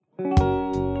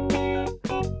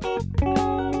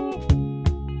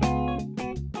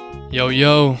Yo,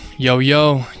 yo, yo,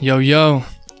 yo, yo, yo.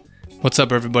 What's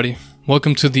up, everybody?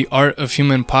 Welcome to the Art of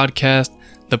Human podcast,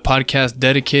 the podcast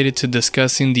dedicated to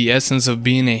discussing the essence of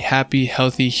being a happy,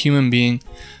 healthy human being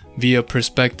via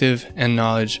perspective and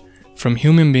knowledge from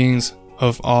human beings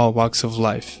of all walks of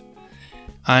life.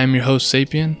 I am your host,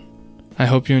 Sapien. I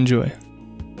hope you enjoy.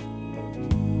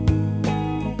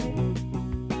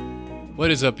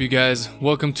 What is up, you guys?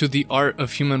 Welcome to the Art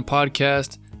of Human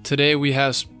podcast. Today we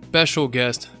have special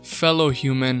guest, fellow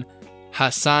human,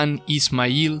 Hassan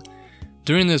Ismail.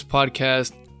 During this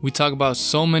podcast, we talk about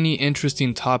so many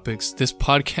interesting topics. This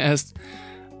podcast,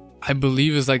 I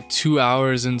believe, is like 2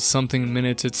 hours and something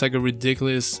minutes. It's like a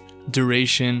ridiculous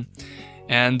duration.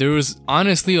 And there was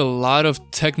honestly a lot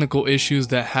of technical issues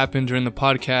that happened during the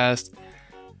podcast.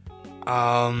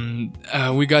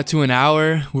 We got to an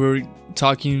hour. We were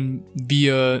talking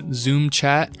via Zoom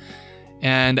chat.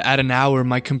 And at an hour,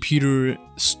 my computer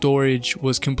storage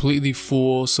was completely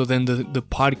full. So then the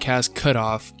podcast cut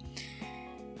off.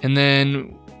 And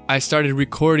then I started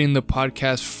recording the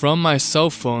podcast from my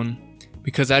cell phone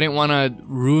because I didn't want to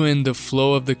ruin the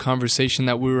flow of the conversation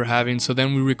that we were having. So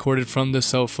then we recorded from the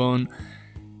cell phone.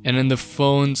 And then the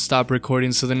phone stopped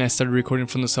recording. So then I started recording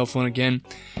from the cell phone again.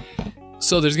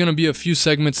 So there's going to be a few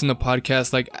segments in the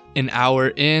podcast, like an hour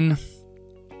in.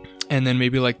 And then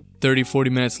maybe like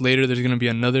 30-40 minutes later, there's going to be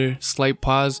another slight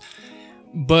pause.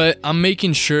 But I'm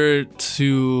making sure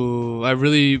I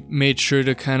really made sure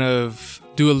to kind of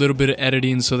do a little bit of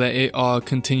editing so that it all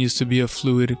continues to be a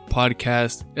fluid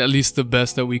podcast, at least the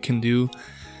best that we can do.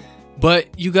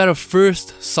 But you got a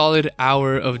first solid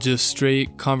hour of just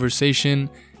straight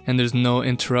conversation and there's no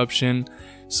interruption.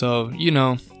 So,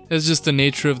 it's just the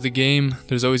nature of the game.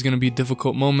 There's always going to be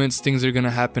difficult moments. Things are going to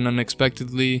happen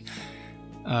unexpectedly.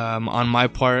 On my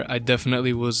part, I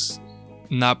definitely was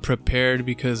not prepared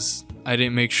because I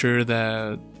didn't make sure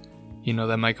that,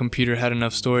 that my computer had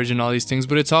enough storage and all these things,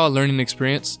 but it's all a learning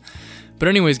experience. But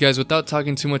anyways, guys, without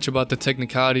talking too much about the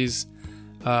technicalities,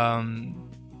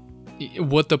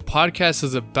 what the podcast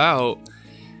is about,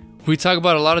 we talk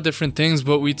about a lot of different things,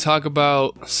 but we talk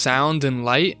about sound and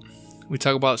light. We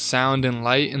talk about sound and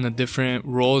light and the different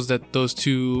roles that those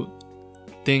two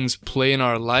things play in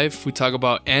our life. We talk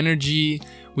about energy.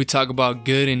 We talk about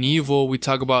good and evil. We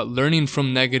talk about learning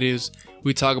from negatives.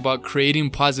 We talk about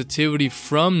creating positivity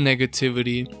from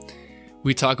negativity.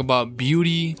 We talk about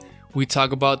beauty. We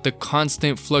talk about the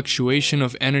constant fluctuation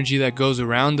of energy that goes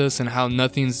around us and how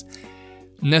nothing's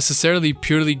necessarily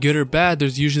purely good or bad.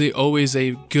 There's usually always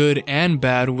a good and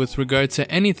bad with regard to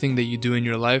anything that you do in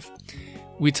your life.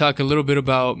 We talk a little bit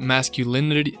about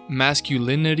masculinity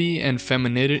and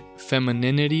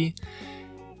femininity.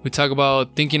 We talk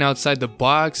about thinking outside the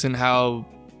box and how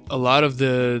a lot of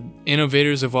the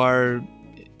innovators of our,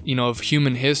 of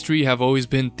human history have always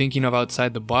been thinking of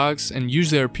outside the box, and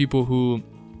usually are people who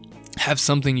have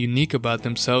something unique about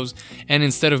themselves, and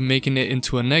instead of making it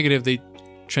into a negative, they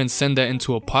transcend that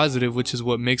into a positive, which is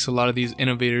what makes a lot of these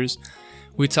innovators.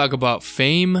 We talk about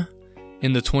fame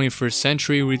in the 21st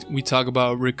century. We talk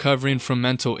about recovering from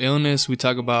mental illness. We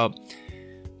talk about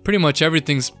pretty much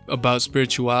everything's about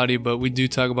spirituality, but we do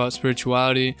talk about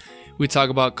spirituality. We talk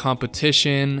about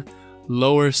competition,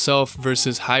 lower self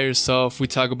versus higher self. We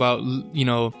talk about,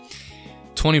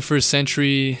 21st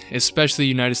century, especially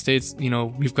United States,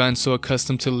 we've gotten so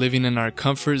accustomed to living in our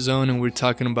comfort zone, and we're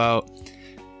talking about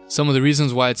some of the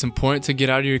reasons why it's important to get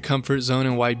out of your comfort zone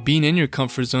and why being in your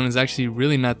comfort zone is actually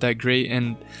really not that great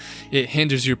and it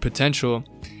hinders your potential.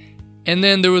 And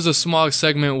then there was a small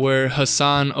segment where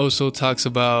Hassan also talks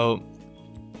about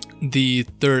the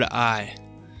third eye.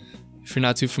 If you're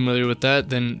not too familiar with that,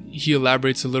 then he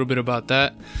elaborates a little bit about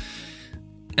that.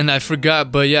 And I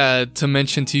forgot, but yeah, to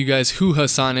mention to you guys who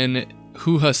Hassan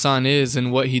is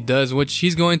and what he does, which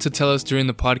he's going to tell us during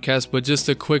the podcast, but just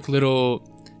a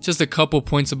couple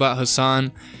points about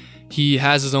Hassan. He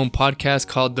has his own podcast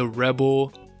called The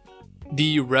Rebel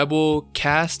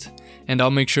Cast, and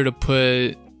I'll make sure to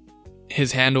put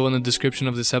his handle in the description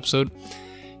of this episode.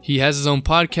 He has his own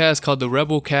podcast called The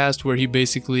Rebel Cast, where he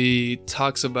basically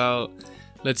talks about,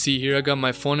 let's see here, I got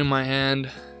my phone in my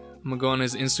hand. I'm gonna go on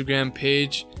his Instagram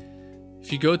page.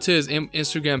 If you go to his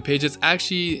Instagram page, it's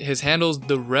actually, his handle's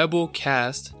The Rebel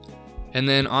Cast, and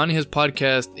then on his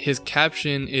podcast, his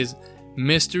caption is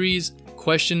mysteries,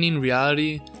 questioning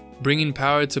reality, bringing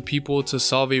power to people to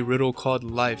solve a riddle called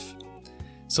life.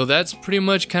 So that's pretty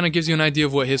much kind of gives you an idea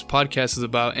of what his podcast is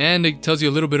about, and it tells you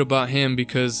a little bit about him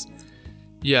because,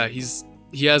 yeah, he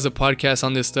has a podcast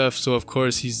on this stuff. So of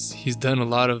course he's done a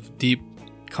lot of deep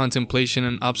contemplation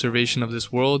and observation of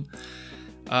this world.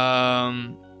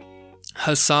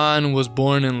 Hassan was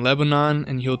born in Lebanon,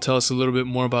 and he'll tell us a little bit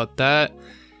more about that.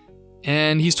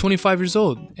 And he's 25 years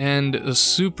old and a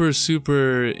super,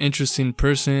 super interesting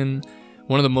person.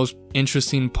 One of the most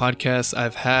interesting podcasts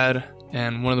I've had,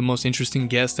 and one of the most interesting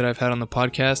guests that I've had on the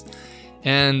podcast.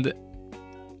 And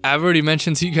I've already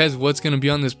mentioned to you guys what's going to be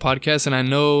on this podcast, and I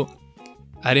know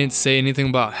I didn't say anything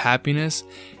about happiness.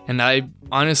 And I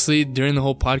honestly, during the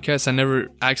whole podcast, I never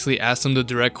actually asked them the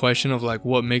direct question of like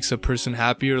what makes a person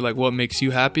happy or like what makes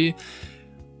you happy.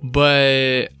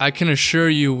 But I can assure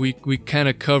you we kind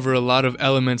of cover a lot of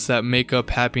elements that make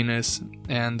up happiness.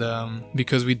 And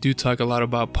because we do talk a lot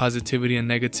about positivity and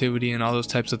negativity and all those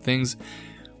types of things,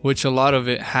 which a lot of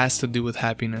it has to do with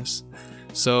happiness.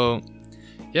 So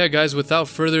yeah, guys, without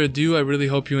further ado, I really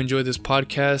hope you enjoy this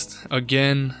podcast.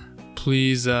 Again,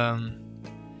 please, I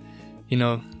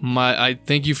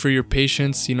thank you for your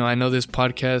patience. I know this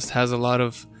podcast has a lot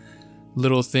of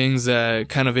little things that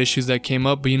kind of issues that came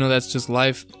up, but that's just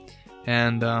life.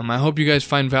 And I hope you guys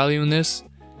find value in this.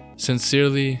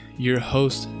 Sincerely, your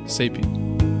host, Sapien.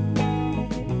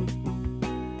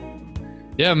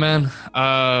 Yeah, man.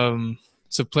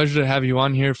 It's a pleasure to have you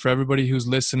on here. For everybody who's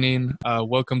listening,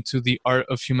 welcome to the Art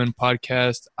of Human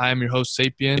podcast. I am your host,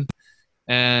 Sapien.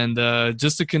 And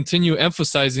just to continue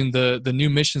emphasizing the new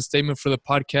mission statement for the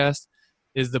podcast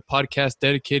is the podcast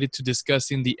dedicated to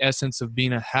discussing the essence of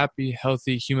being a happy,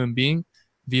 healthy human being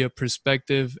via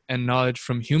perspective and knowledge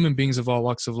from human beings of all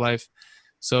walks of life.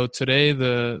 So today,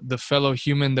 the fellow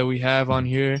human that we have on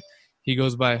here, he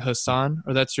goes by Hassan,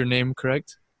 or that's your name,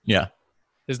 correct? Yeah.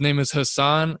 His name is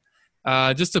Hassan.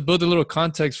 Just to build a little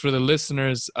context for the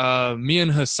listeners, me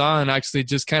and Hassan actually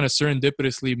just kind of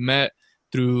serendipitously met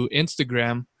through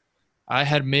Instagram. I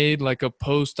had made like a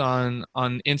post on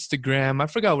Instagram. I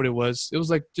forgot what it was. It was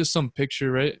like just some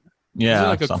picture, right? Yeah, was it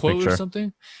like a quote picture or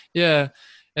something? Yeah.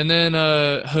 And then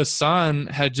Hassan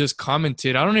had just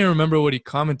commented. I don't even remember what he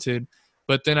commented,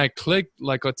 but then I clicked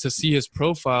like to see his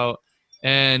profile,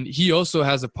 and he also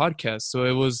has a podcast. So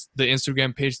it was the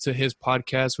Instagram page to his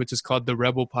podcast, which is called the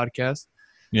Rebel Podcast.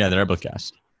 Yeah, the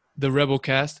Rebelcast. The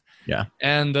Rebelcast. Yeah.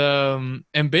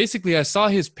 And basically I saw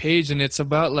his page, and it's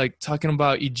about like talking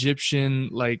about Egyptian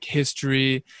like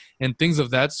history and things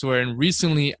of that sort. And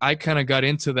recently I kind of got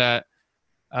into that,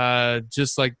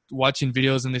 just like watching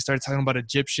videos, and they started talking about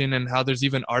Egyptian and how there's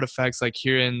even artifacts like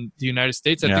here in the United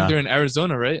States. I think they're in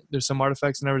Arizona, right? There's some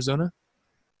artifacts in Arizona.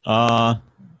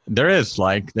 There is,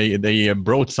 like they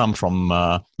brought some from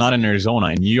not in Arizona,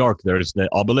 in New York. There's the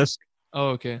obelisk. Oh,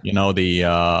 okay.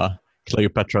 The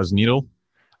Cleopatra's Needle.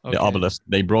 Okay. The obelisk.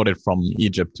 They brought it from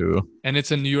Egypt too. And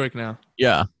it's in New York now.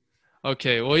 Yeah.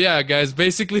 Okay. Well, yeah, guys.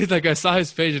 Basically, like I saw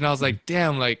his page and I was like,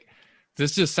 damn, like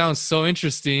this just sounds so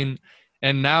interesting.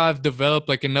 And now I've developed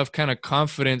like enough kind of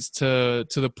confidence to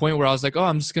the point where I was like, oh,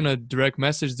 I'm just gonna direct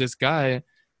message this guy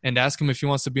and ask him if he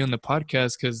wants to be on the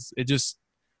podcast, because it just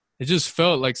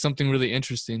felt like something really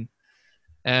interesting.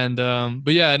 And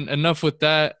but yeah, enough with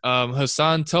that.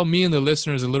 Hassan, tell me and the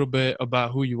listeners a little bit about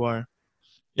who you are.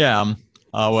 Yeah.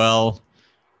 Well,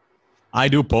 I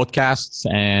do podcasts,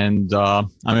 and I'm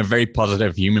a very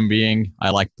positive human being. I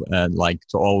like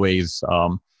to always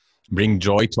bring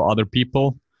joy to other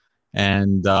people,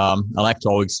 and I like to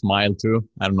always smile too.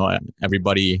 I don't know,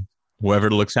 everybody, whoever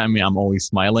looks at me, I'm always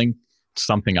smiling. It's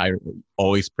something I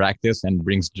always practice and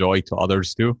brings joy to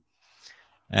others too.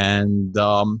 And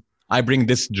I bring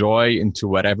this joy into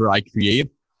whatever I create.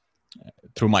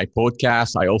 Through my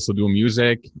podcast, I also do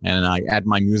music, and I add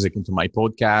my music into my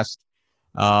podcast.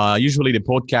 Usually, the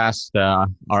podcasts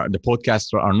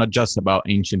are not just about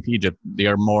ancient Egypt; they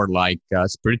are more like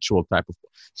spiritual type of.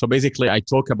 So basically, I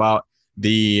talk about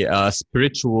the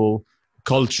spiritual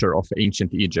culture of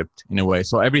ancient Egypt in a way.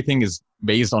 So everything is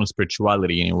based on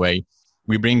spirituality in a way.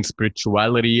 We bring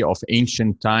spirituality of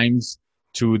ancient times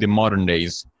to the modern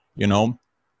days,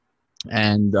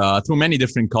 and through many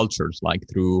different cultures, like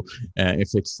through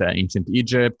if it's ancient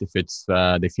Egypt, if it's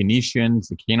the Phoenicians,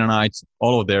 the Canaanites,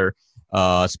 all of their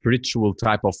spiritual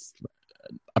type of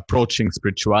approaching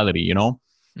spirituality,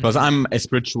 because I'm a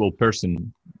spiritual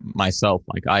person myself.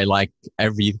 Like I like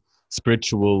every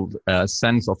spiritual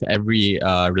sense of every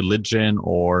religion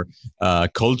or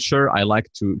culture. I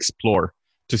like to explore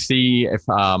to see if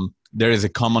there is a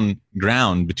common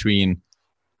ground between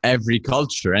every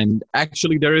culture. And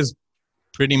actually there is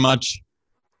pretty much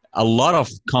a lot of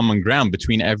common ground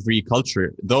between every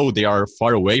culture, though they are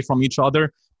far away from each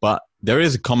other, but there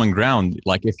is a common ground.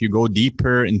 Like if you go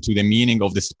deeper into the meaning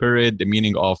of the spirit, the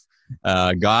meaning of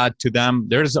God to them,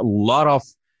 there's a lot of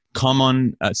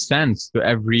common sense to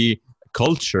every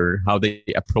culture, how they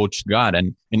approach God,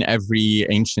 and in every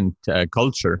ancient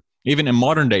culture. Even in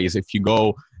modern days, if you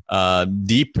go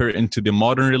deeper into the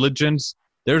modern religions,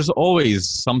 there's always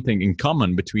something in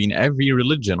common between every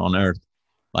religion on earth.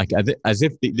 Like as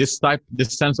if this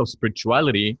sense of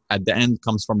spirituality at the end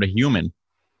comes from the human,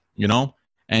 you know,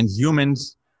 and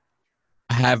humans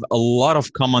have a lot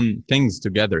of common things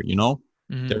together, you know.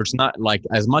 Mm-hmm. There's not like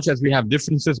as much as we have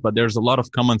differences, but there's a lot of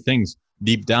common things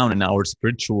deep down in our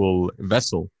spiritual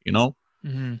vessel, you know.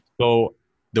 Mm-hmm. So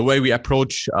the way we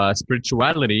approach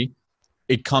spirituality,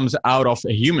 it comes out of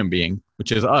a human being,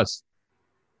 which is us.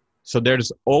 So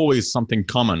there's always something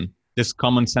common. This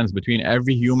common sense between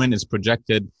every human is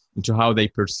projected into how they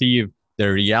perceive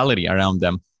their reality around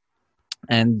them.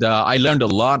 And I learned a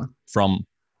lot from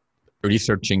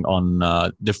researching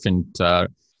on different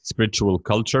spiritual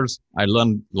cultures. I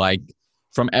learned like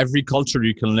from every culture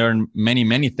you can learn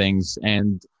many things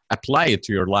and apply it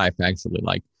to your life actually,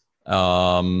 like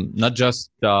not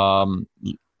just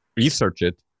research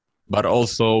it, but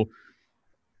also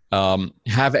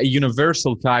have a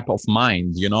universal type of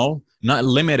mind, you know, not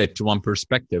limited to one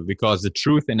perspective, because the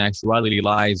truth in actuality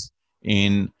lies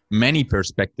in many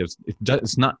perspectives.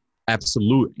 It's not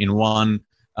absolute in one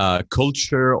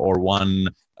culture or one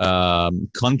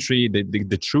country.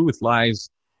 The truth lies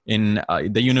in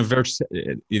the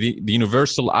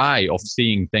universal eye of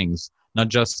seeing things, not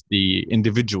just the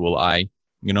individual eye,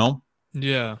 you know?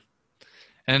 Yeah.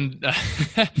 And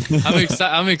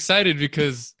I'm excited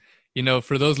because, you know,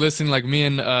 for those listening, like me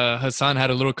and Hassan had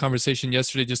a little conversation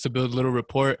yesterday just to build a little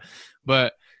report.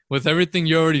 But with everything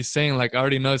you're already saying, like I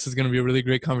already know this is going to be a really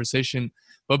great conversation.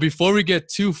 But before we get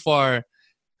too far,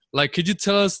 like, could you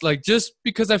tell us, like, just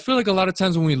because I feel like a lot of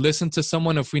times when we listen to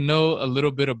someone, if we know a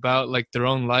little bit about like their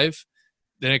own life,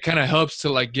 then it kind of helps to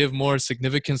like give more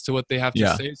significance to what they have to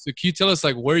Yeah. say. So can you tell us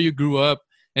like where you grew up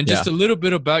and just Yeah. a little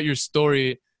bit about your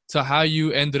story to how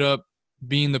you ended up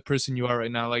being the person you are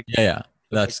right now? Like, Yeah.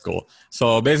 That's cool.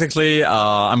 So basically,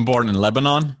 I'm born in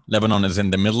Lebanon. Lebanon is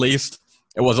in the Middle East.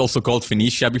 It was also called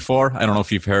Phoenicia before. I don't know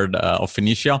if you've heard of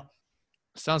Phoenicia.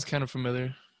 Sounds kind of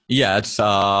familiar. Yeah, it's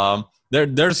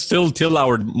there's still till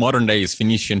our modern days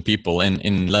Phoenician people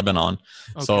in Lebanon.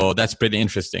 Okay. So that's pretty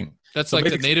interesting. That's So like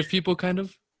the native people kind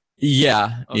of?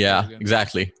 Yeah, Okay, yeah, okay.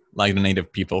 exactly. Like the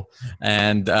native people.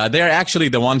 And they're actually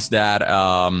the ones that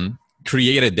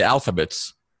created the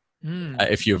alphabets.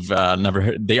 If you've never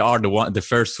heard, they are the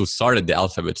first who started the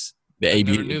alphabets. The I A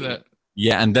B. never knew that.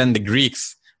 Yeah, and then the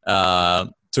Greeks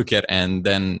took it, and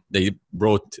then they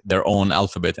wrote their own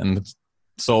alphabet, and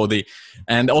so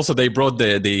also they brought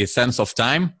the sense of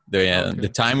time,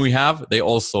 the time we have. They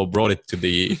also brought it to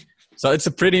the. So it's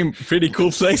a pretty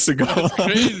cool place to go. That's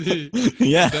crazy.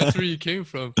 Yeah, that's where you came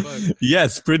from. Fuck.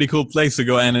 Yes, pretty cool place to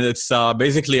go, and it's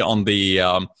basically on the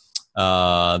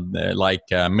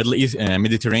Middle East,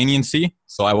 Mediterranean Sea.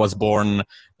 So I was born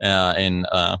in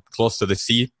close to the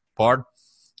sea part,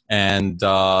 and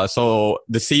so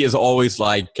the sea is always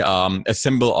like a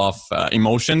symbol of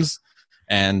emotions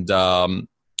and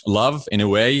love in a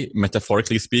way,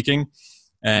 metaphorically speaking,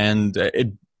 and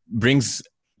it brings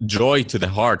joy to the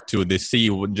heart, to the sea,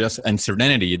 with just and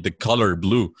serenity, the color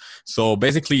blue. So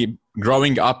basically,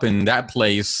 growing up in that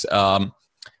place.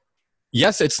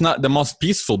 Yes, it's not the most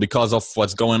peaceful because of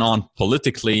what's going on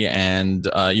politically and,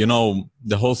 you know,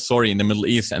 the whole story in the Middle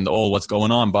East and all what's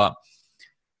going on. But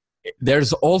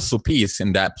there's also peace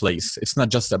in that place. It's not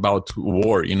just about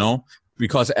war, you know,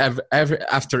 because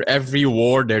after every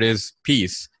war, there is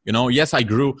peace. You know, yes, I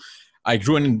grew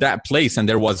in that place and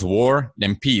there was war,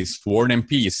 then peace, war, then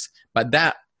peace. But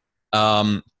that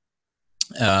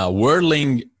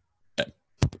whirling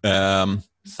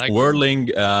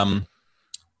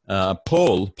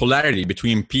polarity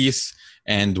between peace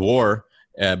and war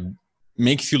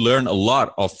makes you learn a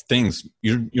lot of things.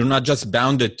 You're not just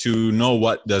bounded to know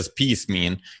what does peace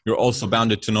mean. You're also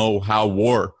bounded to know how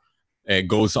war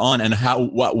goes on and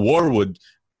what war would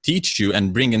teach you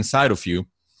and bring inside of you,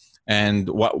 and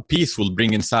what peace will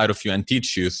bring inside of you and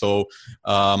teach you. So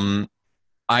I'm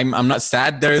not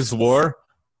sad there is war,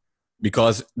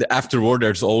 because after war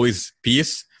there's always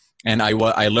peace. And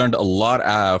I learned a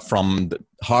lot from the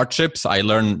hardships. I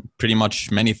learned pretty much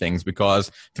many things,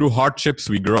 because through hardships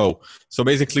we grow. So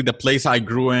basically the place I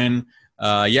grew in,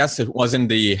 yes, it wasn't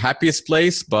the happiest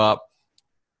place, but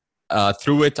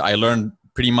through it I learned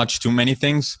pretty much too many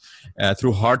things.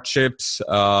 Through hardships,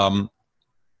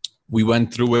 we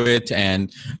went through it,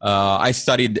 and I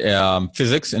studied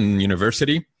physics in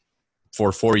university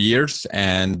for 4 years,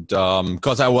 and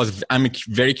because I'm a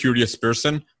very curious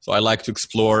person, so I like to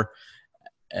explore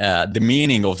the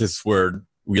meaning of this word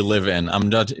we live in. I'm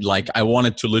not like, I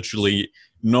wanted to literally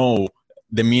know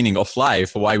the meaning of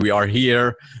life, why we are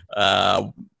here,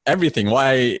 everything,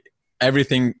 why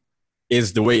everything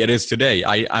is the way it is today.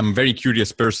 I'm a very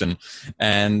curious person,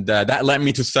 and that led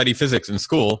me to study physics in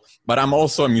school. But I'm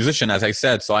also a musician, as I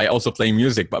said, so I also play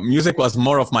music. But music was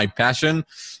more of my passion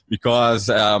because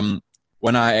the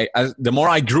more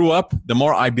I grew up, the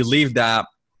more I believed that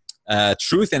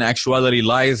truth and actuality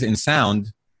lies in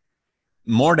sound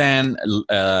more than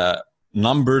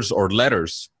numbers or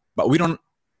letters. But we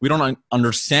don't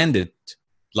understand it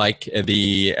like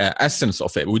the essence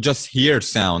of it. We just hear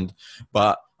sound,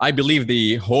 but I believe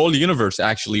the whole universe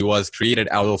actually was created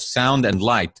out of sound and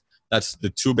light. That's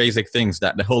the two basic things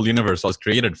that the whole universe was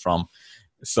created from.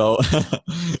 So,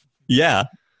 yeah.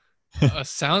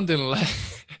 Sound and light.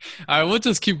 I will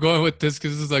just keep going with this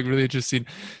because this is like really interesting.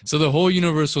 So the whole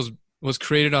universe was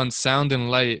created on sound and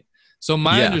light. So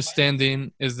my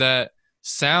understanding is that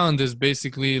sound is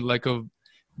basically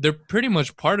they're pretty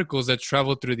much particles that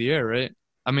travel through the air, right?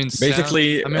 I mean,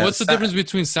 basically, what's the difference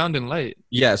between sound and light?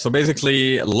 Yeah, so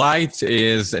basically, light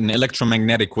is an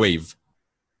electromagnetic wave.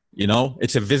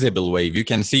 It's a visible wave. You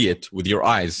can see it with your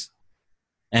eyes.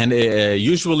 And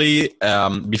usually,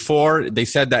 before they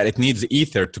said that it needs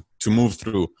ether to move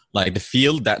through, like the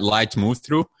field that light moves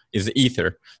through is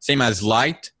ether. Same as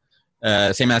light,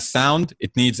 same as sound,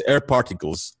 it needs air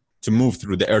particles to move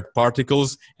through the air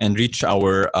particles and reach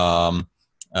our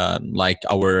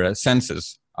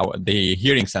senses. The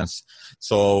hearing sense.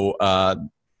 So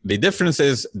the difference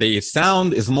is the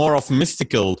sound is more of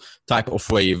mystical type of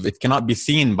wave. It cannot be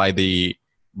seen by the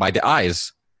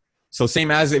eyes. So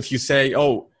same as if you say,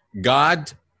 oh,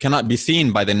 God cannot be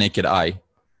seen by the naked eye.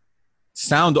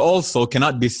 Sound also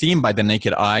cannot be seen by the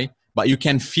naked eye, but you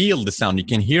can feel the sound. You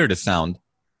can hear the sound.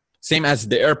 Same as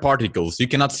the air particles. You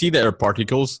cannot see the air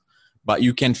particles, but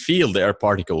you can feel the air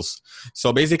particles.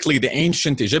 So basically, the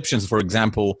ancient Egyptians, for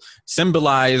example,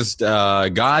 symbolized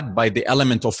God by the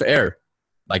element of air.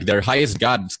 Like their highest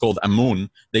god is called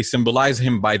Amun. They symbolize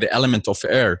him by the element of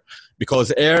air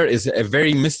because air is a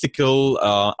very mystical,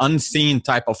 unseen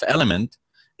type of element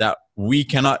that we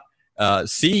cannot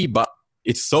see, but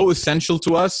it's so essential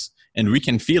to us and we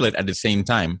can feel it at the same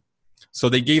time. So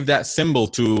they gave that symbol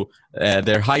to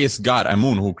their highest god,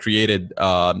 Amun, who created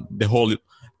the whole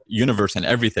universe and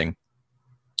everything.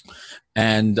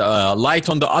 And light,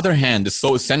 on the other hand, is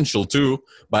so essential too,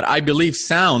 but I believe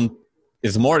sound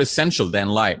is more essential than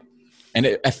light, and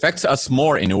it affects us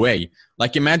more in a way.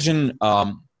 Like imagine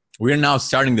we're now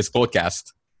starting this podcast,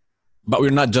 but we're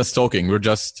not just talking, we're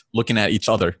just looking at each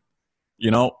other.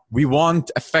 We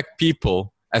won't affect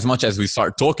people as much as we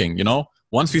start talking.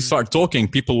 Once we start talking,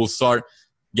 people will start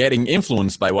getting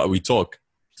influenced by what we talk,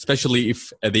 especially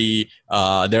if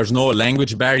there's no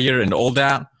language barrier and all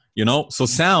that, So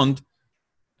sound,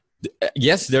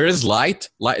 yes, there is light.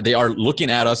 They are looking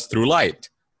at us through light,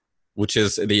 which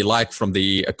is the light from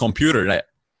the computer that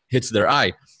hits their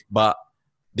eye. But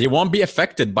they won't be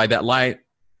affected by that light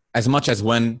as much as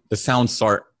when the sounds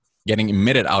start getting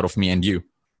emitted out of me and you,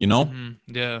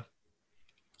 Yeah.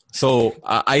 So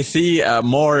I see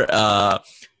more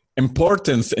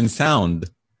importance in sound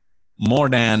more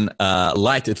than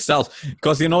light itself,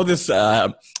 because this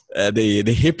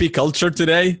the hippie culture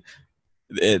today,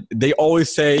 they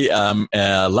always say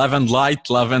love and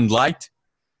light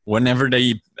whenever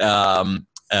they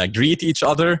greet each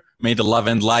other. May the love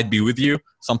and light be with you,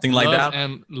 something like that.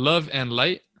 And love and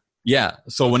light. Yeah,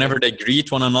 so whenever they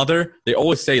greet one another, they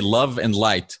always say love and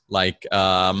light, like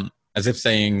as if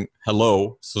saying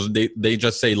hello. So they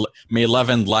just say, may love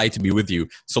and light be with you.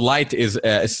 So light is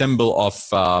a symbol of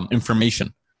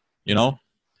information,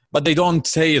 but they don't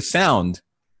say a sound.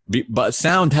 But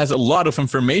sound has a lot of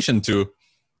information too,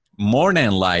 more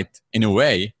than light in a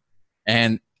way.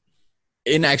 And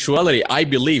in actuality, I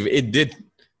believe it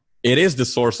is the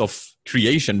source of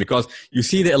creation, because you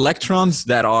see the electrons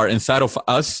that are inside of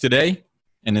us today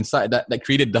and inside that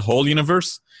created the whole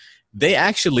universe, they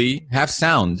actually have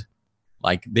sound.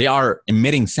 Like they are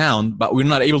emitting sound, but we're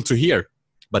not able to hear,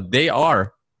 but they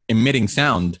are emitting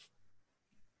sound.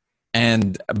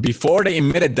 And before they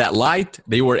emitted that light,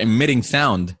 they were emitting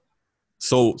sound.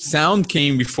 So sound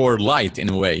came before light in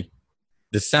a way.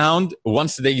 The sound,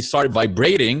 once they start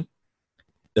vibrating,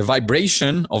 the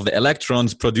vibration of the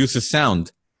electrons produces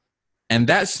sound. And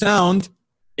that sound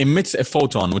emits a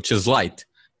photon, which is light.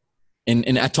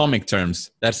 In atomic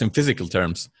terms, that's in physical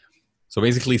terms. So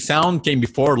basically, sound came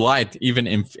before light, even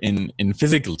in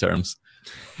physical terms.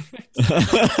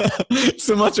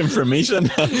 So much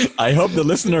information. I hope the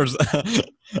listeners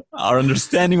are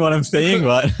understanding what I'm saying.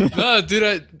 But no,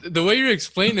 dude, the way you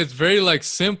explain it's very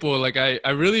simple. Like I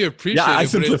really appreciate it. Yeah, I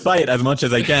simplify it as much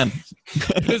as I can.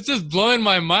 It's just blowing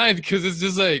my mind because it's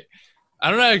just like I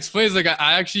don't know how to explain. It's like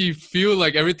I actually feel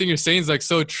like everything you're saying is like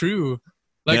so true.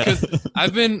 Like, Yeah. cause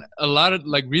I've been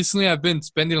recently I've been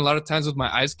spending a lot of times with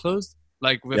my eyes closed.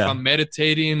 Like if Yeah. I'm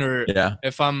meditating or Yeah.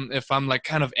 if I'm like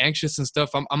kind of anxious and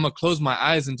stuff, I'm gonna close my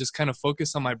eyes and just kind of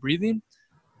focus on my breathing.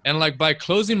 And like by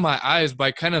closing my eyes,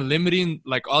 by kind of limiting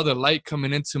like all the light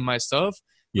coming into my stuff,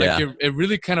 like Yeah. it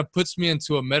really kind of puts me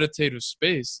into a meditative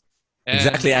space. And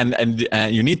Exactly.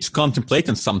 And you need to contemplate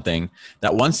on something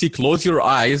that once you close your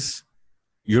eyes,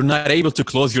 you're not able to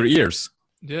close your ears.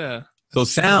 yeah, So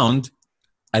sound,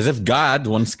 as if God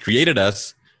once created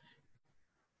us,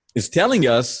 is telling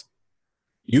us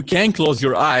you can close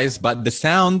your eyes, but the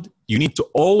sound, you need to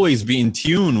always be in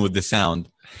tune with the sound.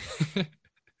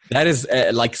 That is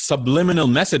like subliminal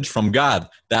message from God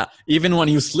that even when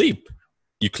you sleep,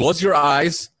 you close your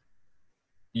eyes,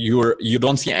 you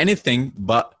don't see anything,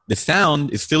 but the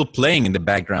sound is still playing in the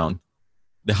background.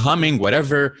 The humming,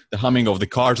 whatever, the humming of the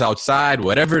cars outside,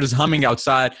 whatever is humming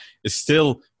outside is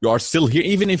still, you are still here.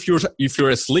 Even if you're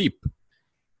asleep,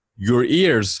 your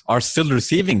ears are still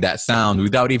receiving that sound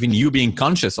without even you being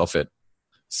conscious of it.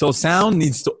 So sound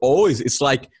needs to always, it's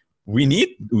like we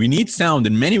need sound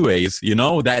in many ways, you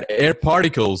know, that air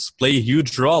particles play a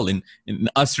huge role in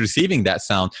us receiving that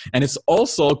sound. And it's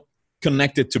also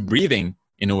connected to breathing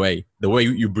in a way, the way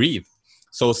you breathe.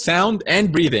 So sound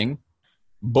and breathing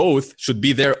both should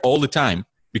be there all the time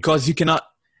because you cannot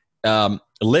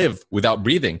live without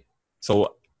breathing.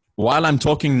 So while I'm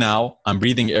talking now, I'm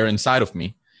breathing air inside of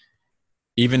me.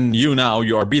 Even you now,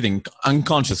 you are breathing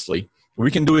unconsciously. We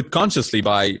can do it consciously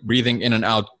by breathing in and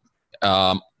out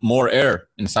more air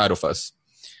inside of us.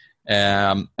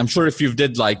 I'm sure if you've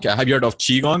did like, have you heard of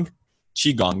Qigong?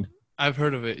 Qigong. I've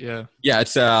heard of it. Yeah, Yeah,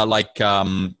 it's like...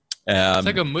 it's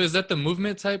like is that the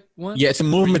movement type one? yeah, it's a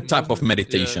movement type of Movement?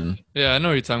 meditation. Yeah, I know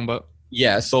what you're talking about.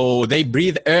 Yeah, so they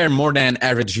breathe air more than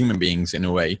average human beings in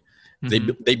a way.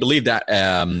 They believe that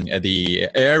the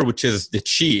air, which is the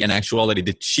chi, in actuality,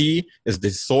 the chi is the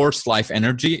source life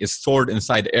energy, is stored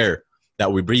inside air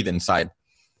that we breathe inside.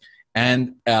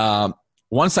 And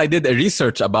once I did a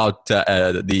research about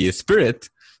the spirit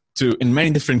in many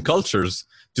different cultures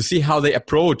to see how they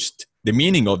approached the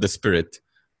meaning of the spirit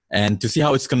and to see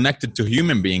how it's connected to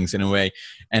human beings in a way.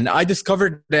 And I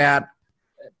discovered that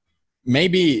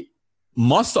maybe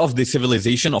most of the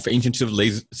civilization of ancient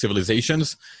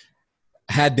civilizations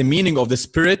had the meaning of the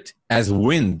spirit as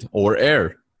wind or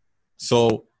air.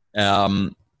 So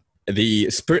the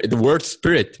word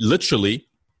spirit, literally,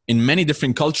 in many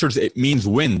different cultures, it means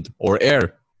wind or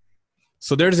air.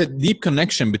 So there's a deep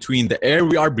connection between the air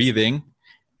we are breathing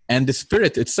and the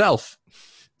spirit itself.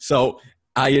 So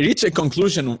I reach a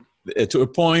conclusion to a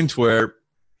point where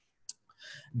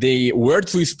the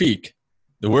words we speak,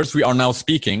 the words we are now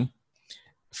speaking,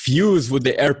 fuse with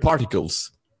the air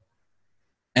particles.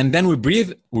 And then we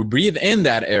breathe in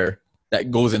that air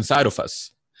that goes inside of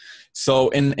us. So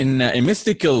in a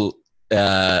mystical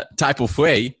type of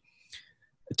way,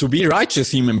 to be a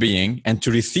righteous human being and to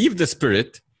receive the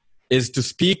spirit is to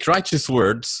speak righteous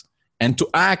words and to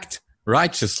act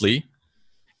righteously.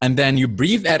 And then you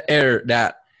breathe that air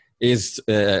that is,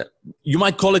 you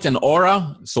might call it an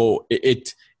aura. So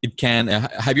it can,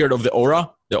 have you heard of the aura?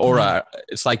 The aura,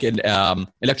 it's like an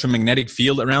electromagnetic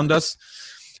field around us.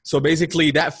 So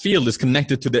basically that field is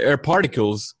connected to the air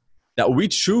particles that we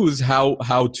choose how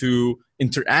to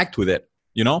interact with it,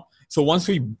 you know? So once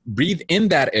we breathe in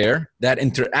that air that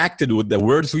interacted with the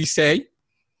words we say,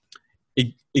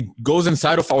 it goes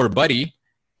inside of our body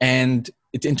and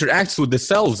it interacts with the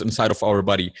cells inside of our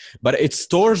body, but it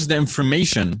stores the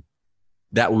information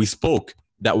that we spoke,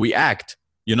 that we act,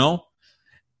 you know?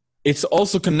 It's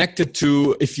also connected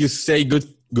to, if you say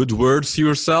good words to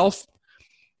yourself,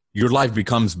 your life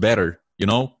becomes better, you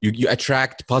know? You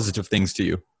attract positive things to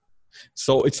you.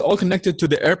 So it's all connected to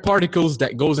the air particles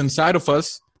that goes inside of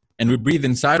us and we breathe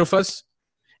inside of us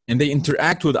and they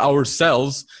interact with our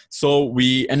cells. So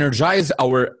we energize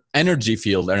our energy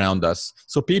field around us.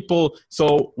 So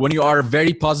when you are a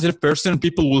very positive person,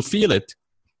 people will feel it.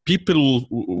 People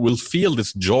will feel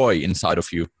this joy inside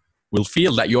of you, will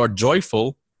feel that you are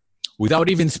joyful without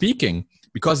even speaking,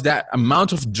 because that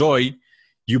amount of joy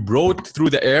you brought through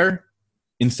the air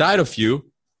inside of you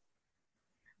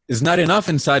is not enough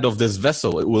inside of this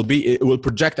vessel. It will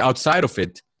project outside of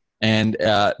it, and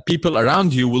people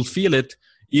around you will feel it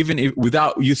even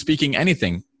without you speaking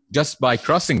anything, just by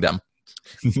crossing them.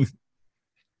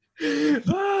 Oh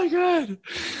my god,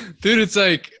 dude!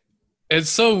 It's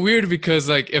so weird because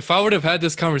like if I would have had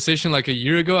this conversation like a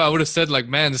year ago, I would have said like,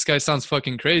 man, this guy sounds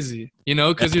fucking crazy, you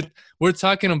know? Because we're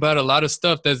talking about a lot of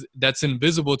stuff that's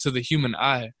invisible to the human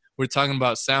eye. We're talking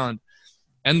about sound,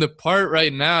 And the part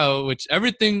right now, which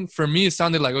everything for me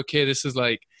sounded like, okay, this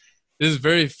is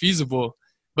very feasible.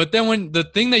 But then when the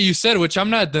thing that you said, which I'm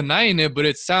not denying it, but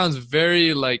it sounds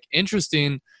very like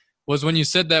interesting, was when you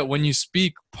said that when you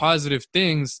speak positive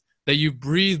things, that you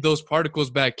breathe those particles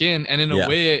back in, and in a Yeah.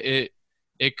 way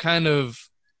it kind of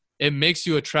it makes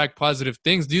you attract positive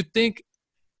things. Do you think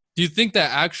that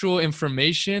actual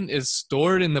information is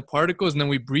stored in the particles and then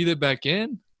we breathe it back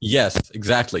in? Yes,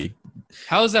 exactly.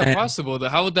 How is that And possible?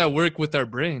 How would that work with our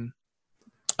brain?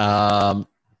 um,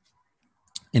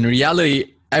 in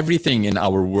reality, everything in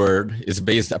our world is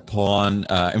based upon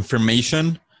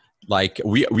information. Like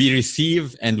we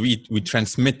receive and we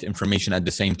transmit information at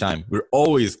the same time. We're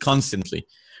always constantly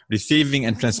receiving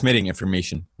and transmitting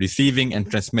information, receiving and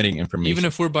transmitting Even information.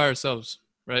 if we're by ourselves,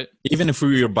 right? Even if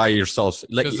we are by yourselves,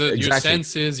 like Because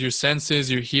exactly. your senses,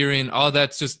 your hearing, all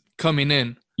that's just coming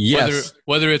in, whether Yes,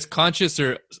 whether it's conscious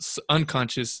or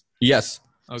unconscious. yes.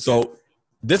 Okay, So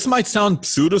this might sound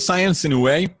pseudoscience in a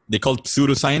way. They call it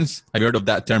pseudoscience. Have you heard of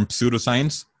that term,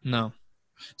 pseudoscience? no,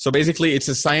 So basically, it's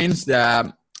a science that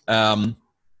um,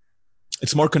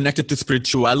 it's more connected to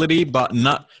spirituality, but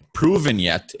not proven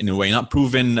yet in a way, not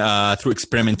proven through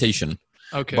experimentation.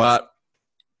 okay, But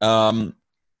um,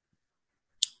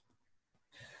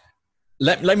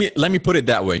 let me put it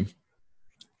that way.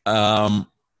 Um,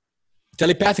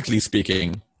 telepathically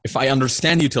speaking, if I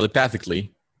understand you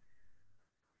telepathically,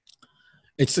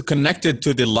 it's connected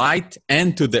to the light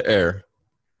and to the air,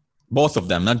 both of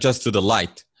them, not just to the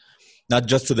light, not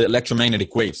just to the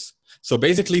electromagnetic waves. So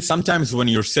basically, sometimes when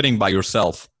you're sitting by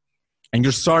yourself and you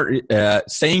start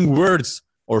saying words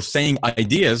or saying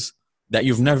ideas that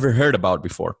you've never heard about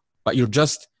before, but you're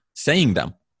just saying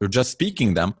them, you're just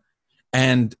speaking them,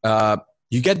 and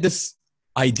you get this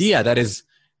idea that is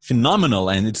phenomenal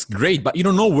and it's great, but you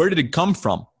don't know where did it come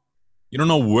from. You don't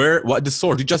know what the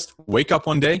source. You just wake up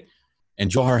one day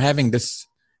and you are having this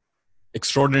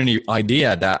extraordinary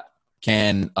idea that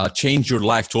can change your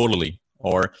life totally.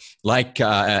 Or like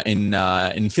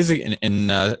in physics,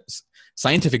 in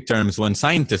scientific terms, when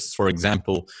scientists, for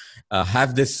example,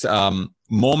 have this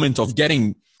moment of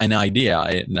getting an idea,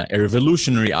 a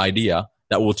revolutionary idea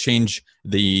that will change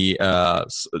the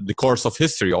course of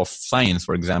history of science,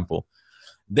 for example,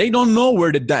 they don't know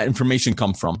where did that information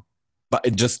come from, but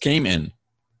it just came in.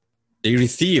 They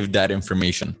received that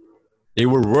information. They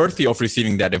were worthy of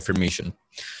receiving that information.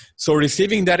 So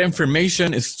receiving that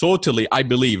information is totally, I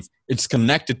believe, it's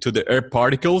connected to the air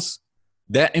particles.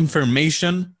 That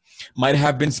information might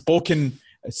have been spoken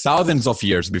thousands of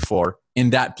years before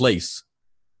in that place.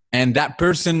 And that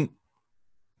person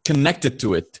connected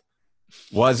to it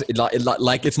was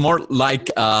like it's more like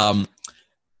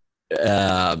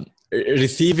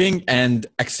receiving and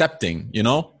accepting, you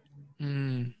know?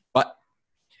 But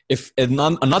if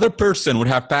another person would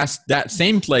have passed that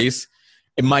same place,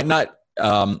 it might not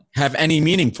have any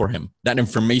meaning for him, that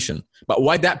information. But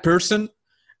why that person?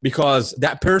 Because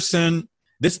that person,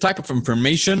 this type of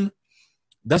information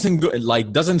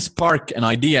doesn't spark an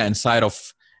idea inside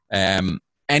of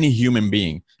any human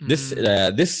being.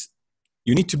 This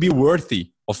you need to be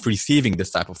worthy of receiving this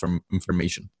type of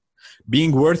information.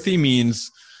 Being worthy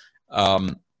means,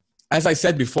 as I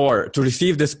said before, to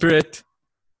receive the spirit,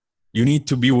 you need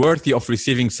to be worthy of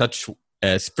receiving such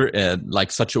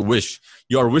like such a wish.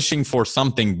 You are wishing for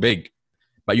something big,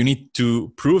 but you need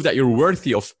to prove that you're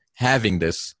worthy of having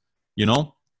this, you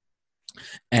know?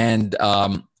 And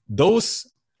those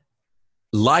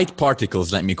light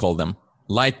particles, let me call them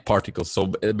light particles. So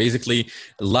basically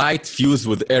light fused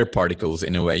with air particles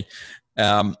in a way.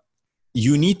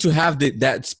 You need to have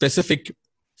that specific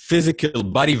physical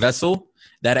body vessel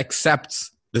that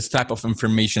accepts this type of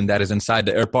information that is inside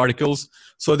the air particles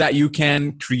so that you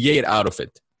can create out of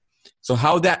it. So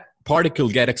how that particle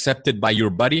get accepted by your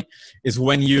body is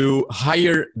when you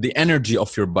hire the energy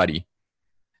of your body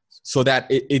so that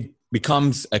it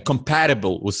becomes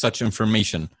compatible with such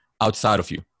information outside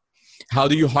of you. How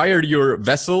do you hire your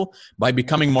vessel? By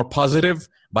becoming more positive,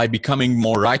 by becoming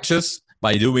more righteous,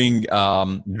 by doing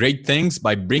great things,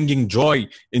 by bringing joy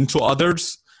into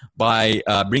others, by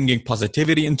bringing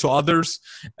positivity into others,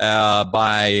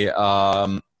 by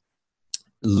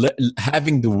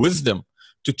having the wisdom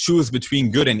to choose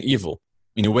between good and evil.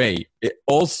 In a way, it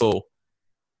also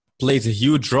plays a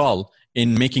huge role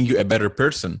in making you a better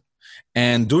person.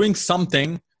 And doing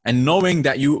something and knowing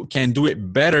that you can do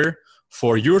it better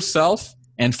for yourself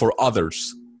and for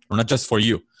others, or not just for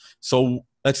you. So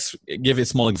let's give a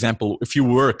small example. If you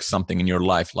work something in your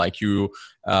life, like you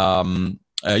do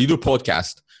a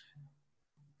podcast,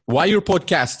 while you're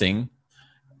podcasting,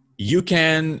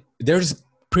 there's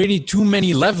pretty too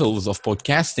many levels of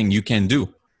podcasting you can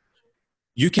do.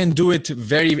 You can do it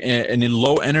very in a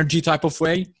low energy type of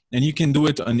way, and you can do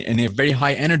it in a very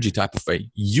high energy type of way.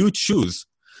 You choose.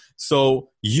 So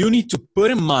you need to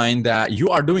put in mind that you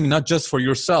are doing not just for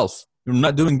yourself. You're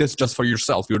not doing this just for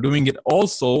yourself. You're doing it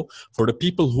also for the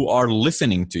people who are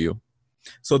listening to you.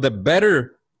 So the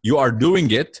better you are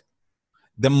doing it,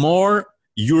 the more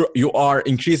you are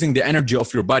increasing the energy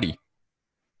of your body.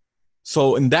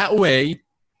 So in that way,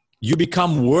 you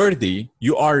become worthy.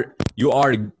 You are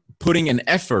putting an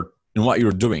effort in what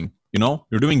you're doing.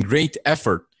 You're doing great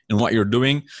effort in what you're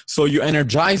doing. So you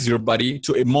energize your body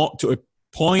to a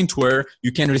point where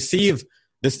you can receive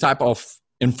this type of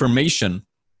information,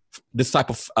 this type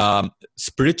of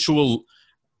spiritual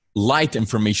light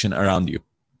information around you.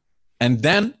 And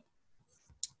then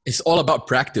it's all about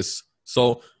practice.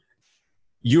 So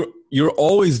you're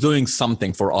always doing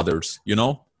something for others,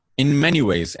 in many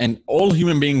ways. And all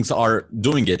human beings are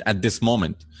doing it at this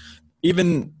moment.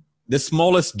 Even the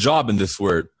smallest job in this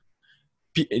world,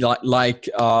 like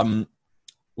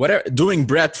whatever, doing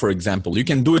bread, for example, you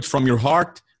can do it from your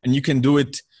heart, and you can do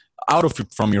it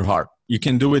from your heart. You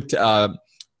can do it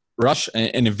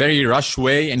in a very rush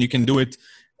way, and you can do it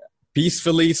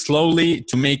peacefully, slowly,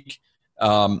 to make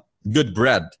good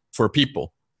bread for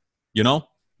people,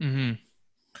 Mm-hmm.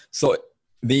 So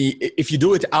if you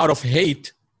do it out of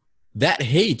hate, that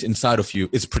hate inside of you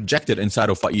is projected inside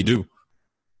of what you do.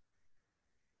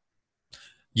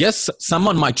 Yes,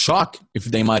 someone might shock if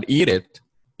they might eat it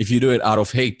if you do it out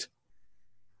of hate,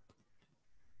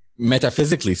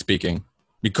 metaphysically speaking,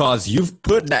 because you've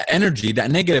put that energy, that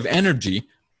negative energy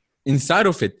inside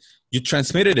of it. You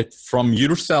transmitted it from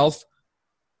yourself.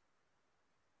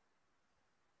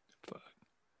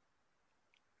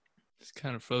 It's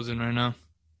kind of frozen right now.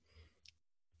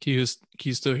 Can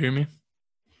you still hear me?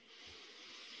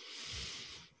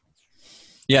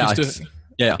 Yeah.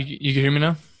 Yeah. You can hear me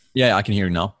now? Yeah, I can hear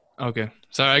you now. Okay.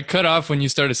 Sorry, I cut off when you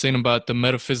started saying about the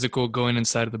metaphysical going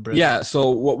inside of the bread. Yeah. So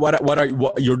what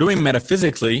you're doing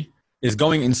metaphysically is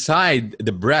going inside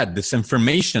the bread, this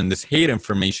information, this hate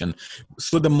information.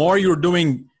 So the more you're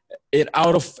doing it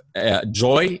out of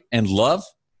joy and love,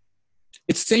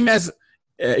 it's same as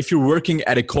if you're working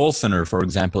at a call center, for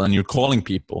example, and you're calling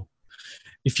people.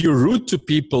 If you're rude to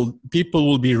people, people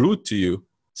will be rude to you.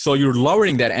 So you're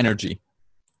lowering that energy.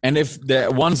 And if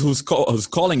the ones who's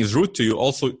calling is rude to you,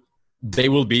 also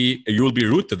you will be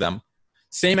rude to them.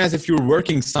 Same as if you're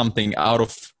working something out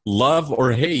of love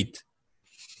or hate.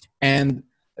 And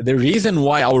the reason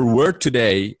why our world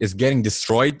today is getting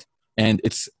destroyed and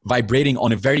it's vibrating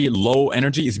on a very low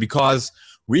energy is because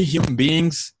we human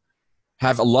beings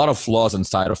have a lot of flaws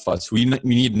inside of us. We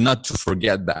need not to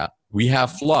forget that. We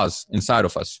have flaws inside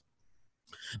of us.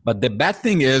 But the bad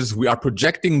thing is we are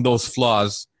projecting those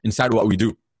flaws inside what we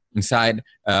do, inside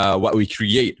what we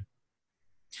create.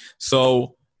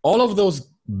 So all of those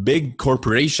big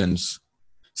corporations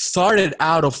started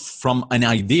out from an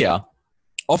idea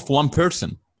of one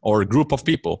person or a group of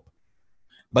people.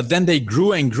 But then they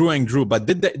grew and grew and grew. But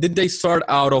did they start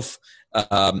out of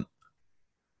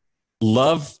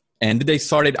love? And did they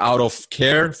start it out of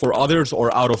care for others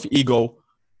or out of ego?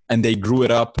 And they grew it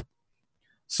up.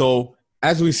 So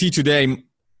as we see today,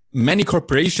 many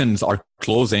corporations are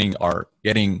closing, are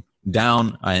getting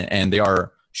down, and they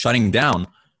are shutting down.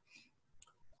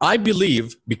 I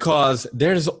believe because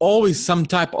there's always some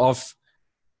type of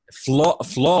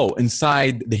flow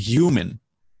inside the human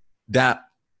that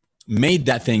made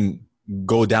that thing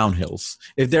go downhills.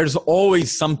 If there's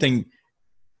always something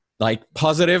like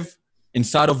positive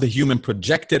inside of the human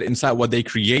projected inside what they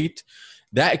create,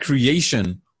 that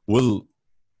creation will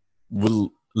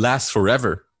last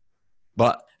forever.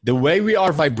 But the way we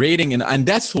are vibrating, and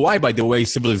that's why, by the way,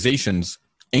 civilizations,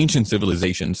 ancient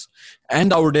civilizations,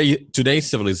 and our today's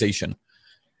civilization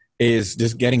is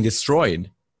just getting destroyed.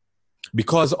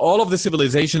 Because all of the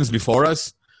civilizations before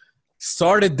us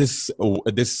started this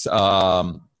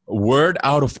word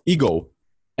out of ego,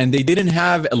 and they didn't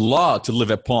have a law to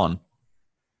live upon.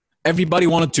 Everybody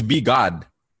wanted to be God.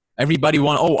 Everybody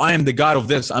I am the God of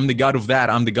this, I'm the God of that,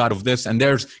 I'm the God of this. And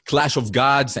there's clash of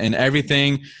gods and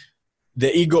everything.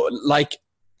 The ego, like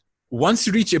once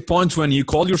you reach a point when you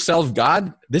call yourself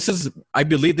God, I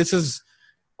believe this is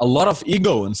a lot of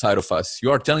ego inside of us. You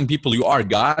are telling people you are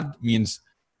God means,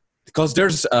 because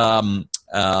there's a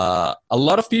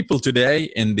lot of people today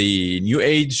in the New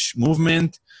Age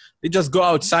movement, they just go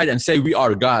outside and say we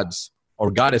are gods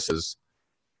or goddesses.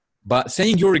 But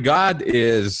saying you're a God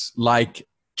is like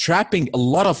trapping a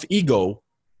lot of ego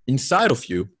inside of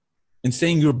you and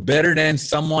saying you're better than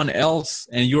someone else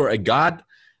and you're a God.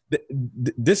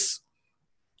 This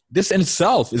This in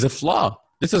itself is a flaw.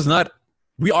 This is not,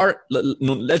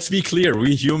 let's be clear.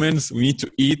 We humans, we need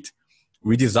to eat.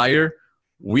 We desire.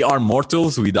 We are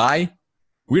mortals. We die.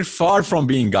 We're far from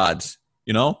being gods,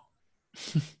 you know?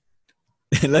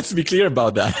 Let's be clear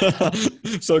about that.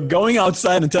 So going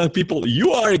outside and telling people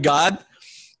you are a god,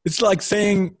 it's like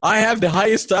saying I have the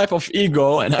highest type of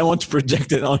ego and I want to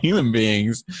project it on human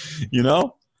beings, you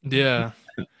know? Yeah.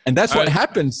 And that's what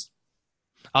happens.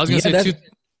 I was going to say two.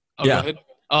 Oh, yeah. Go ahead.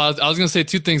 I was going to say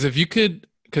two things. If you could,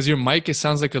 because your mic, it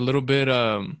sounds like a little bit,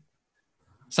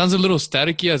 sounds a little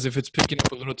staticky, as if it's picking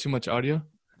up a little too much audio.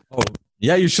 Oh,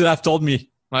 yeah, you should have told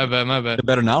me. My bad. Is it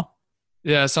better now?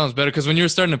 Yeah, it sounds better, because when you were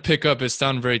starting to pick up, it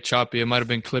sounded very choppy. It might have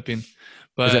been clipping.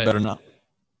 But is it better now?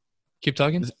 Keep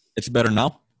talking. It's better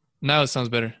now? Now it sounds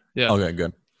better. Yeah. Okay,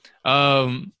 good.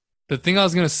 The thing I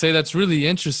was going to say that's really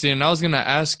interesting, and I was going to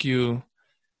ask you,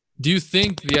 do you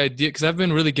think the idea, because I've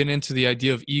been really getting into the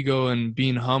idea of ego and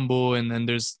being humble, and then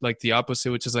there's like the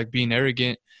opposite, which is like being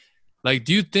arrogant. Like,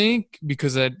 do you think,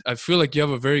 because I feel like you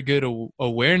have a very good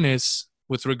awareness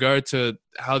with regard to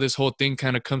how this whole thing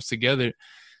kind of comes together,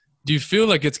 do you feel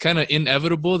like it's kind of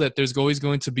inevitable that there's always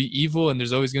going to be evil and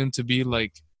there's always going to be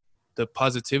like the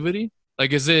positivity?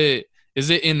 Like, is it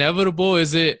inevitable?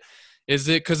 Is it,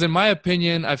 because in my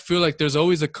opinion, I feel like there's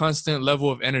always a constant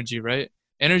level of energy, right?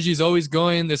 Energy is always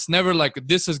going. It's never like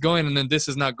this is going and then this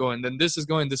is not going. Then this is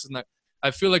going, this is not. I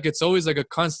feel like it's always like a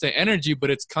constant energy, but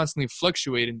it's constantly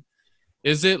fluctuating.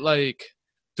 Is it like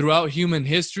throughout human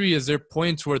history, is there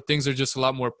points where things are just a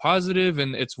lot more positive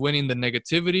and it's winning the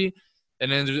negativity?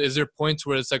 And then is there points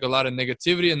where it's like a lot of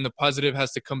negativity and the positive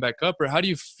has to come back up? Or how do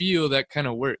you feel that kind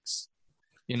of works?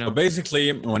 You know, so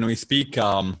basically, when we speak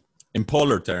in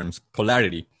polar terms,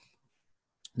 polarity,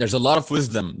 there's a lot of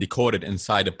wisdom decoded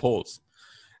inside the poles.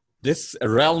 This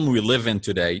realm we live in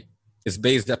today is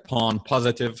based upon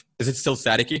positive. Is it still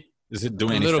staticky? Is it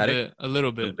doing any static? A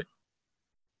little bit.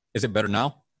 Is it better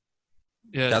now?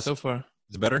 Yeah, so far.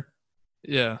 Is it better?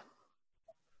 Yeah.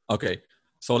 Okay.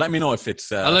 So let me know if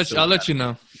it's... I'll let you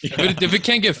know. Yeah. If it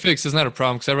can't get fixed, it's not a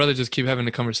problem, because I'd rather just keep having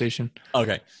the conversation.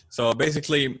 Okay. So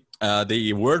basically,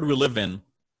 the world we live in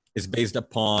is based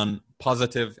upon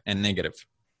positive and negative.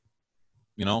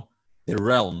 You know, the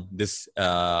realm, this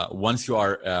once you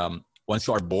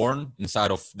are born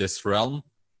inside of this realm,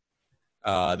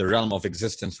 the realm of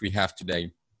existence we have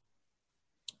today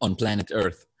on planet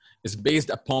Earth is based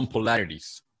upon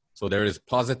polarities. So there is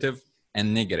positive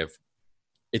and negative.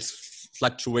 It's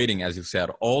fluctuating, as you said,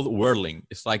 all whirling.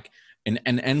 It's like in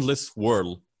an endless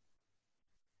whirl,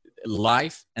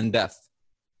 life and death.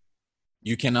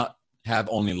 You cannot have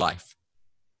only life.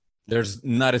 There's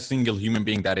not a single human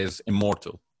being that is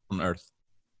immortal on Earth.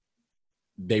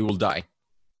 They will die.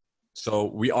 So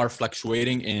we are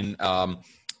fluctuating in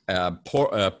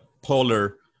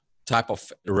polar type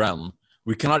of realm.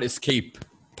 We cannot escape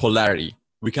polarity.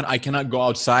 I cannot go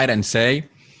outside and say,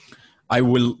 I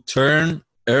will turn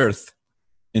Earth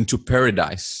into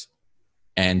paradise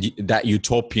and that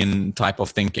utopian type of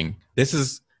thinking. This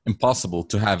is impossible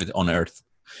to have it on Earth.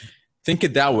 Think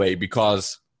it that way,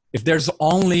 because if there's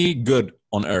only good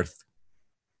on Earth,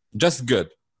 just good,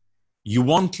 you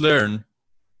will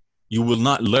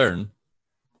not learn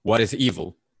what is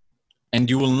evil, and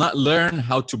you will not learn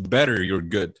how to better your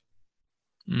good.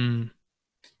 You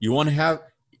won't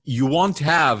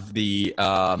have the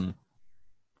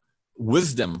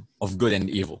wisdom of good and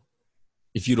evil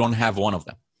if you don't have one of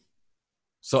them.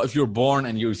 So if you're born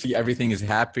and you see everything is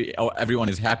happy, everyone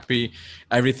is happy,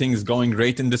 everything is going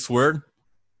great in this world,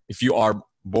 if you are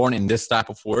born in this type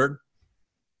of world,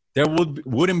 there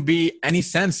wouldn't be any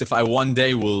sense if I one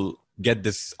day will get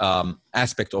this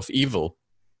aspect of evil.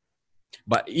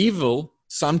 But evil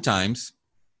sometimes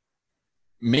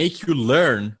make you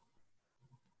learn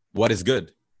what is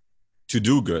good, to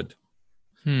do good.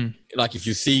 Like if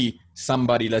you see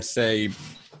somebody, let's say,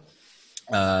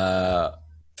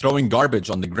 throwing garbage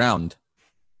on the ground,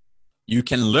 you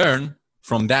can learn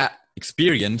from that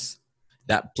experience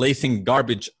that placing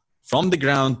garbage from the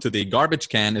ground to the garbage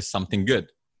can is something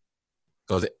good,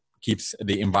 because it keeps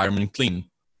the environment clean.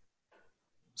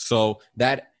 So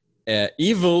that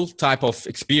evil type of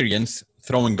experience,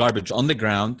 throwing garbage on the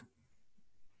ground,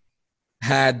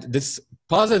 had this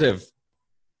positive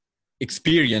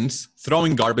experience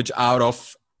throwing garbage out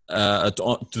of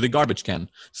to the garbage can.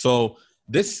 So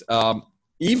this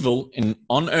evil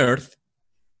on Earth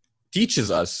teaches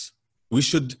us we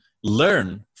should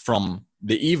learn from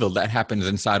the evil that happens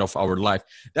inside of our life.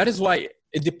 That is why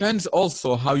it depends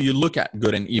also how you look at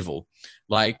good and evil.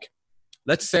 Like,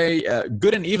 let's say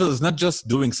good and evil is not just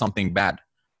doing something bad.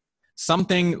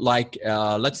 something like,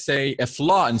 let's say, a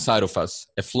flaw inside of us,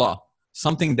 a flaw,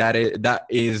 something that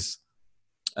is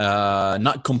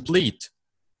not complete,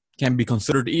 can be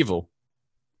considered evil.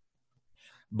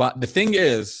 But the thing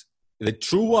is, the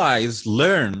true wise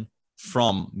learn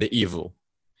from the evil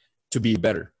to be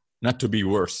better, not to be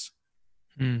worse.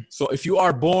 So if you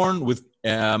are born with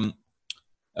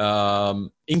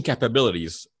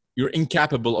incapabilities, you're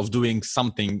incapable of doing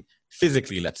something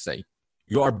physically, let's say.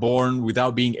 You are born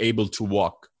without being able to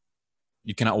walk.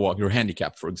 You cannot walk. You're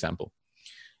handicapped, for example.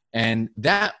 And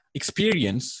that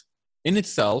experience in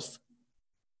itself,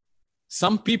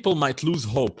 some people might lose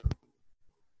hope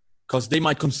because they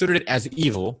might consider it as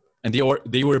evil, and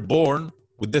they were born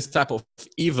with this type of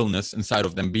evilness inside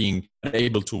of them, being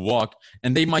able to walk,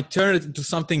 and they might turn it into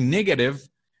something negative,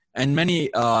 and many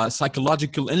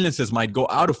psychological illnesses might go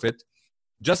out of it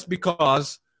just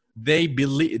because they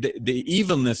believe the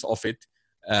evilness of it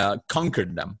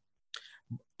conquered them.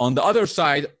 On the other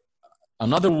side,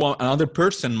 another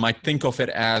person might think of it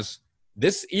as,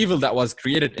 this evil that was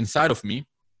created inside of me,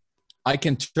 I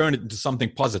can turn it into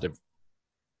something positive.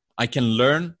 I can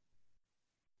learn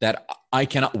that I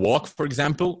cannot walk, for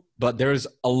example, but there's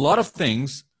a lot of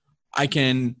things I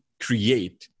can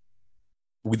create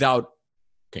without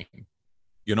thinking,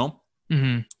 you know?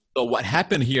 Mm-hmm. So what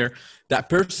happened here, that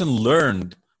person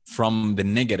learned from the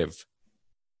negative.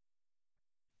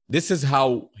 This is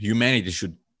how humanity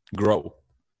should grow.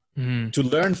 Mm-hmm. To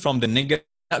learn from the negative,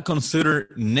 not consider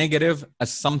negative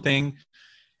as something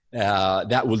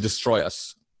that will destroy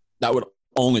us, that would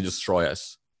only destroy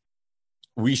us.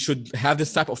 We should have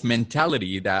this type of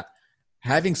mentality that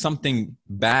having something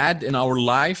bad in our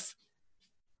life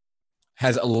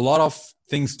has a lot of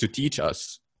things to teach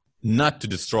us, not to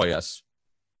destroy us.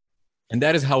 And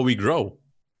that is how we grow.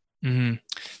 Mm-hmm.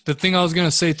 The thing I was going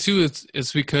to say too,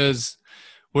 is because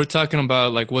we're talking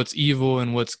about like what's evil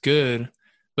and what's good.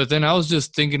 But then I was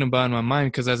just thinking about in my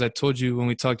mind, because as I told you when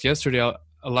we talked yesterday,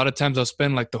 a lot of times I'll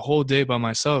spend like the whole day by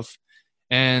myself.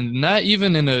 And not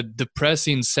even in a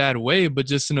depressing, sad way, but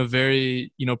just in a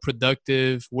very,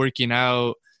 productive, working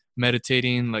out,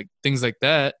 meditating, like things like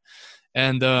that.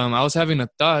 And I was having a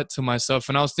thought to myself,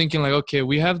 and I was thinking like, okay,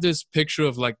 we have this picture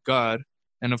of like God.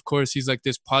 And of course, he's like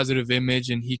this positive image,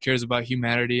 and he cares about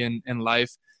humanity and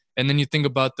life. And then you think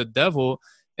about the devil,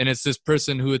 and it's this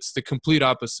person who it's the complete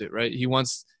opposite, right? He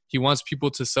wants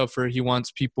people to suffer. He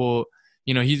wants people,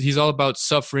 he's all about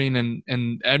suffering,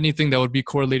 and anything that would be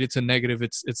correlated to negative,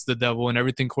 it's the devil, and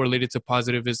everything correlated to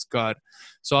positive is God.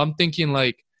 So I'm thinking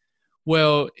like,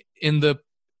 well, in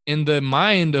the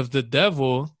mind of the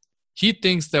devil, he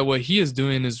thinks that what he is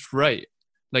doing is right.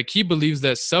 Like he believes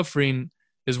that suffering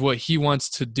is what he wants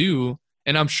to do,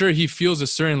 and I'm sure he feels a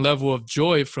certain level of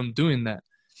joy from doing that.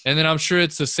 And then I'm sure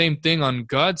it's the same thing on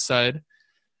God's side,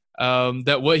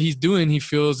 that what he's doing, he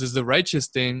feels is the righteous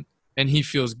thing, and he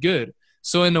feels good.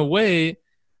 So in a way,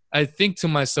 I think to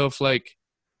myself, like,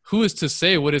 who is to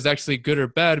say what is actually good or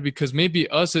bad? Because maybe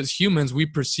us as humans, we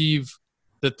perceive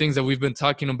the things that we've been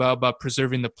talking about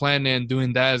preserving the planet and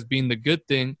doing that as being the good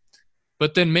thing.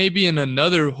 But then maybe in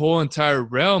another whole entire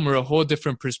realm or a whole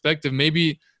different perspective,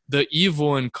 maybe the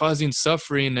evil and causing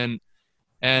suffering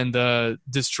and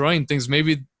destroying things,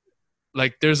 maybe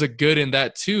like there's a good in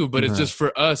that too. But it's just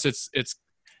for us, it's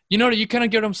you kind of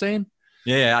get what I'm saying?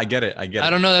 Yeah, I get it. I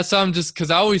don't know. That's how I'm just,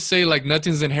 because I always say like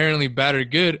nothing's inherently bad or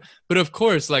good. But of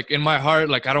course, like in my heart,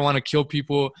 like I don't want to kill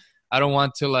people. I don't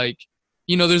want to like,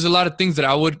 there's a lot of things that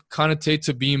I would connotate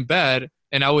to being bad,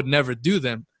 and I would never do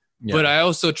them. Yeah. But I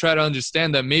also try to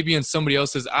understand that maybe in somebody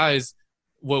else's eyes,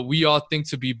 what we all think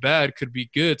to be bad could be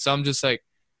good. So I'm just like,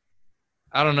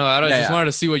 I don't know. I just wanted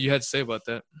to see what you had to say about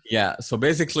that. Yeah. So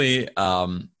basically,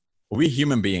 we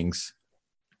human beings,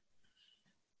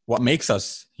 what makes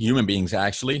us human beings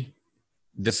actually,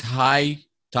 this high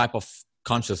type of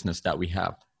consciousness that we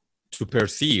have to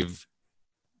perceive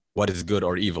what is good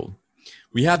or evil.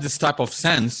 We have this type of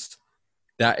sense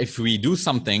that if we do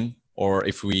something or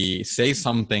if we say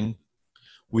something,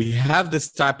 we have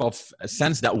this type of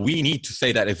sense that we need to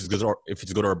say that if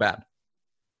it's good or bad.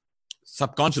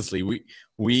 Subconsciously,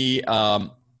 we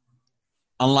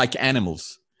unlike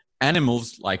animals,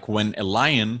 like when a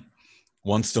lion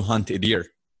wants to hunt a deer,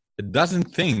 it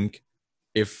doesn't think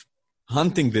if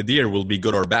hunting the deer will be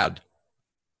good or bad.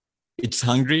 It's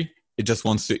hungry. It just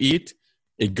wants to eat.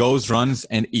 It goes, runs,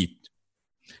 and eat.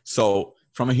 So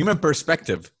from a human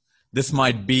perspective, this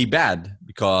might be bad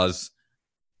because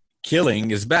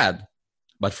killing is bad.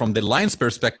 But from the lion's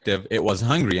perspective, it was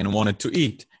hungry and wanted to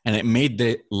eat, and it made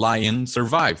the lion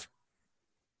survive.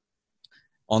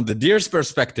 On the deer's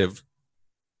perspective,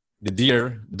 the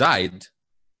deer died,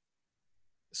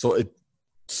 So it's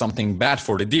something bad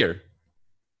for the deer,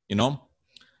 you know?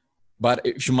 But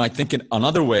if you might think in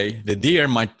another way, the deer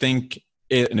might think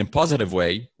it in a positive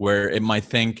way, where it might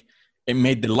think it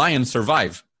made the lion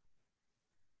survive.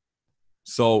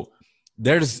 So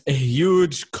there's a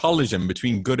huge collision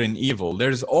between good and evil.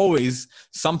 There's always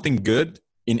something good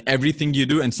in everything you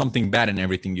do and something bad in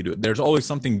everything you do. There's always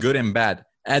something good and bad.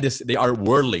 They are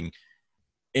whirling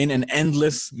in an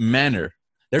endless manner.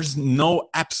 There's no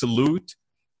absolute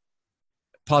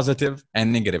positive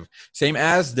and negative. Same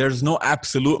as there's no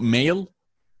absolute male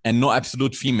and no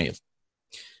absolute female.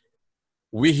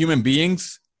 We human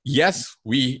beings, yes,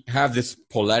 we have this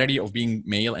polarity of being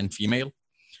male and female,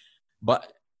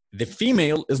 but the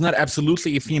female is not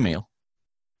absolutely a female.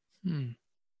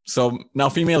 So now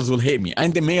females will hate me,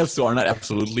 and the males too are not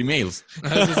absolutely males.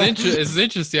 It's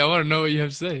interesting. I want to know what you have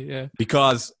to say. Yeah,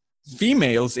 because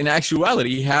females in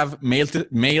actuality have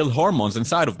male hormones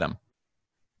inside of them,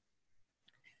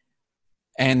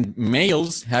 and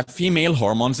males have female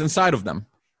hormones inside of them.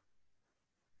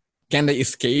 Can they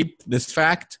escape this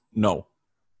fact? No.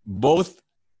 Both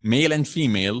male and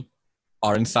female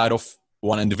are inside of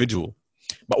one individual.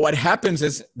 But what happens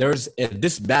is there's a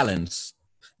disbalance.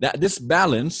 That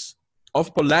disbalance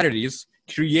of polarities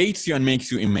creates you and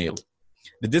makes you a male.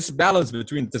 The disbalance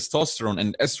between testosterone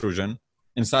and estrogen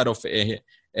inside of a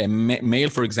male,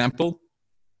 for example,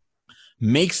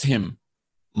 makes him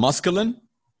masculine,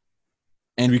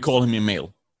 and we call him a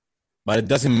male. But it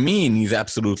doesn't mean he's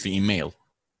absolutely a male.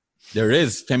 There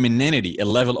is femininity, a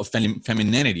level of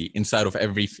femininity inside of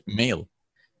every male.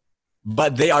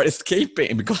 But they are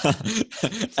escaping, because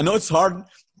I know it's hard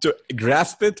to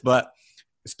grasp it, but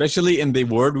especially in the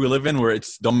world we live in where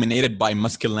it's dominated by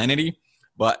masculinity.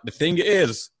 But the thing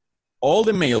is, all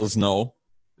the males know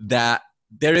that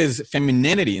there is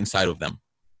femininity inside of them.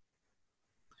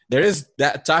 There is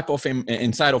that type of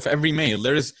inside of every male.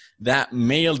 There is that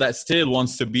male that still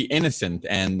wants to be innocent,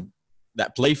 and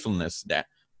that playfulness, that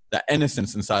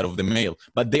innocence inside of the male.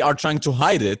 But they are trying to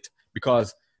hide it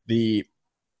because the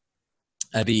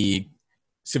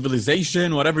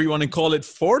civilization, whatever you want to call it,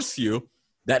 force you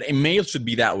that a male should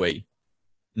be that way,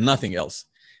 nothing else.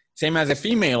 Same as a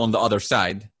female on the other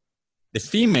side. The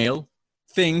female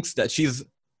thinks that she's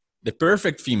the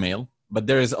perfect female, but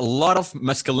there is a lot of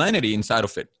masculinity inside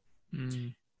of it.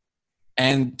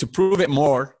 And to prove it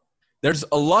more, there's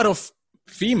a lot of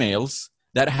females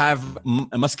that have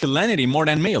masculinity more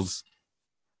than males.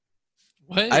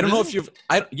 What? I don't know if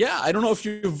I don't know if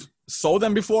you've saw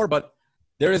them before, but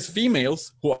there is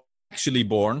females who are actually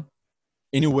born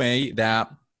in a way that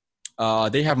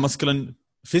they have masculine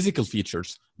physical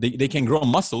features. They can grow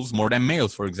muscles more than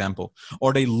males, for example,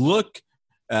 or they look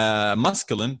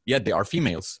masculine, yet they are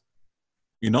females.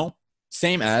 You know,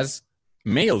 same as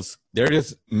males. There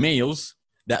is males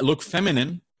that look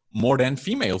feminine more than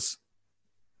females.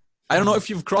 I don't know if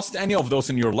you've crossed any of those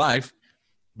in your life,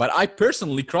 but I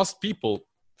personally crossed people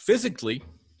physically.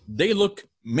 They look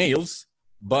males,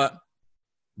 but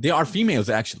they are females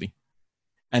actually.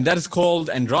 And that is called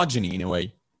androgyny in a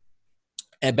way.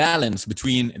 A balance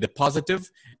between the positive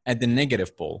and the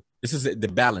negative pole. This is the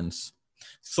balance.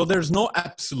 So there's no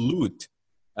absolute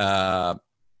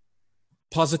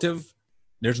positive,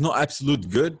 there's no absolute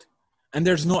good, and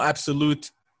there's no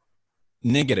absolute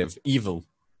negative, evil.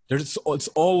 It's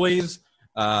always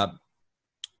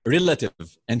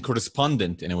relative and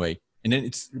correspondent in a way. And then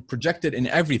it's projected in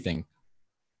everything.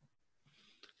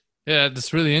 Yeah,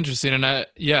 that's really interesting. And I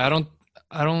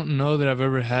don't know that I've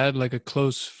ever had like a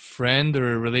close friend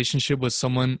or a relationship with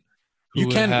someone who you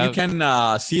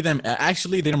can see them.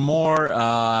 Actually, they're more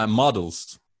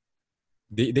models.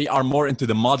 They are more into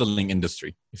the modeling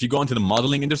industry. If you go into the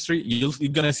modeling industry, you're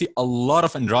going to see a lot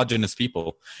of androgynous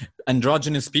people.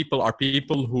 Androgynous people are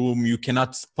people whom you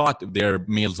cannot spot if they're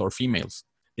males or females.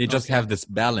 They just have this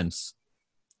balance.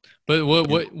 But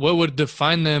what would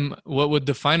define them? What would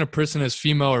define a person as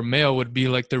female or male would be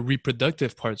like their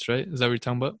reproductive parts, right? Is that what you're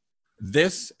talking about?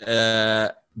 This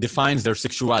defines their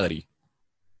sexuality,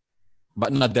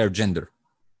 but not their gender.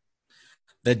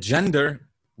 The gender,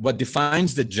 what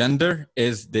defines the gender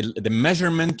is the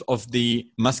measurement of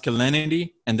the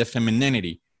masculinity and the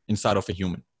femininity inside of a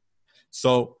human.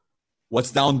 So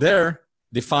what's down there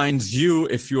defines you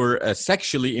if you're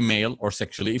sexually a male or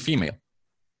sexually a female.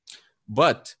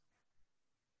 But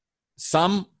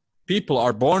some people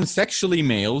are born sexually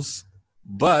males,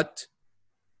 but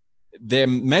the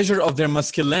measure of their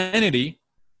masculinity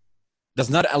does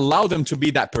not allow them to be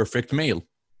that perfect male.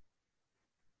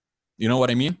 You know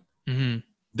what I mean? Mm-hmm.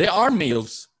 They are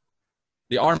males.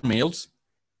 They are males,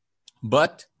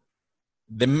 but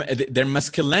their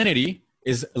masculinity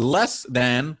is less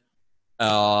than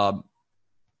uh,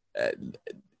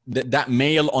 that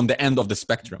male on the end of the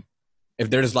spectrum. If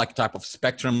there is like type of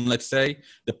spectrum, let's say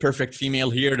the perfect female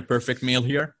here, the perfect male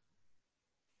here,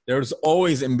 there's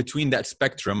always in between that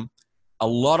spectrum a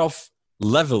lot of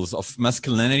levels of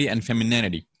masculinity and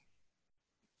femininity.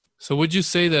 So would you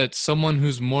say that someone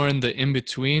who's more in the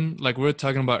in-between, like we were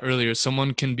talking about earlier,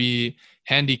 someone can be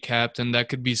handicapped and that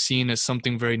could be seen as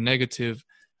something very negative?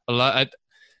 A lot,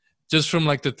 just from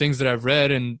like the things that I've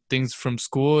read and things from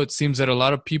school, it seems that a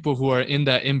lot of people who are in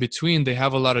that in-between, they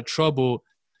have a lot of trouble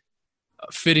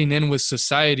fitting in with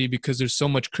society because there's so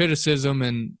much criticism.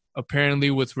 And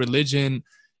apparently with religion,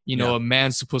 you know, a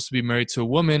man's supposed to be married to a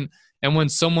woman. And when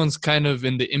someone's kind of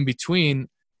in the in-between,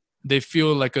 they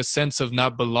feel like a sense of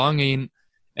not belonging,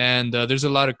 and there's a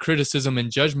lot of criticism and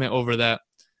judgment over that.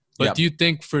 But do you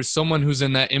think for someone who's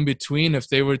in that in between, if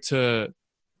they were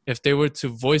to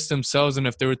voice themselves and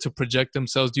if they were to project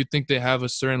themselves, do you think they have a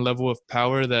certain level of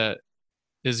power that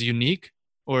is unique,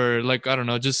 or like, I don't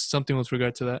know, just something with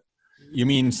regard to that? You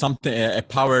mean something, a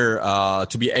power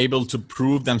to be able to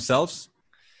prove themselves?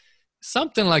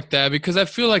 Something like that, because I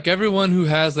feel like everyone who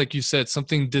has, like you said,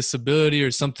 something disability or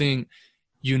something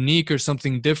unique or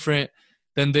something different,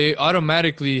 then they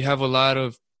automatically have a lot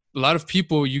of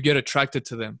people, you get attracted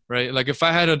to them, right? Like if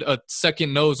I had a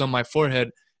second nose on my forehead,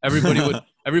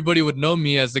 everybody would know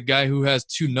me as the guy who has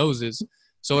two noses.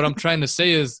 So what I'm trying to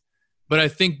say is, but I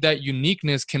think that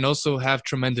uniqueness can also have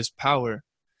tremendous power.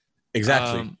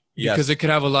 Exactly. Because it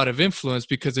could have a lot of influence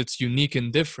because it's unique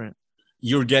and different.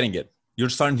 You're getting it. You're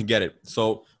starting to get it.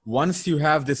 So once you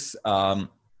have this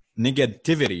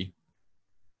negativity,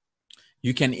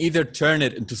 you can either turn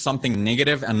it into something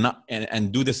negative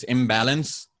and do this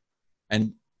imbalance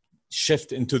and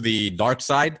shift into the dark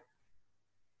side,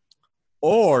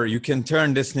 or you can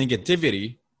turn this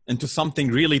negativity into something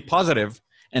really positive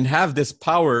and have this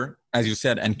power, as you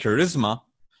said, and charisma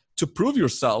to prove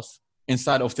yourself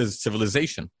inside of this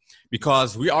civilization,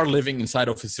 because we are living inside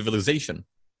of a civilization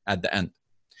at the end.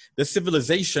 The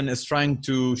civilization is trying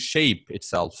to shape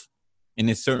itself in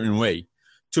a certain way.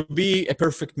 To be a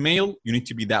perfect male, you need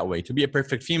to be that way. To be a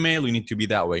perfect female, you need to be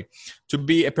that way. To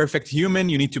be a perfect human,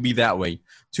 you need to be that way.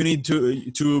 To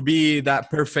be that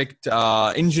perfect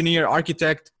engineer,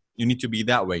 architect, you need to be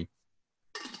that way.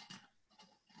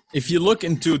 If you look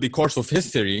into the course of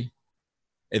history,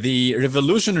 the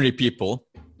revolutionary people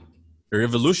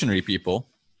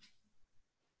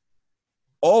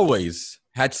always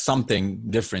had something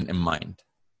different in mind.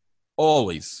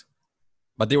 Always.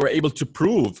 But they were able to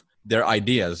prove their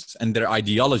ideas and their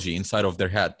ideology inside of their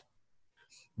head,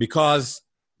 because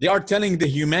they are telling the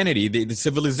humanity, the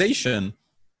civilization,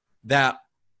 that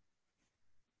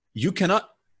you cannot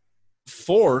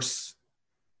force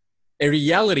a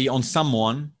reality on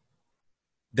someone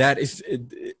that is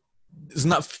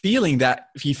not feeling that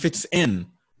he fits in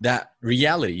that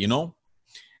reality, you know?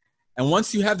 And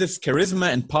once you have this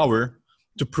charisma and power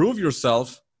to prove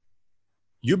yourself,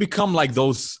 you become like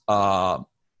those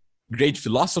great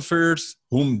philosophers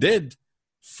whom did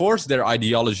force their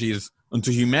ideologies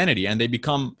into humanity, and they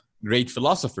become great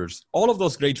philosophers. All of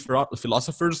those great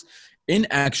philosophers in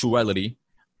actuality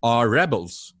are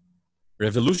rebels,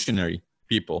 revolutionary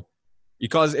people,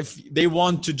 because if they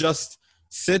want to just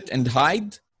sit and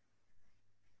hide,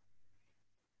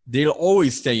 they'll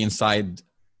always stay inside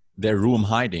their room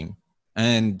hiding,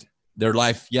 and their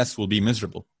life, yes, will be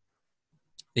miserable.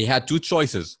 They had two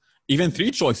choices, even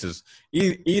three choices.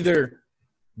 Either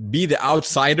be the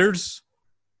outsiders,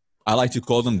 I like to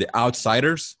call them the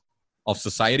outsiders of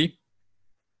society,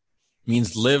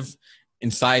 means live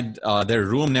inside their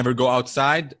room, never go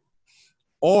outside,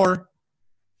 or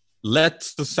let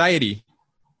society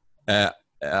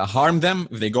harm them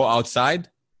if they go outside,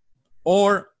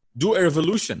 or do a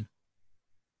revolution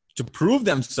to prove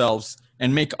themselves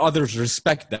and make others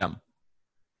respect them.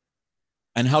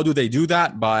 And how do they do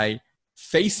that? By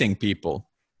facing people,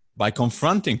 by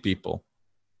confronting people.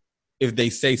 If they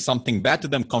say something bad to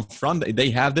them, confront.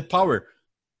 They have the power,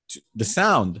 the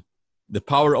sound, the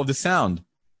power of the sound.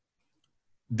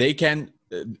 They can,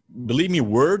 believe me,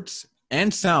 words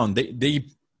and sound, they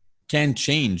can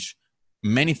change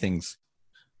many things.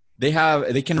 They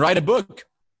can write a book,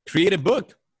 create a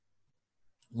book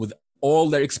with all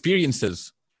their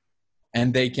experiences,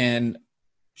 and they can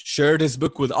share this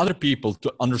book with other people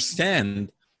to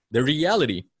understand the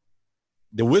reality,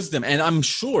 the wisdom. And I'm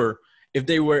sure if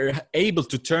they were able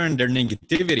to turn their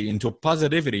negativity into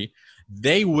positivity,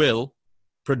 they will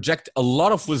project a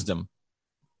lot of wisdom.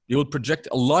 They will project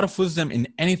a lot of wisdom in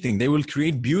anything. They will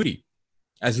create beauty.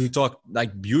 As we talked,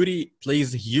 like beauty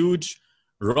plays a huge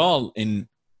role in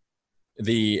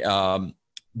the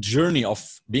journey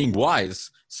of being wise.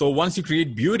 So once you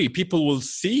create beauty, people will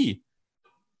see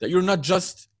that you're not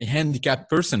just a handicapped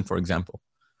person, for example.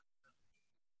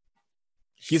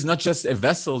 He's not just a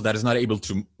vessel that is not able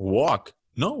to walk.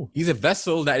 No, he's a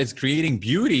vessel that is creating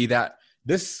beauty that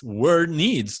this world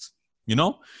needs. You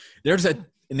know, there's an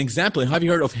example. Have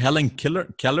you heard of Helen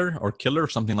Keller or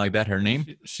something like that? Her name.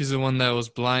 She's the one that was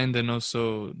blind and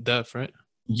also deaf, right?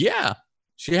 Yeah,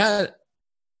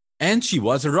 and she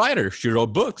was a writer. She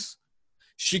wrote books.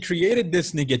 She created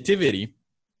this negativity,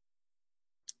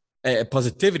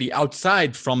 positivity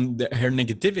outside from her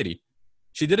negativity.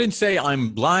 She didn't say, I'm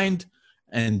blind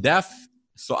and deaf,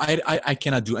 so I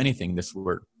cannot do anything this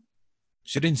world.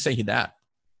 She didn't say that.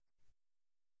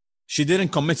 She didn't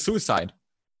commit suicide,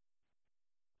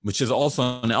 which is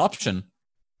also an option.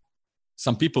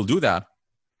 Some people do that.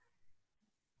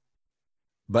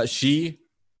 But she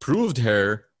proved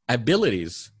her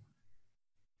abilities.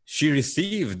 She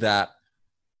received that,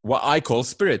 what I call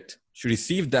spirit. She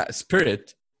received that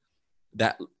spirit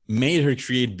that made her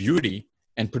create beauty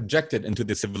and project it into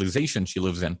the civilization she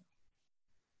lives in.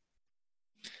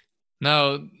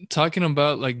 Now, talking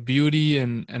about like beauty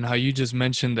and how you just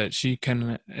mentioned that she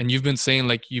can, and you've been saying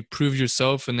like you prove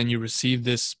yourself and then you receive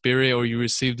this spirit or you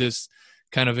receive this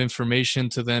kind of information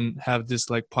to then have this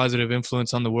like positive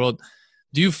influence on the world.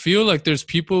 Do you feel like there's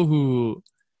people who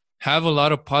have a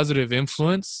lot of positive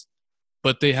influence,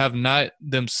 but they have not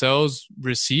themselves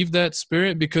received that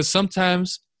spirit? Because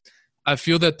sometimes I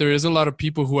feel that there is a lot of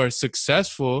people who are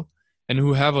successful and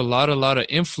who have a lot of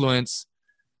influence,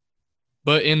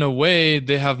 but in a way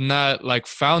they have not like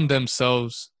found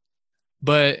themselves.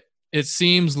 But it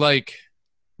seems like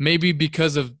maybe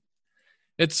because of,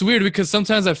 it's weird because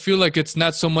sometimes I feel like it's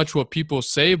not so much what people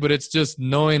say, but it's just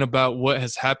knowing about what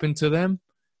has happened to them.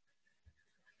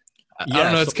 Yeah, I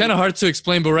don't know. It's kind of hard to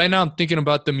explain, but right now I'm thinking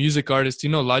about the music artist. Do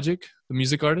you know Logic, the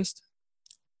music artist?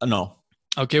 No.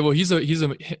 Okay, well he's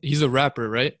a rapper,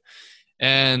 right?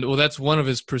 And well, that's one of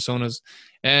his personas.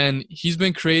 And he's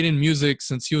been creating music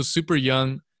since he was super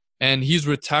young, and he's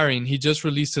retiring. He just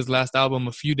released his last album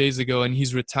a few days ago, and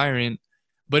he's retiring.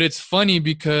 But it's funny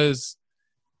because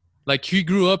like he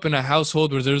grew up in a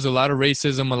household where there's a lot of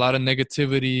racism, a lot of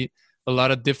negativity, a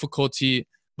lot of difficulty.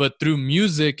 But through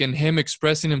music and him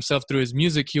expressing himself through his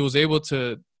music, he was able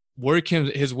to work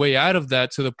his way out of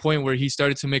that to the point where he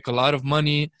started to make a lot of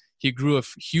money. He grew a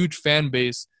huge fan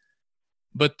base.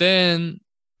 But then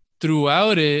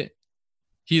throughout it,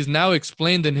 he's now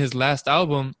explained in his last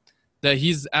album that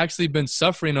he's actually been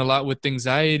suffering a lot with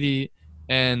anxiety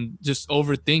and just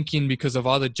overthinking because of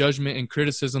all the judgment and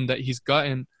criticism that he's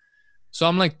gotten. So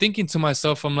I'm like thinking to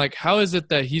myself, I'm like, how is it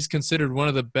that he's considered one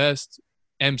of the best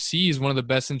MCs, one of the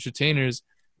best entertainers,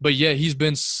 but yet he's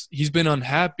been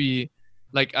unhappy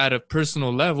like at a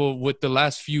personal level with the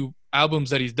last few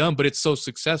albums that he's done, but it's so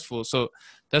successful. So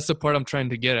that's the part I'm trying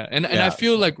to get at. And I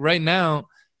feel like right now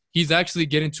he's actually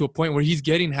getting to a point where he's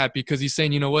getting happy because he's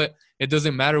saying, you know what, it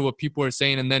doesn't matter what people are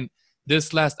saying. And then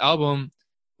this last album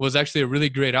was actually a really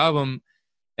great album,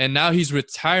 and now he's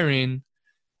retiring.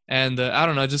 And I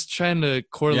don't know, just trying to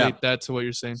correlate that to what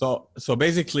you're saying. So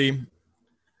basically,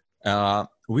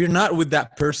 we're not with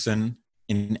that person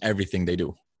in everything they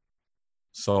do.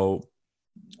 So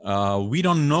we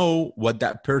don't know what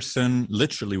that person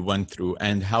literally went through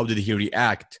and how did he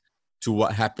react to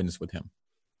what happens with him.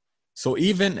 So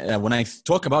even when I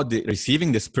talk about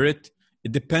receiving the spirit,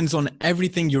 it depends on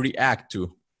everything you react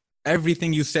to.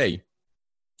 Everything you say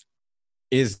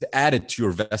is added to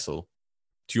your vessel,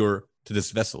 to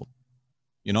this vessel.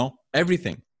 You know,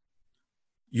 everything.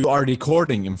 You are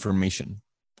recording information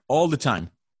all the time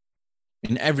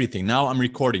in everything. Now I'm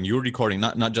recording, you're recording,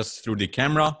 not just through the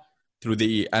camera, through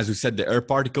the, as we said, the air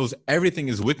particles, everything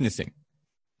is witnessing.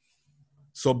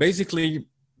 So basically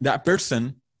that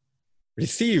person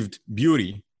received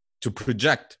beauty to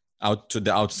project out to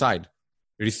the outside,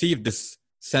 received this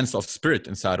sense of spirit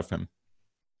inside of him.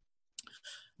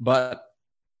 But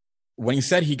when you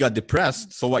said he got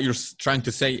depressed, so what you're trying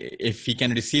to say, if he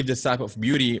can receive this type of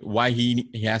beauty, why he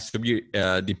has to be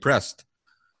depressed?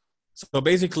 So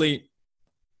basically,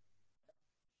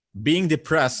 being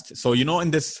depressed, so you know,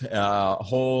 in this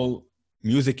whole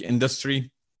music industry,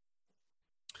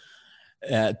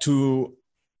 to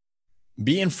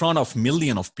be in front of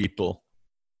millions of people,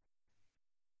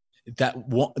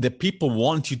 the people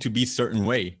want you to be a certain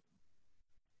way.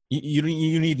 You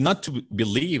need not to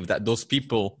believe that those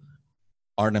people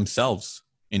are themselves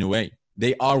in a way.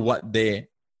 They are what the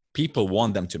people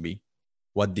want them to be,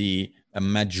 what the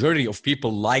majority of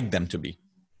people like them to be,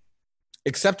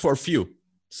 except for a few.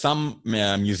 Some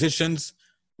musicians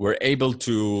were able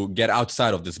to get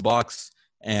outside of this box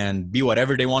and be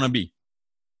whatever they want to be.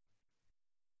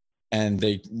 And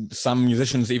some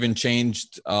musicians even changed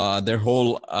their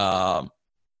whole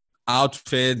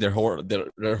outfit,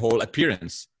 their whole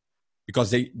appearance, because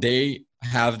they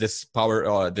have this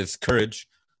power, this courage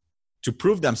to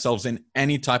prove themselves in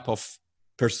any type of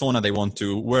persona they want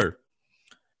to wear.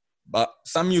 But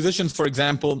some musicians, for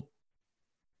example,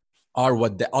 are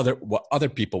what other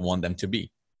people want them to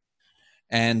be.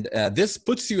 And this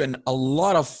puts you in a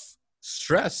lot of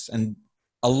stress and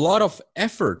a lot of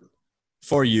effort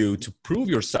for you to prove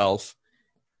yourself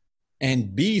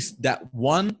and be that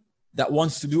one that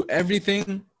wants to do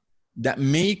everything that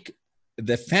make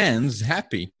the fans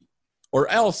happy, or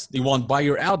else they won't buy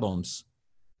your albums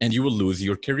and you will lose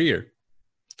your career.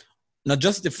 Not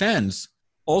just the fans,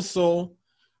 also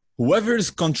whoever is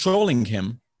controlling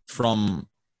him from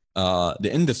the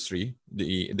industry,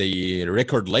 the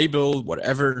record label,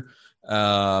 whatever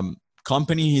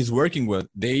company he's working with,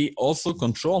 they also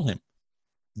control him.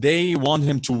 They want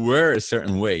him to wear a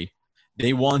certain way.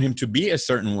 They want him to be a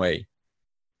certain way.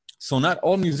 So not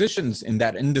all musicians in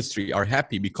that industry are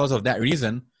happy because of that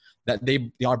reason, that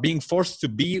they are being forced to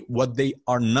be what they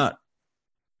are not.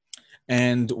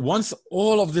 And once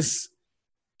all of this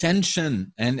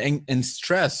tension and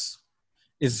stress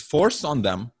is forced on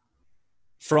them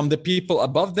from the people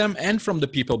above them and from the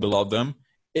people below them,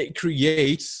 it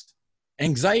creates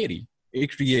anxiety.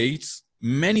 It creates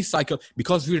many cycles,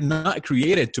 because we're not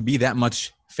created to be that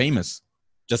much famous.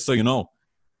 Just so you know,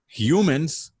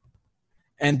 humans,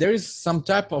 and there is some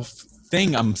type of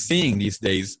thing I'm seeing these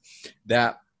days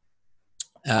that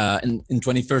in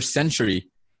 21st century,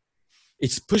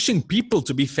 it's pushing people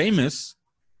to be famous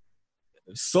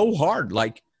so hard.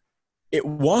 Like, it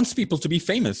wants people to be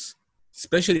famous,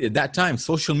 especially at that time.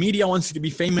 Social media wants you to be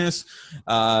famous.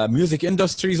 Music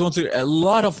industries want to. A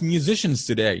lot of musicians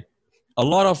today, a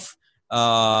lot of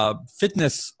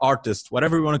fitness artists,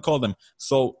 whatever you want to call them.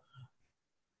 So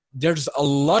there's a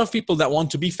lot of people that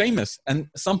want to be famous, and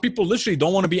some people literally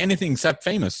don't want to be anything except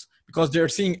famous, because they're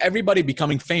seeing everybody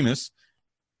becoming famous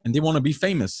and they want to be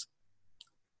famous.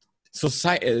 The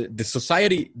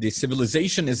society, the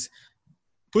civilization is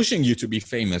pushing you to be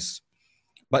famous,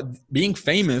 but being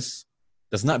famous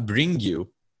does not bring you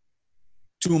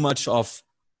too much of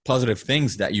positive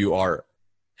things that you are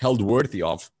held worthy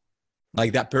of.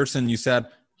 Like that person you said,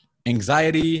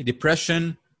 anxiety,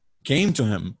 depression came to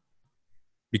him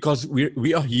because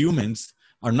we are humans,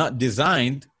 are not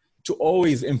designed to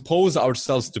always impose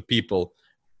ourselves to people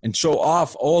and show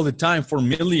off all the time for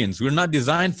millions. We're not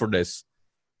designed for this.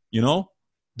 You know,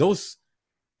 those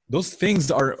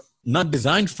things are not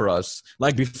designed for us.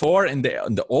 Like before, in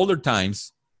the older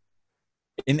times,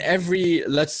 in every,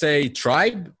 let's say,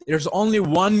 tribe, there's only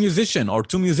one musician or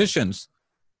two musicians,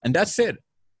 and that's it.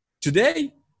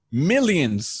 Today,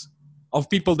 millions of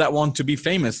people that want to be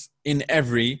famous in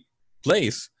every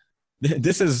place.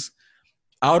 This is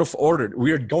out of order.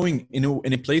 We are going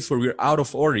in a place where we're out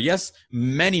of order. Yes,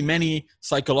 many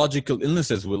psychological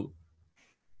illnesses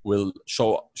will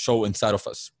show inside of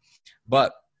us,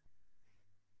 but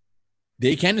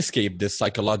they can escape this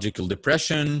psychological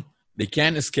depression. They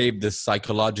can escape this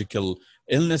psychological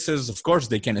illnesses. Of course,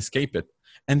 they can escape it,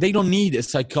 and they don't need a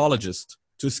psychologist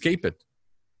to escape it.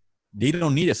 They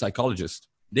don't need a psychologist.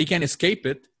 They can escape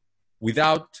it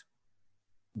without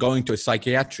going to a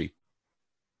psychiatry.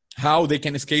 How they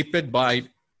can escape it?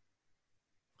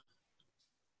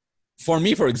 For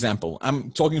me, for example,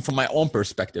 I'm talking from my own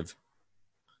perspective.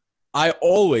 I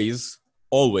always,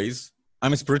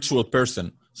 I'm a spiritual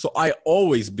person. So I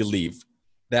always believe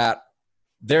that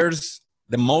there's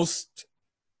the most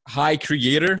high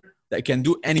creator that can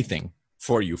do anything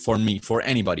for you, for me, for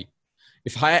anybody.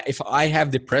 If I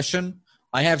have depression,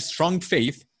 I have strong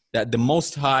faith that the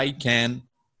Most High can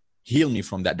heal me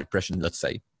from that depression, let's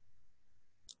say.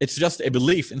 It's just a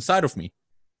belief inside of me.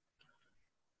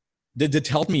 Did it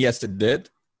help me? Yes, it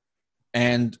did.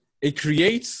 And it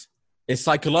creates a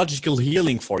psychological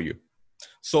healing for you.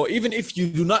 So even if you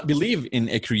do not believe in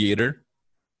a creator,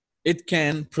 it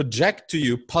can project to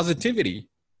you positivity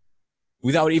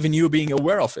without even you being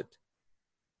aware of it.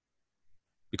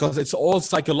 Because it's all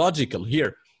psychological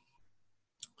here.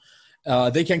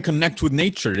 They can connect with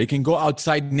nature. They can go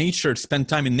outside nature, spend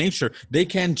time in nature. They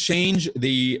can change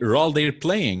the role they're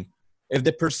playing. If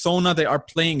the persona they are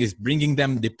playing is bringing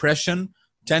them depression,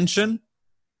 tension,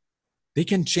 they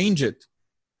can change it.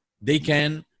 They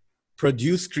can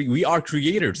produce. We are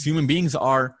creators. Human beings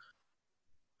are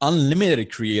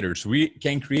unlimited creators. We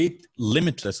can create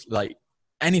limitless, like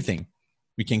anything.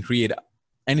 We can create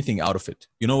anything out of it.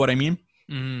 You know what I mean?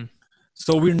 Mm.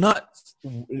 So we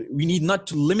need not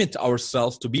to limit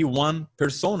ourselves to be one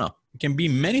persona. It can be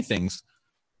many things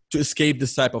to escape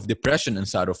this type of depression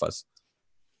inside of us.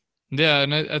 Yeah,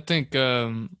 and I think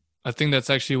that's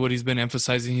actually what he's been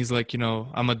emphasizing. He's like,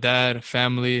 I'm a dad,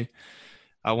 family.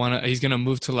 He's gonna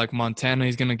move to like Montana.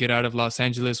 He's gonna get out of Los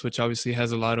Angeles, which obviously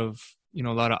has a lot of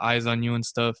eyes on you and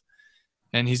stuff.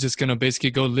 And he's just gonna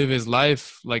basically go live his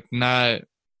life, like not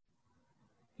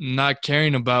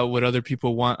caring about what other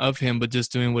people want of him, but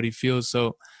just doing what he feels.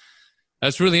 So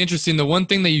that's really interesting. The one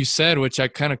thing that you said, which I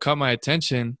kind of caught my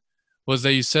attention, was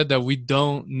that you said that we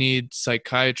don't need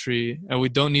psychiatry and we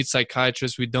don't need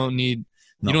psychiatrists. You don't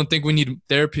think we need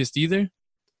therapists either?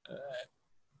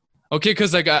 Okay,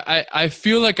 because like I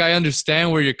feel like I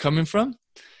understand where you're coming from.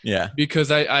 Yeah. Because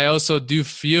I also do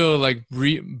feel like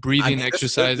breathing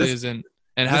exercises and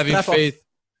having faith.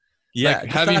 Yeah.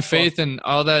 Like having faith and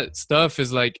all that stuff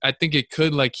is like, I think it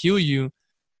could like heal you.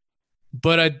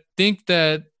 But I think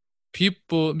that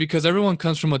people, because everyone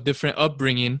comes from a different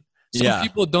upbringing, some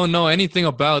people don't know anything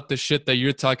about the shit that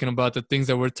you're talking about, the things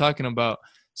that we're talking about.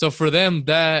 So for them,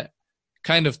 that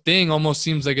kind of thing almost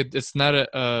seems like it's not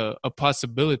a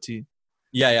possibility.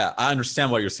 Yeah, I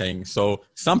understand what you're saying. So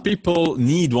some people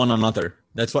need one another.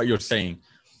 That's what you're saying.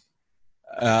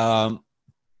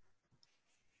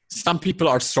 Some people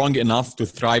are strong enough to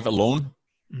thrive alone.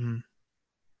 Mm-hmm.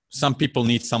 Some people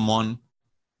need someone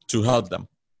to help them.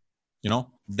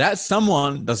 That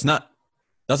someone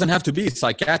doesn't have to be a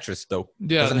psychiatrist, though.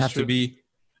 Yeah, doesn't have to be.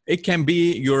 It can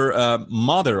be your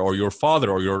mother or your father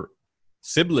or your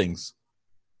siblings.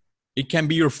 It can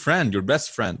be your friend, your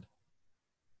best friend.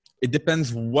 It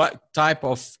depends what type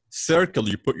of circle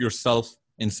you put yourself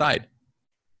inside.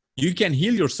 You can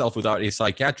heal yourself without a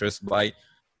psychiatrist by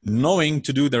knowing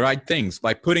to do the right things,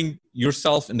 by putting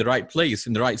yourself in the right place,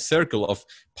 in the right circle of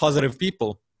positive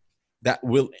people that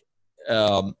will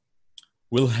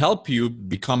help you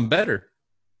become better.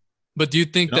 But do you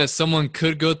think that someone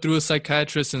could go through a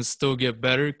psychiatrist and still get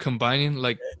better, combining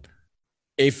like?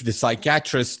 If the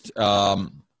psychiatrist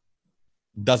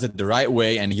does it the right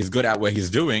way and he's good at what he's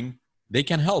doing, they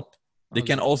can help. They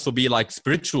can also be like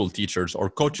spiritual teachers or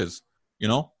coaches,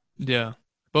 Yeah.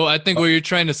 But I think what you're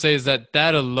trying to say is that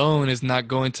alone is not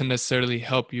going to necessarily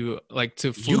help you like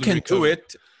to fully recover. Do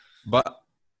it, but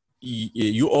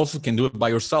you also can do it by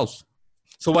yourself.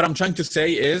 So what I'm trying to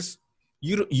say is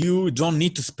you don't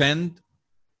need to spend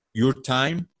your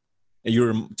time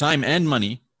and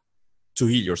money to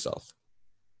heal yourself.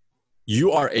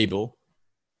 You are able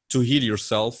to heal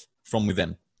yourself from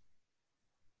within.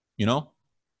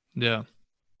 Yeah.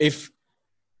 If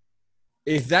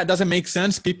that doesn't make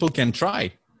sense, people can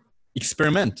try,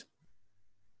 experiment.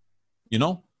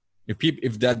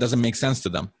 If that doesn't make sense to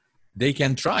them, they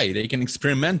can try. They can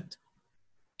experiment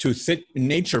to sit in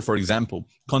nature, for example,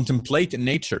 contemplate in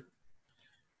nature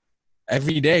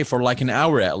every day for like an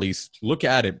hour at least. Look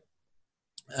at it.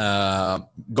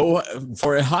 Go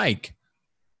for a hike.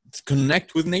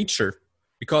 Connect with nature,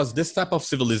 because this type of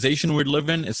civilization we live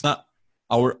in, it's not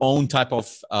our own type of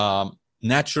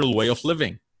natural way of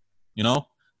living.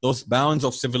 Those bounds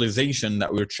of civilization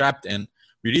that we're trapped in,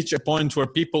 we reach a point where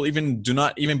people do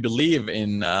not even believe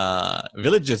in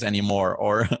villages anymore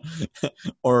or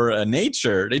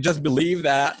nature. They just believe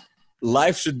that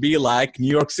life should be like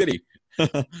New York City.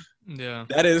 Yeah,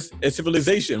 that is a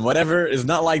civilization. Whatever is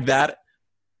not like that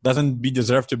doesn't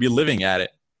deserve to be living at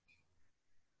it.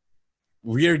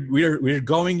 We're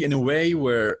going in a way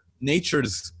where nature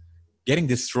is getting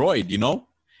destroyed,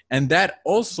 and that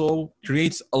also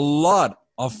creates a lot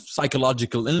of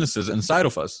psychological illnesses inside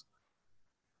of us.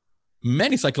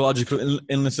 Many psychological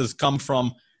illnesses come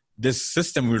from this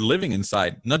system we're living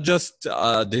inside, not just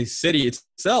the city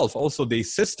itself, also the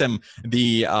system,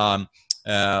 the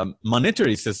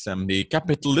monetary system, the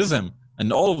capitalism,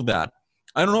 and all of that.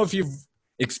 I don't know if you've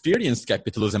experienced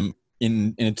capitalism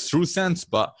in its true sense,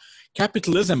 but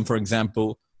capitalism, for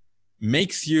example,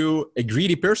 makes you a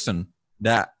greedy person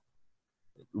that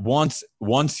wants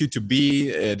you to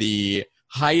be the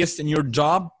highest in your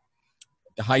job,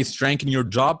 the highest rank in your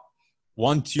job,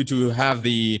 wants you to have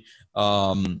the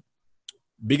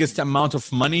biggest amount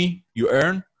of money you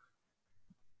earn.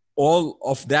 All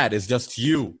of that is just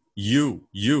you.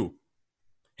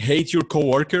 Hate your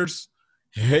coworkers,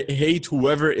 hate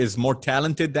whoever is more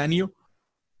talented than you.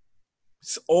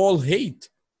 It's all hate.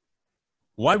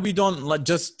 Why we don't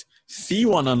just see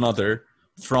one another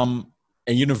from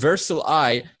a universal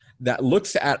eye that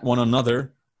looks at one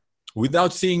another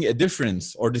without seeing a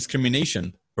difference or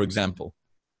discrimination, for example?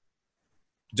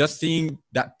 Just seeing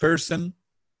that person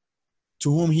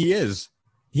to whom he is.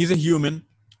 He's a human.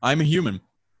 I'm a human.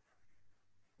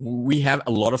 we have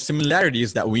a lot of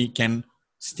similarities that we can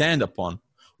stand upon.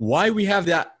 Why we have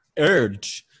that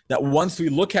urge that once we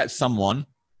look at someone,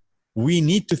 we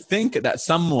need to think that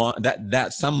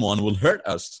someone will hurt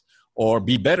us or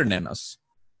be better than us.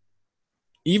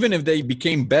 Even if they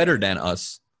became better than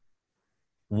us,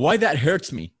 why that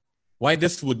hurts me? Why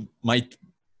this might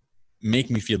make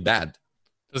me feel bad?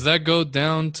 Does that go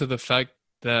down to the fact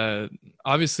that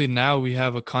obviously now we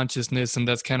have a consciousness, and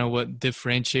that's kind of what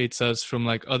differentiates us from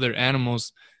like other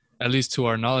animals, at least to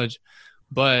our knowledge?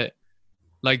 But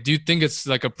like, do you think it's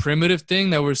like a primitive thing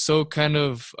that we're so kind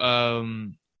of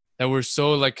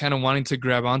like kind of wanting to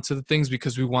grab onto the things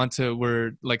because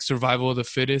we're like survival of the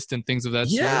fittest and things of that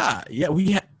sort? Yeah,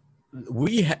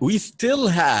 we still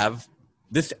have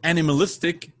this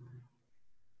animalistic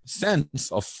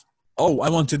sense of, oh, I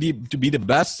want to be the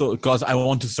best, so because I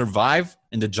want to survive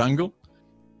in the jungle.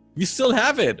 We still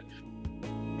have it.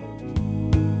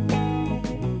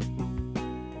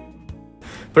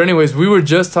 But anyways, we were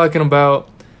just talking about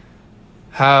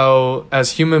how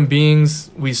as human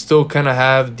beings, we still kind of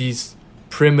have these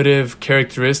primitive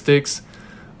characteristics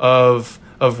of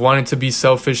wanting to be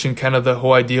selfish and kind of the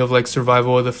whole idea of like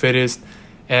survival of the fittest.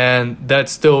 And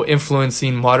that's still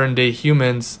influencing modern day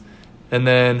humans. And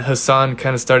then Hassan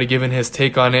kind of started giving his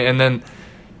take on it. And then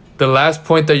the last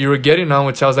point that you were getting on,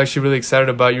 which I was actually really excited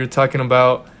about, you were talking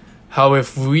about how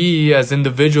if we as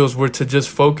individuals were to just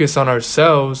focus on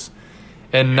ourselves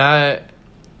and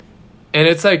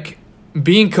it's like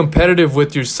being competitive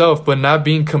with yourself, but not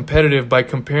being competitive by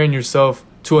comparing yourself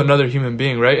to another human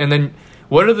being, right? And then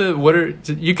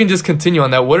you can just continue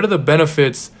on that. What are the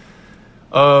benefits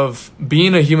of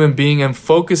being a human being and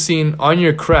focusing on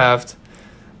your craft,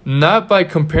 not by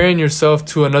comparing yourself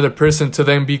to another person to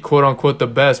then be quote unquote the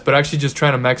best, but actually just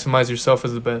trying to maximize yourself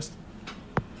as the best?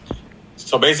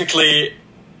 So basically,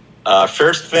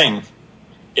 first thing,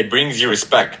 it brings you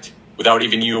respect without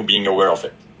even you being aware of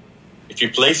it. If you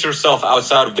place yourself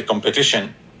outside of the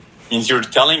competition, means you're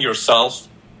telling yourself,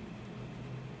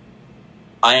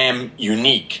 I am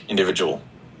unique individual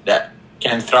that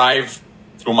can thrive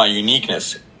through my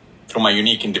uniqueness, through my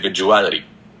unique individuality.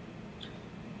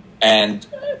 And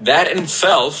that in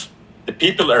itself, the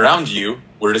people around you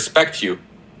will respect you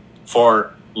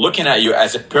for looking at you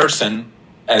as a person,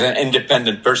 as an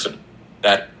independent person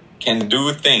that can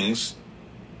do things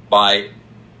by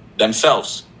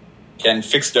themselves, can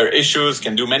fix their issues,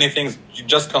 can do many things,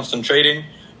 just concentrating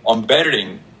on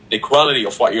bettering the quality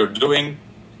of what you're doing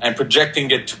and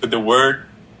projecting it to the word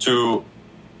to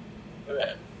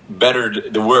better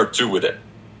the word too with it.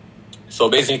 So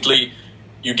basically,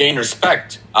 you gain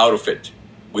respect out of it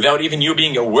without even you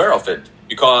being aware of it,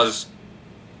 because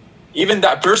even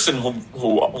that person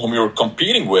whom you're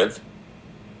competing with,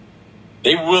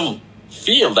 they will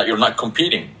feel that you're not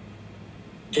competing.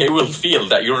 They will feel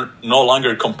that you're no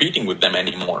longer competing with them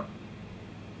anymore.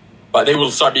 But they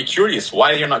will start be curious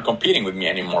why you're not competing with me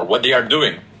anymore, what they are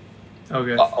doing.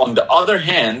 Okay. On the other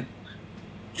hand,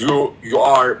 you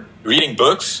are reading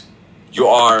books, you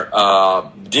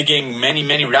are digging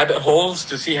many rabbit holes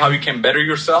to see how you can better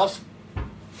yourself,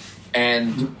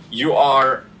 and you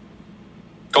are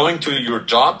going to your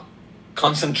job,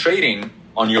 concentrating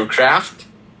on your craft,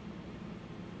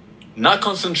 not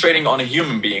concentrating on a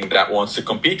human being that wants to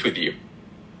compete with you.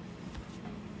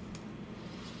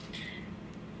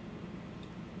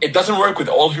 It doesn't work with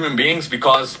all human beings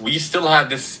because we still have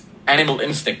this animal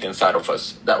instinct inside of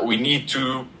us that we need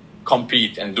to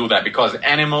compete and do that, because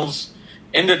animals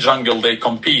in the jungle, they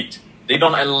compete. They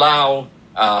don't allow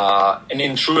an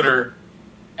intruder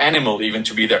animal even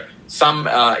to be there. Some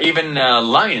even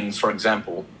lions, for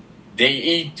example, they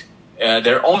eat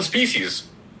their own species.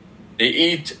 They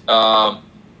eat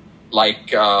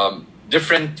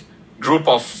different group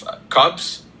of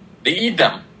cubs. They eat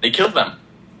them. They kill them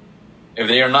if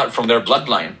they are not from their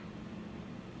bloodline.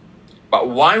 But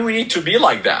why we need to be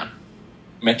like that?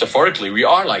 Metaphorically, we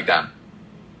are like that.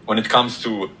 When it comes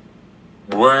to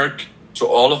work, to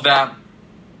all of that,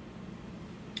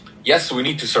 yes, we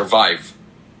need to survive.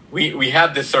 We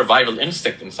have this survival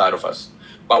instinct inside of us.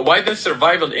 But why this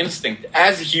survival instinct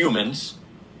as humans,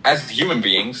 as human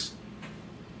beings,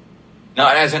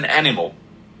 not as an animal,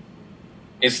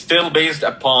 is still based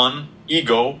upon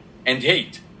ego and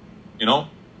hate, you know?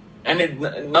 And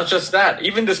not just that,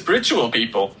 even the spiritual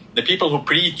people, the people who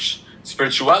preach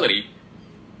spirituality,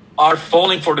 are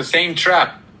falling for the same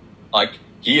trap. Like,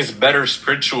 he is better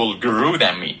spiritual guru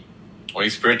than me, or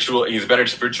he's better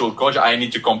spiritual coach, I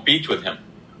need to compete with him.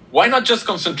 Why not just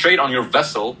concentrate on your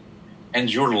vessel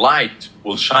and your light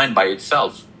will shine by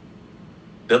itself?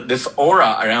 This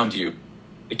aura around you,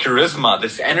 the charisma,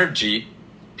 this energy,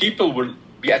 people will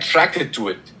be attracted to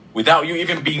it without you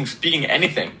even speaking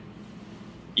anything.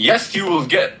 Yes, you will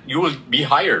be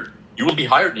hired. You will be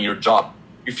hired in your job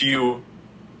if you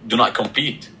do not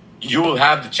compete. You will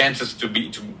have the chances to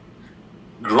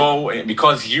grow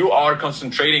because you are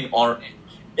concentrating on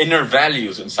inner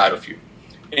values inside of you,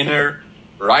 inner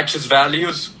righteous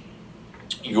values.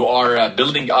 You are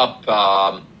building up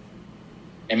a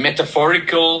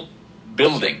metaphorical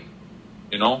building,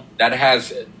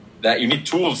 that you need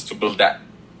tools to build that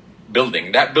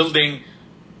building. That building,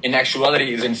 in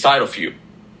actuality, is inside of you.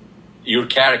 Your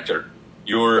character,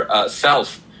 your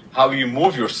self, how you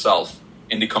move yourself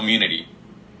in the community,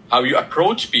 how you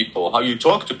approach people, how you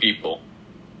talk to people.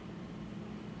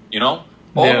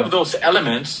 All of those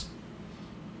elements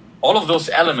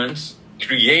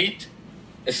create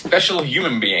a special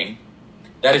human being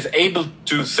that is able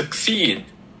to succeed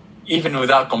even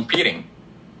without competing.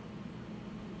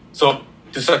 So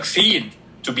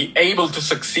to be able to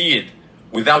succeed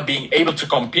without being able to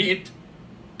compete,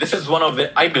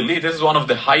 I believe this is one of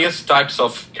the highest types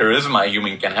of charisma a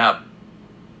human can have.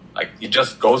 Like, he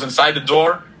just goes inside the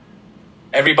door.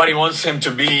 Everybody wants him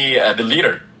to be the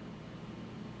leader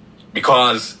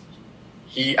because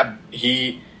he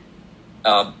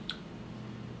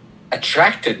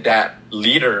attracted that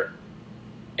leader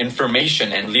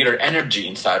information and leader energy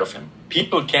inside of him.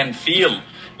 People can feel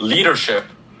leadership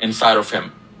inside of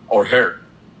him or her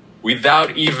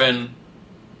without even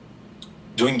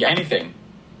doing anything.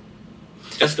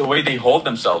 Just the way they hold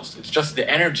themselves. It's just the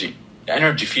energy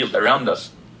field around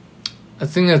us. I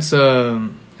think that's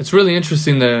it's really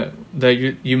interesting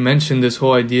that you mentioned this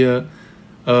whole idea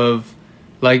of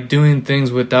like doing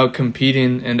things without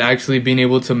competing and actually being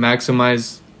able to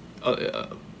maximize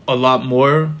a lot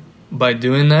more by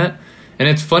doing that. And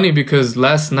it's funny because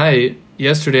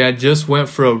yesterday I just went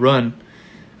for a run.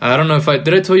 I don't know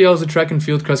did I tell you I was a track and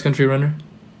field cross country runner?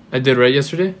 I did, right,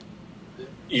 yesterday?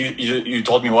 You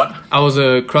told me what? I was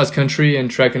a cross country and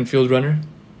track and field runner.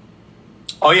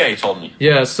 Oh yeah, you told me.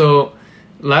 Yeah, so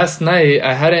last night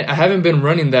I haven't been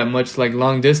running that much, like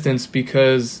long distance,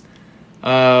 because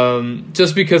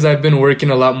just because I've been working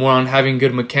a lot more on having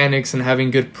good mechanics and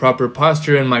having good proper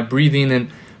posture and my breathing, and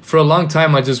for a long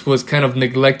time I just was kind of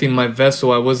neglecting my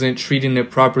vessel. I wasn't treating it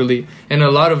properly, and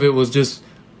a lot of it was just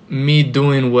me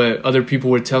doing what other people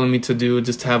were telling me to do,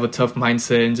 just to have a tough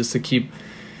mindset and just to keep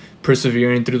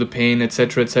persevering through the pain,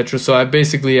 etc., etc. So I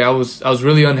was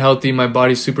really unhealthy. My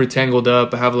body's super tangled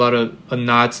up. I have a lot of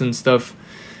knots and stuff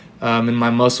in my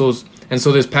muscles. And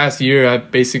so this past year,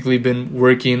 I've basically been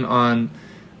working on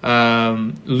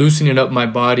loosening up my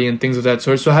body and things of that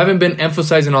sort. So I haven't been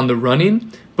emphasizing on the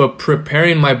running, but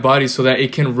preparing my body so that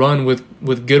it can run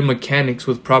with good mechanics,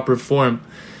 with proper form.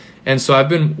 And so I've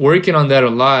been working on that a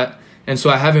lot. And so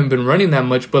I haven't been running that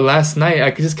much. But last night, I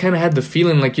just kind of had the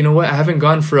feeling like, you know what? I haven't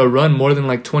gone for a run more than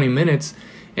like 20 minutes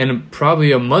in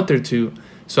probably a month or two.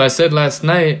 So I said last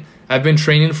night, I've been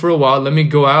training for a while. Let me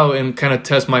go out and kind of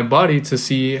test my body to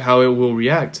see how it will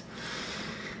react.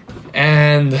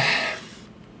 And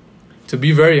to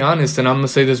be very honest, and I'm going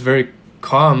to say this very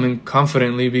calm and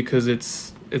confidently because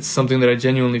it's something that I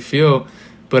genuinely feel.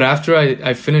 But after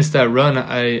I finished that run,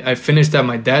 I finished at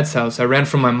my dad's house. I ran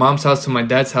from my mom's house to my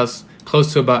dad's house,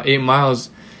 close to about 8 miles.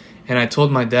 And I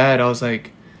told my dad, I was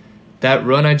like, that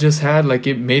run I just had, like,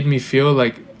 it made me feel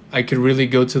like I could really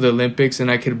go to the Olympics and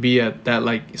I could be at that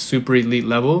like super elite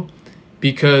level,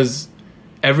 because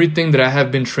everything that I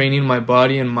have been training my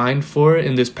body and mind for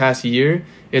in this past year,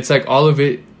 it's like all of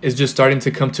it is just starting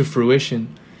to come to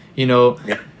fruition. Yeah.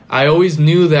 I always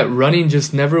knew that running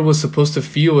just never was supposed to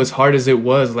feel as hard as it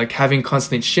was, like having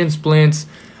constant shin splints.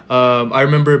 I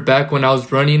remember back when I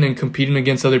was running and competing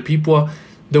against other people,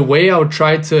 the way I would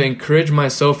try to encourage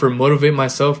myself or motivate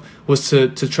myself was to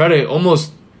try to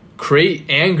almost create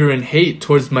anger and hate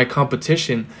towards my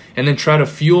competition and then try to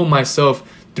fuel myself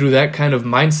through that kind of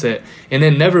mindset. And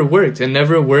it never worked. It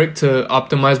never worked to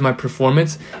optimize my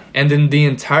performance. And in the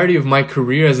entirety of my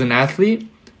career as an athlete,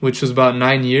 which was about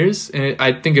 9 years, and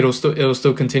I think it'll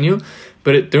still continue,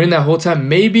 but during that whole time,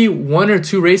 maybe 1 or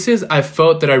 2 races, I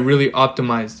felt that I really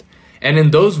optimized. And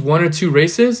in those 1 or 2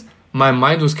 races, my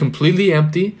mind was completely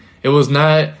empty. It was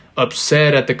not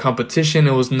upset at the competition.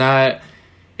 It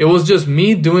was just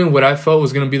me doing what I felt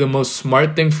was going to be the most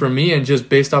smart thing for me and just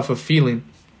based off of feeling.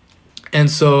 And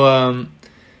so,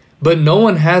 but no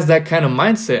one has that kind of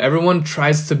mindset. Everyone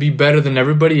tries to be better than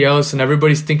everybody else, and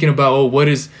everybody's thinking about,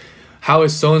 how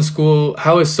is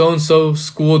so-and-so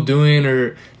school doing,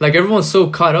 or like everyone's so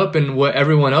caught up in what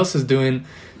everyone else is doing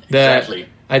that exactly.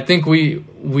 I think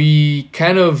we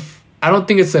kind of, I don't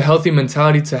think it's a healthy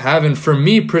mentality to have. And for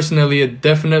me personally, it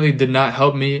definitely did not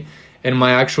help me and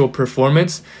my actual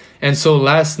performance. And so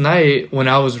last night when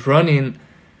I was running,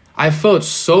 I felt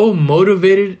so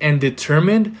motivated and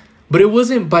determined, but it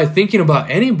wasn't by thinking about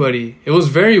anybody. It was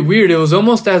very weird. It was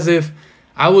almost as if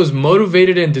I was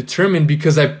motivated and determined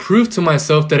because I proved to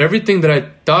myself that everything that I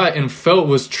thought and felt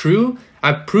was true.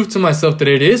 I proved to myself that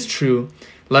it is true.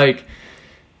 Like,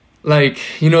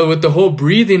 you know, with the whole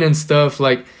breathing and stuff,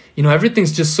 like, you know,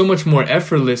 everything's just so much more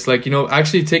effortless. Like, you know,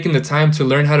 actually taking the time to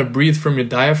learn how to breathe from your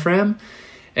diaphragm.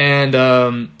 And,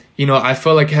 you know, I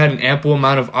felt like I had an ample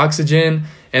amount of oxygen.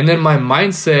 And then my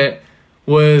mindset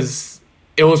was,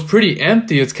 it was pretty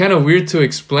empty. It's kind of weird to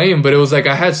explain, but it was like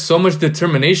I had so much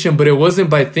determination, but it wasn't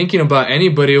by thinking about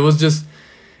anybody. It was just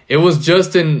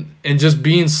in just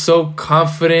being so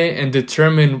confident and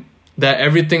determined that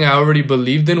everything I already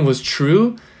believed in was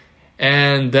true.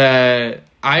 And that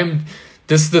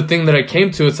this is the thing that I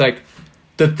came to. It's like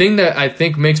the thing that I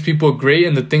think makes people great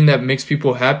and the thing that makes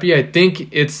people happy, I think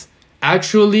it's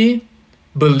actually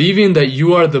believing that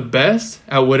you are the best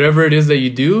at whatever it is that you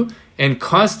do and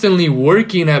constantly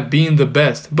working at being the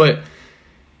best. But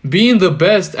being the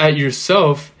best at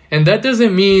yourself, and that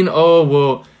doesn't mean, oh,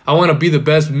 well, I want to be the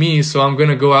best me, so I'm going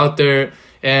to go out there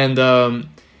and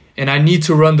I need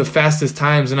to run the fastest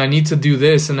times and I need to do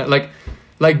this. And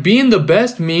like being the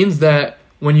best means that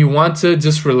when you want to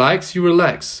just relax, you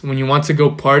relax. When you want to go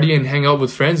party and hang out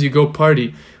with friends, you go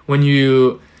party. When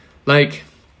you, like,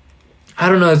 I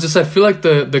don't know, it's just, I feel like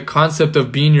the concept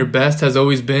of being your best has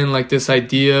always been like this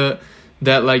idea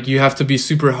that like you have to be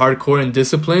super hardcore and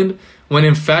disciplined, when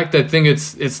in fact I think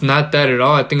it's not that at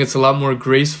all. I think it's a lot more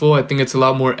graceful. I think it's a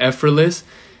lot more effortless.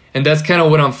 And that's kind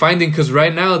of what I'm finding, because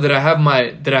right now that I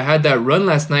had that run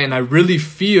last night, and I really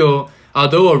feel,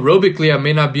 although aerobically I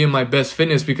may not be in my best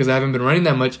fitness because I haven't been running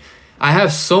that much, I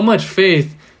have so much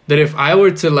faith that if I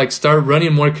were to like start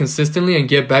running more consistently and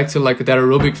get back to like that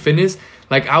aerobic fitness,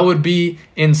 like I would be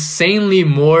insanely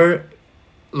more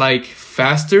like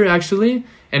faster actually,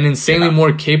 and insanely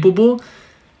more capable.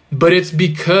 But it's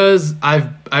because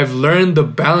I've learned the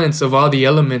balance of all the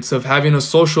elements of having a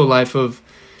social life, of,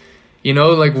 you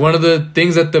know, like one of the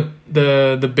things at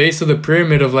the base of the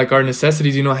pyramid of like our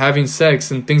necessities, you know, having sex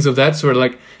and things of that sort.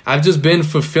 Like I've just been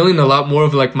fulfilling a lot more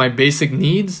of like my basic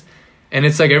needs, and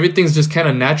it's like everything's just kind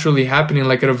of naturally happening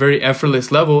like at a very effortless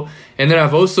level. And then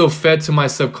I've also fed to my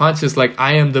subconscious like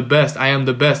I am the best, I am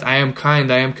the best, I am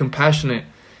kind, I am compassionate.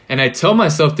 And I tell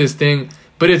myself this thing,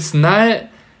 but it's not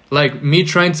like me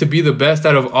trying to be the best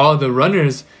out of all the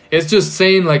runners. It's just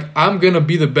saying like I'm going to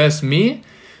be the best me.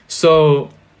 So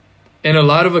in a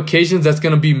lot of occasions, that's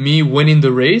going to be me winning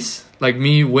the race, like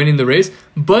me winning the race.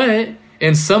 But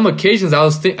in some occasions,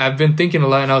 I've been thinking a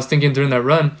lot, and I was thinking during that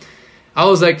run, I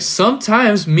was like,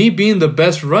 sometimes me being the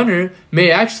best runner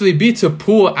may actually be to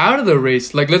pull out of the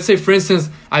race. Like, let's say, for instance,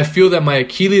 I feel that my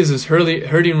Achilles is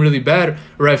hurting really bad,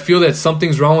 or I feel that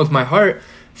something's wrong with my heart.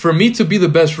 For me to be the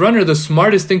best runner, the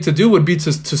smartest thing to do would be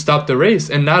to stop the race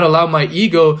and not allow my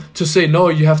ego to say, no,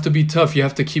 you have to be tough, you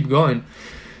have to keep going.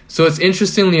 So it's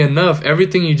interestingly enough,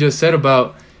 everything you just said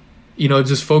about, you know,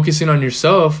 just focusing on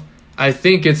yourself, I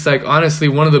think it's like honestly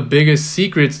one of the biggest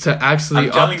secrets to actually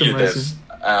I'm telling optimizing. you this.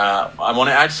 I want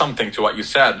to add something to what you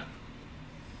said.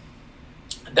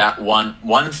 That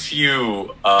once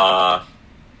you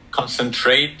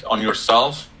concentrate on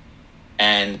yourself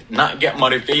and not get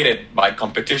motivated by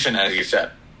competition, as you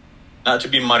said, not to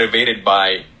be motivated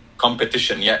by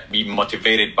competition, yet be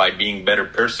motivated by being a better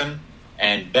person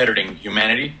and bettering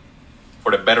humanity,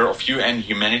 for the better of you and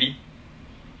humanity.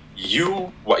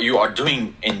 What you are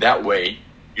doing in that way,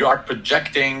 you are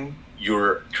projecting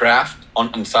your craft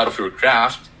inside of your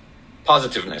craft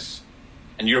positiveness,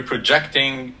 and you're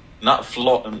projecting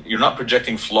you're not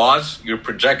projecting flaws, you're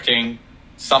projecting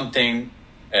something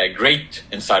great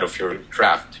inside of your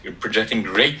craft. You're projecting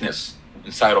greatness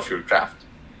inside of your craft.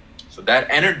 So that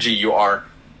energy you are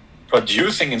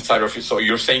producing inside of you, so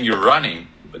you're saying you're running,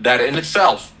 but that in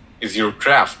itself is your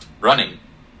craft running.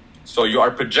 So you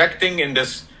are projecting in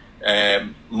this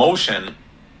motion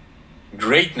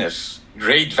greatness,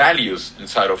 great values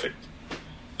inside of it.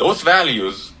 Those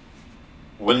values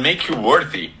will make you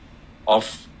worthy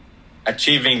of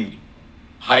achieving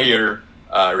higher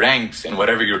ranks in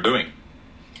whatever you're doing.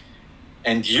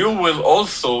 And you will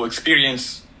also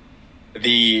experience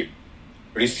the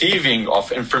receiving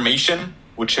of information,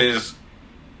 which is,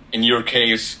 in your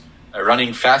case,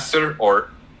 running faster or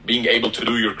being able to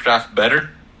do your craft better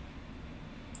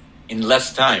in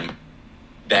less time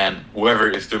than whoever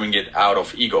is doing it out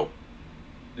of ego.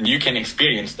 And you can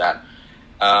experience that.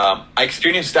 I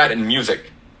experienced that in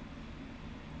music.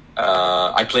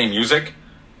 I play music.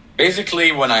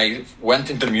 Basically, when I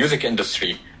went into the music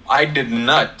industry, I did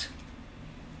not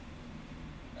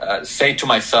say to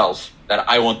myself that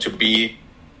I want to be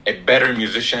a better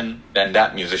musician than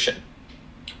that musician.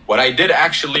 What I did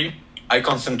actually, I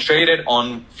concentrated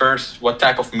on first what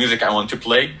type of music I want to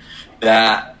play,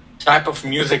 the type of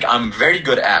music I'm very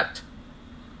good at,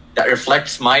 that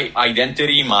reflects my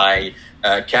identity, my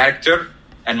character,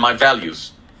 and my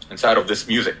values inside of this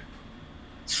music.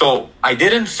 So I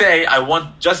didn't say I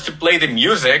want just to play the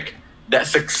music that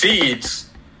succeeds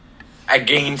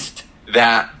against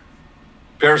that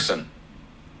person.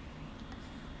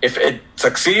 If it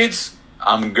succeeds,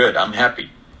 I'm good, I'm happy.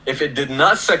 If it did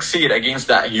not succeed against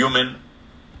that human,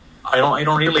 I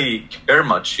don't really care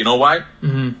much. You know why?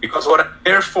 Mm-hmm. Because what I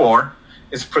care for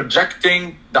is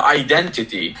projecting the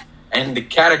identity and the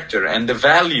character and the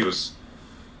values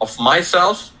of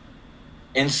myself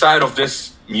inside of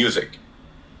this music.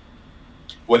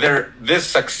 Whether this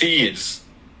succeeds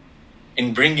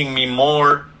in bringing me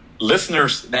more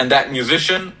listeners than that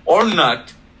musician or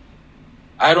not,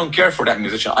 I don't care for that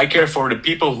musician. I care for the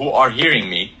people who are hearing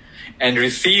me and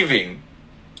receiving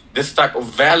this type of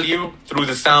value through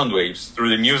the sound waves,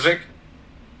 through the music.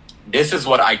 This is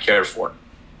what I care for,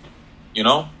 you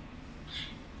know?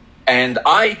 And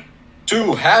I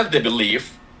too have the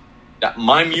belief that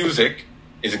my music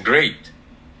is great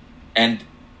and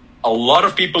a lot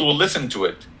of people will listen to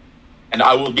it and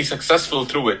I will be successful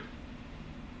through it.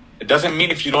 It doesn't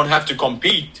mean if you don't have to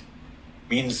compete, it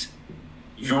means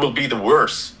you will be the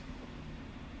worst.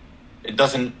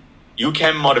 You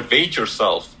can motivate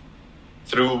yourself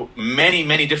through many,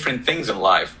 many different things in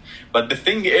life. But the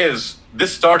thing is,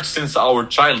 this starts since our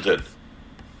childhood.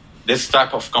 This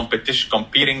type of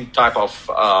competing type of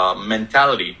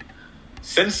mentality.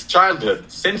 Since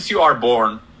childhood, since you are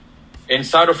born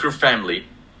inside of your family,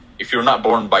 if you're not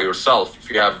born by yourself, if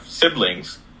you have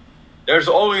siblings, there's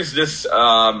always this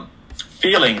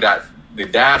feeling that the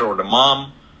dad or the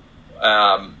mom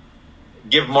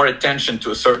give more attention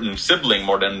to a certain sibling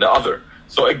more than the other.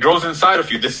 So it grows inside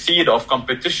of you, this seed of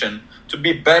competition to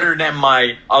be better than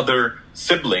my other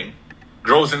sibling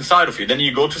grows inside of you. Then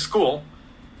you go to school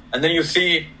and then you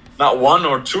see not one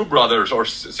or two brothers or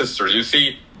sisters, you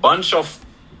see a bunch of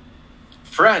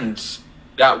friends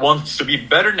that wants to be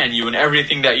better than you in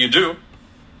everything that you do.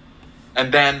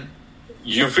 And then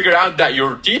you figure out that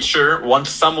your teacher wants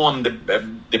someone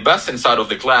the best inside of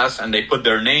the class and they put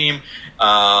their name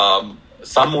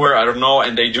somewhere, I don't know,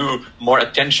 and they do more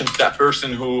attention to that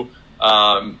person who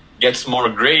gets more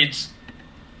grades.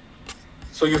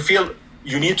 So you feel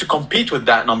you need to compete with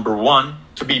that number one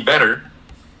to be better.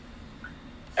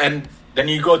 And then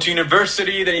you go to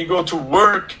university, then you go to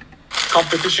work,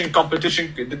 competition.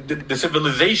 The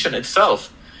civilization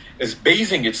itself is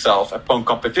basing itself upon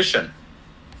competition.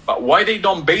 But why they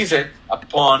don't base it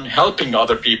upon helping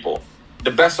other people? The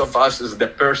best of us is the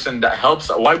person that helps.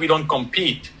 Why we don't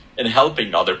compete in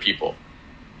helping other people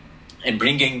and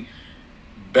bringing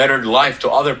better life to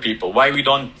other people? Why we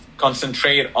don't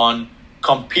concentrate on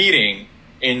competing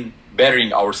in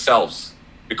bettering ourselves?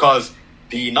 Because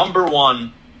the number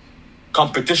one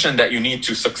competition that you need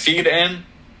to succeed in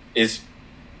is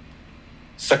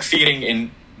succeeding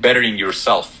in bettering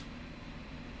yourself.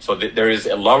 So there is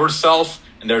a lower self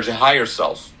and there's a higher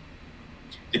self.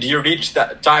 Did you reach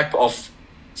that type of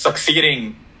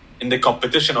succeeding in the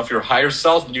competition of your higher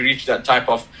self? Did you reach that type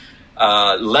of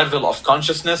level of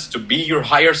consciousness to be your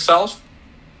higher self?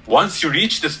 Once you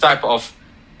reach this type of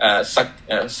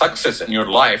success in your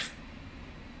life,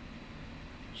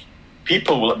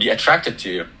 people will be attracted to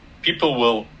you.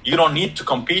 You don't need to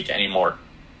compete anymore.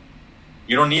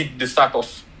 You don't need this type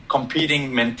of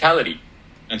competing mentality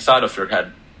inside of your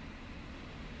head.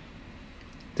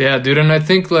 Yeah, dude, and I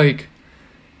think like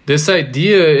this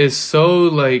idea is so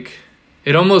like,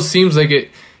 it almost seems like it,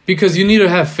 because you need to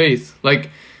have faith. Like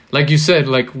you said,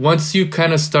 like once you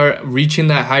kind of start reaching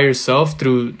that higher self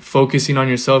through focusing on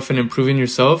yourself and improving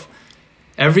yourself,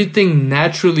 everything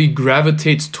naturally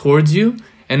gravitates towards you.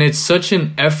 And it's such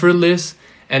an effortless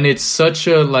and it's such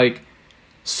a like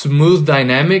smooth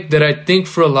dynamic that I think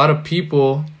for a lot of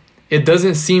people, it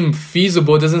doesn't seem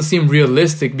feasible. It doesn't seem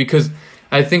realistic, because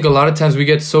I think a lot of times we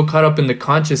get so caught up in the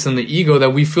conscious and the ego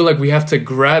that we feel like we have to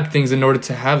grab things in order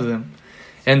to have them.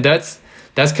 And that's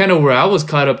kind of where I was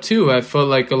caught up too. I felt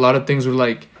like a lot of things were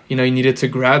like, you know, you needed to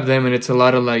grab them, and it's a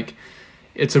lot of like,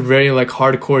 it's a very like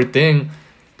hardcore thing.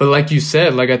 But like you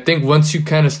said, like I think once you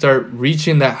kind of start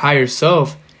reaching that higher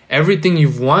self, everything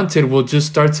you've wanted will just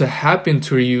start to happen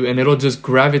to you, and it'll just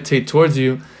gravitate towards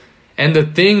you. And the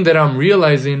thing that I'm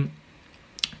realizing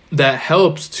that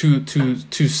helps to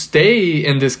stay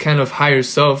in this kind of higher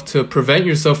self, to prevent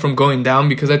yourself from going down,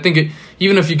 because I think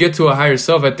even if you get to a higher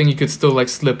self, I think you could still like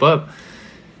slip up.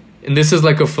 And this is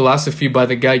like a philosophy by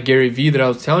the guy Gary Vee that I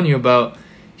was telling you about.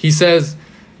 He says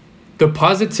the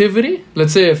positivity,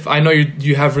 let's say if I know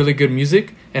you have really good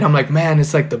music and I'm like, man,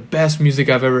 it's like the best music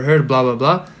I've ever heard, blah, blah,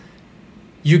 blah.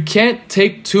 You can't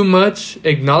take too much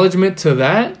acknowledgement to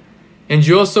that. And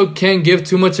you also can't give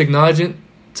too much acknowledgement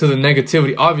to the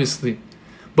negativity, obviously.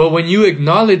 But when you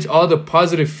acknowledge all the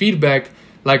positive feedback,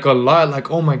 like a lot, like,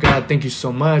 oh my God, thank you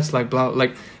so much, like, blah,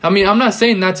 like, I mean, I'm not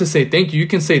saying not to say thank you. You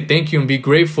can say thank you and be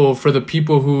grateful for the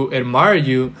people who admire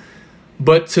you.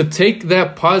 But to take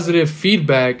that positive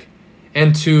feedback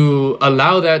and to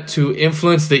allow that to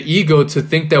influence the ego to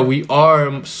think that we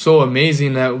are so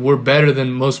amazing, that we're better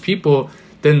than most people,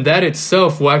 then that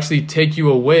itself will actually take you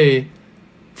away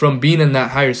from being in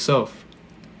that higher self.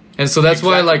 And so that's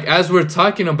why, like, as we're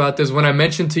talking about this, when I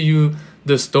mentioned to you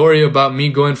the story about me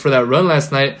going for that run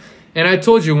last night, and I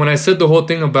told you when I said the whole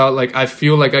thing about, like, I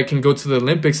feel like I can go to the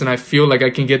Olympics and I feel like I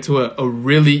can get to a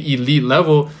really elite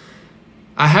level,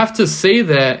 I have to say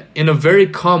that in a very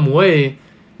calm way,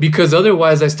 because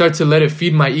otherwise I start to let it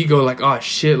feed my ego, like, oh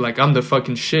shit, like I'm the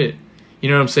fucking shit. You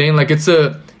know what I'm saying? Like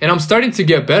and I'm starting to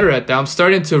get better at that. I'm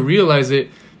starting to realize it,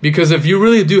 because if you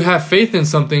really do have faith in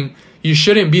something, you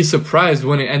shouldn't be surprised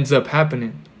when it ends up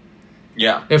happening.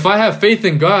 Yeah. If I have faith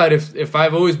in God, if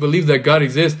I've always believed that God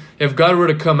exists, if God were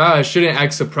to come out, I shouldn't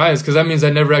act surprised, because that means I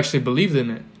never actually believed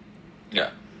in it. Yeah.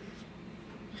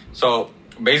 So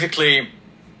basically,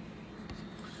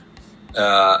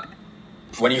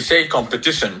 when you say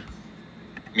competition,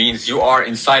 means you are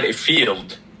inside a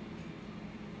field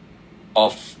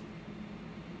of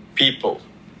people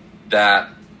that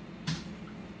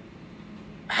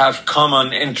have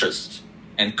common interest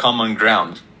and common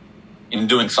ground in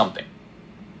doing something.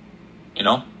 You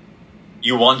know,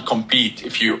 you won't compete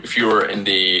if you're in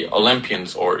the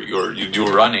Olympians or you do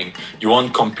running. You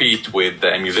won't compete with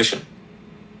a musician.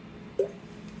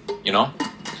 You know,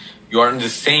 you are in the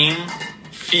same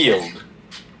field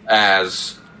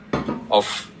as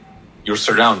of your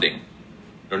surrounding.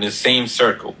 You're in the same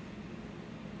circle.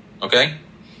 Okay,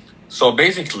 so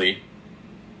basically,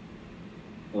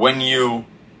 when you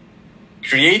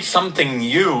create something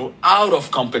new out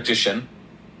of competition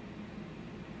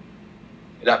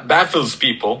that baffles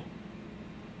people,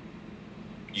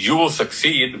 you will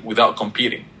succeed without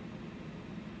competing.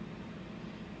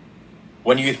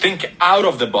 When you think out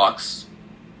of the box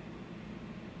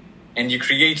and you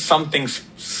create something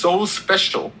so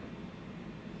special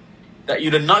that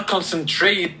you do not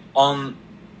concentrate on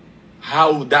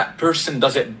how that person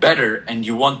does it better and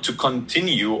you want to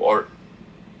continue or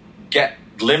get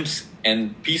glimpse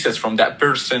and pieces from that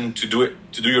person to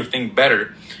do your thing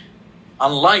better.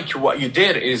 Unlike what you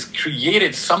did is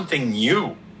created something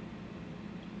new,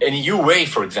 a new way,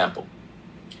 for example.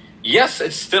 Yes,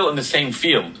 it's still in the same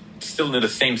field, it's still in the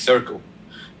same circle,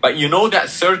 but you know that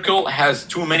circle has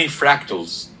too many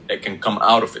fractals that can come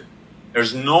out of it.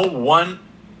 There's no one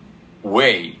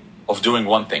way of doing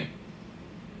one thing,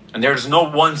 and there's no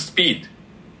one speed.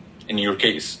 In your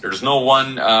case, there's no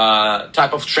one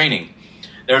type of training.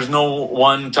 There's no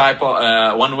one type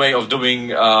of one way of doing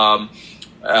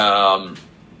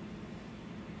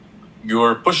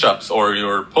your push-ups or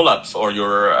your pull-ups or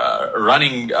your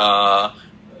running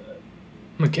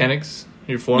mechanics.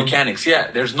 Your form mechanics.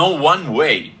 Yeah, there's no one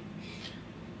way.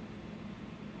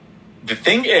 The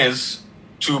thing is,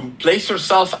 to place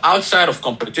yourself outside of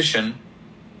competition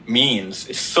means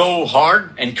it's so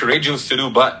hard and courageous to do,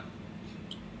 but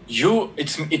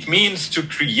it means to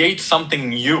create something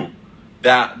new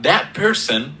that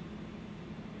person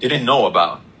didn't know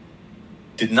about,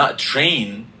 did not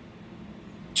train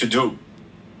to do,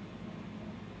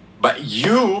 but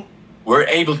you were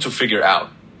able to figure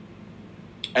out.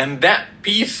 And that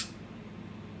piece,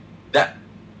 that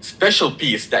special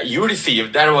piece that you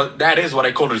received, that is what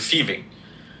I call receiving.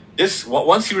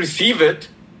 Once you receive it,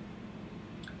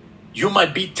 you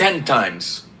might be 10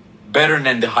 times better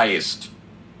than the highest.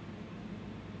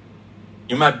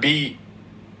 You might be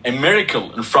a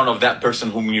miracle in front of that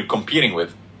person whom you're competing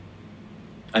with.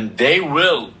 And they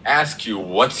will ask you,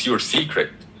 what's your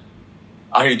secret?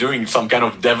 Are you doing some kind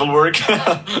of devil work?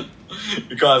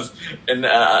 Because,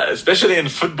 especially in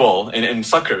football, in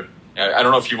soccer, I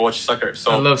don't know if you watch soccer.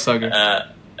 So I love soccer.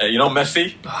 You know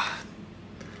Messi?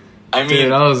 I mean,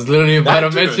 dude, I was literally about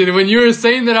to mention it. When you were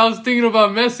saying that, I was thinking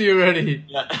about Messi already.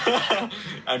 Yeah.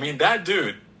 I mean, that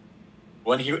dude,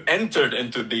 when he entered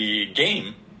into the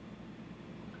game,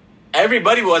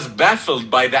 everybody was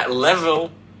baffled by that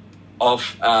level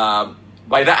of,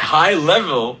 by that high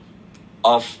level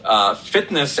of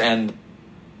fitness and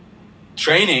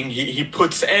training he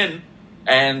puts in.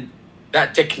 And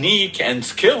that technique and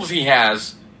skills he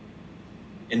has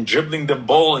in dribbling the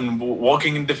ball and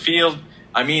walking in the field.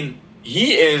 I mean,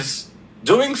 he is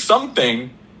doing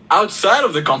something outside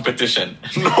of the competition.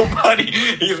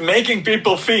 He's making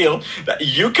people feel that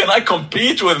you cannot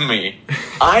compete with me.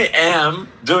 I am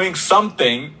doing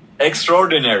something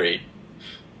extraordinary.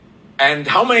 And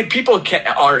how many people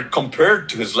are compared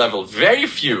to his level? Very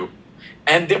few.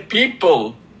 And the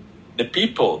people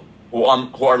who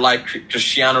are like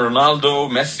Cristiano Ronaldo,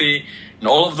 Messi, and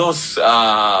all of those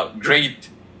great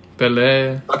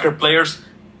Pelé, soccer players,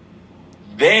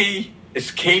 they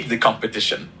escape the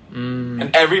competition.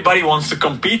 And everybody wants to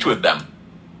compete with them.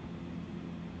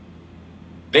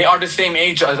 They are the same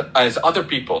age as other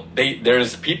people.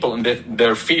 There's people in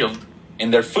their field,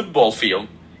 in their football field,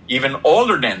 even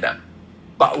older than them.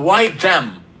 But why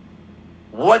them?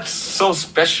 What's so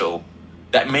special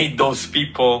that made those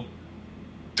people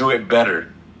do it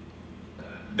better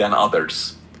than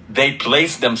others? They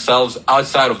placed themselves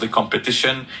outside of the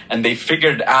competition and they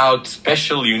figured out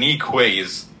special, unique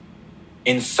ways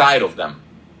inside of them.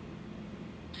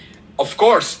 Of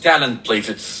course, talent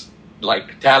plays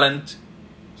talent,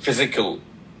 physical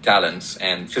talents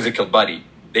and physical body.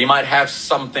 They might have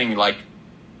something like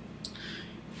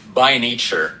by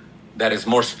nature that is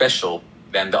more special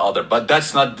than the other, but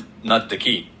that's not the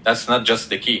key. That's not just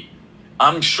the key.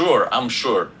 I'm sure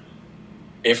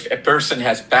if a person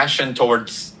has passion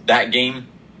towards that game,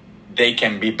 they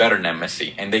can be better than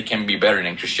Messi and they can be better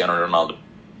than Cristiano Ronaldo.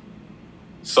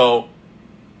 So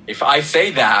if I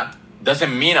say that,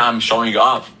 doesn't mean I'm showing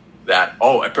off that,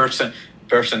 a person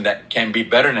that can be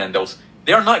better than those.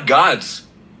 They are not gods.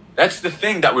 That's the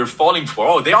thing that we're falling for.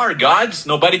 Oh, they are gods.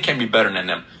 Nobody can be better than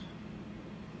them.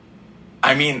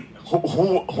 I mean,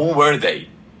 who were they?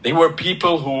 They were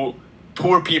poor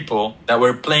people that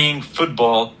were playing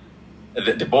football,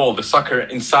 the soccer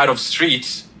inside of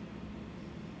streets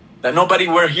that nobody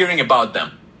were hearing about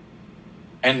them.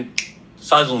 And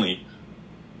suddenly,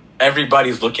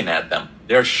 everybody's looking at them.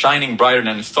 They're shining brighter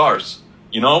than the stars,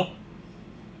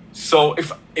 So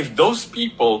if those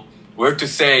people were to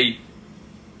say,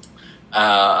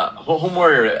 whom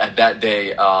were at that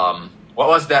day, what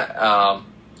was that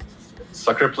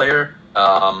soccer player?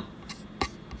 What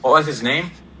was his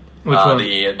name? Which one?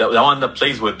 The one that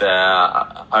plays with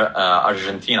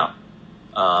Argentina.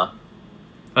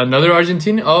 Another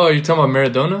Argentinian? Oh, you're talking about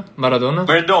Maradona?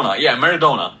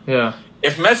 Maradona. Yeah.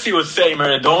 If Messi would say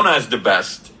Maradona is the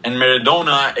best, and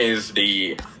Maradona is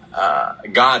the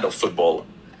god of football,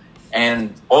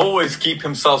 and always keep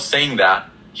himself saying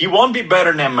that, he won't be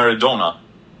better than Maradona.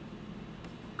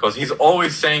 Because he's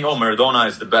always saying, Maradona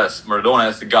is the best. Maradona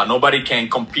is the god. Nobody can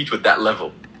compete with that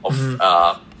level of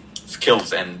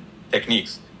skills and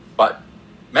techniques. But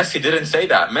Messi didn't say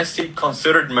that. Messi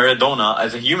considered Maradona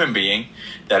as a human being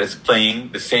that is playing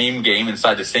the same game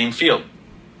inside the same field.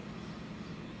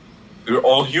 We're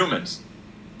all humans.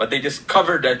 But they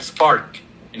discovered that spark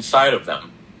inside of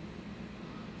them.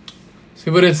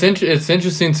 See, but it's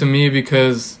interesting to me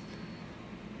because,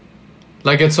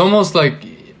 it's almost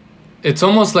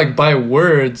like by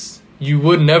words you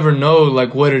would never know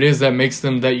what it is that makes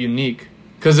them that unique.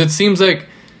 Because it seems like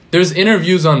there's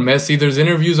interviews on Messi, there's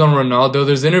interviews on Ronaldo,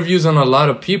 there's interviews on a lot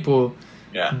of people.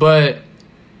 Yeah. But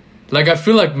I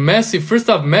feel like Messi, first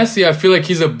off, I feel like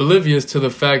he's oblivious to the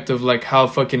fact of how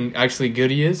fucking actually good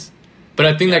he is. But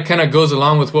I think that kind of goes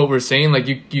along with what we're saying.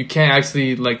 You can't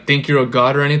actually think you're a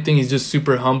god or anything. He's just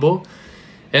super humble.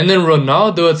 And then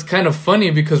Ronaldo, it's kind of funny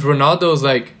because Ronaldo's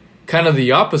kind of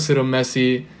the opposite of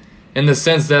Messi in the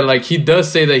sense that he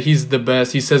does say that he's the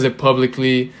best. He says it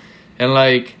publicly. And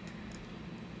I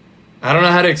don't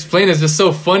know how to explain it. It's just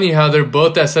so funny how they're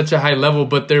both at such a high level,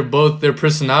 but their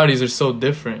personalities are so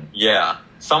different. Yeah.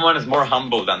 Someone is more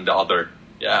humble than the other.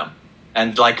 Yeah.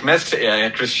 And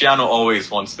Messi, Cristiano always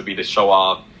wants to be the show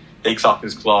off, takes off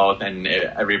his clothes, and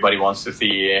everybody wants to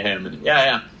see him.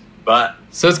 Yeah. But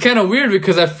so it's kind of weird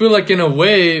because I feel in a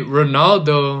way,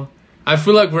 Ronaldo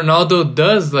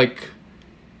does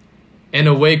in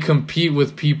a way compete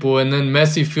with people, and then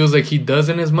Messi feels like he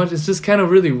doesn't as much. It's just kind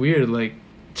of really weird,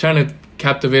 trying to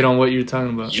captivate on what you're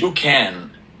talking about. You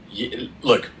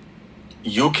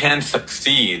can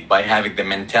succeed by having the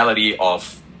mentality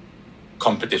of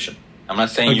competition. I'm not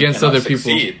saying against you cannot other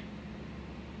succeed. people.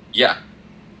 Yeah,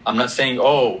 I'm not saying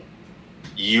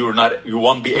you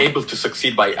won't be able to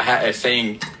succeed by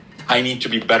saying I need to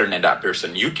be better than that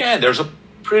person. You can. There's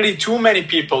too many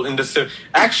people in this.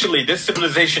 Actually, this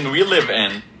civilization we live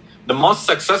in, the most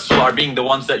successful are being the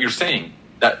ones that you're saying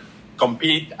that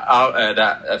compete out,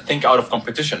 that think out of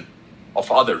competition of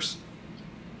others.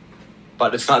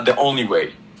 But it's not the only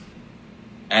way.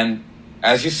 And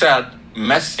As you said,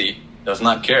 Messi does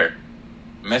not care.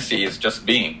 Messi is just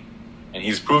being. And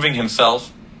he's proving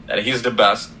himself that he's the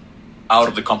best out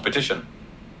of the competition.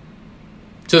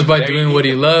 Just by doing what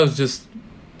he loves, just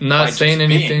not saying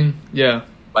anything. Yeah.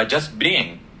 By just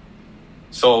being.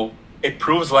 So it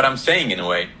proves what I'm saying in a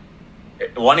way.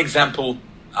 One example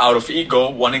out of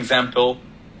ego, one example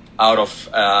out of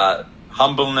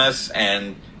humbleness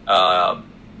and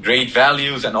great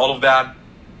values and all of that.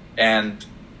 And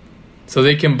so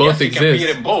they can both yes, exist. You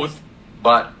can be in both,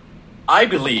 but I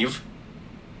believe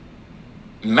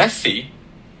Messi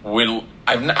will.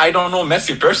 I don't know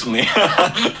Messi personally.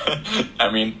 I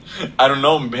mean, I don't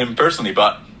know him personally,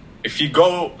 but if you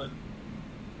go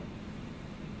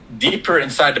deeper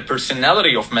inside the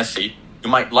personality of Messi, you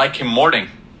might like him more than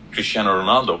Cristiano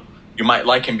Ronaldo. You might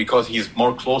like him because he's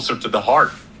more closer to the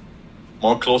heart,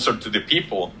 more closer to the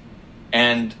people.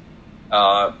 And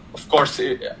of course,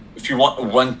 if you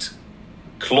want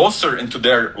closer into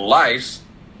their lives,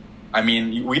 I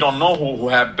mean, we don't know who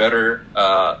have better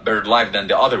life than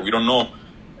the other. We don't know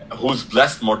who's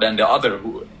blessed more than the other,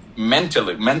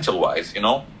 mental wise, you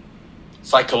know,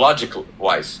 psychological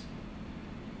wise.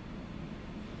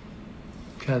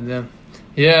 God damn.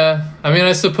 Yeah, I mean,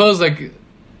 I suppose like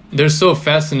they're so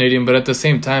fascinating, but at the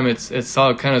same time, it's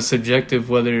all kind of subjective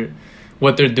whether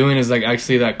what they're doing is like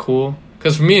actually that cool.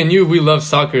 Because for me and you, we love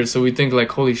soccer, so we think like,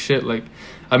 holy shit, like,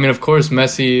 I mean, of course,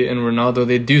 Messi and Ronaldo,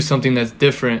 they do something that's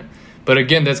different. But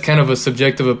again, that's kind of a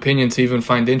subjective opinion to even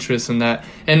find interest in that.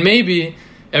 And maybe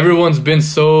everyone's been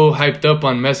so hyped up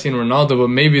on Messi and Ronaldo, but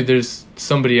maybe there's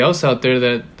somebody else out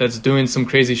there that's doing some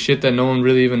crazy shit that no one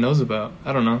really even knows about.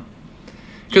 I don't know.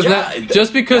 Because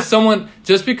just because someone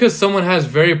has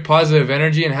very positive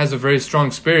energy and has a very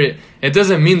strong spirit, it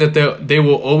doesn't mean that they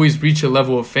will always reach a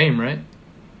level of fame, right?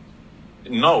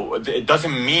 No, it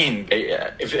doesn't mean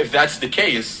if that's the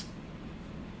case,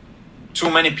 too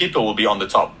many people will be on the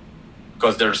top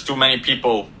because there's too many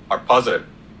people are positive.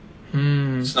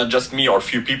 It's not just me or a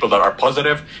few people that are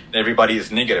positive and everybody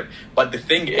is negative. But the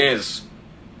thing is,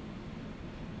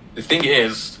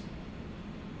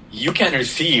 you can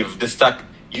receive this type.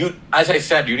 As I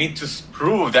said, you need to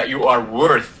prove that you are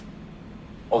worth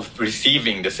of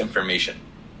receiving this information.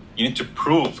 You need to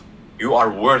prove you are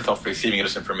worth of receiving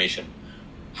this information.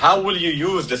 How will you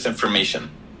use this information?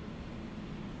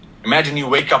 Imagine you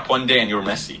wake up one day and you're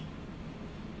Messi.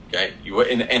 Okay, you were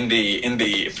in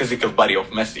the physical body of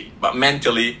Messi, but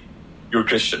mentally you're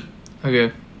Christian.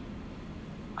 Okay.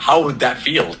 How would that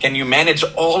feel? Can you manage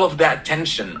all of that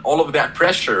tension, all of that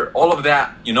pressure, all of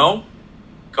that, you know?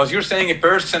 Because you're saying a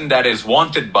person that is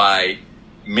wanted by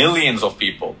millions of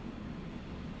people.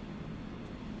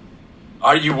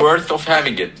 Are you worth of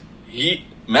having it?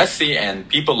 Messi and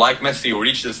people like Messi who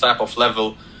reach this type of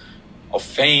level of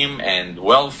fame and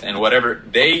wealth and whatever,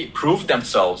 they prove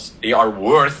themselves. They are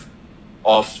worth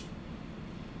of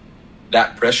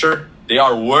that pressure. They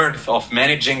are worth of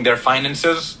managing their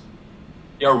finances.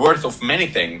 They are worth of many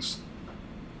things.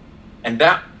 And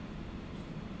that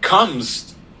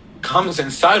comes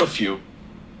inside of you.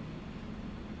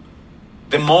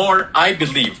 The more, I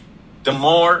believe, the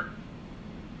more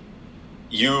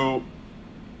you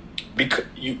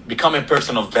become a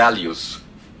person of values,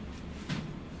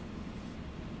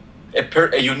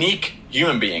 a unique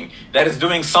human being that is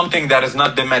doing something that is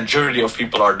not the majority of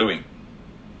people are doing.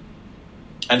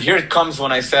 And here it comes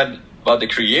when I said about the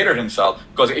creator himself,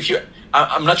 because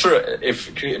I'm not sure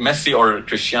if Messi or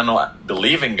Cristiano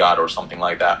believe in God or something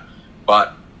like that,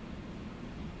 but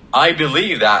I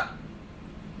believe that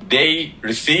they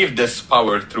received this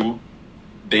power through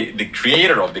the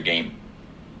creator of the game.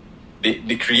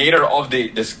 The creator of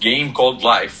this game called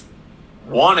life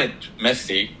wanted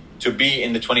Messi to be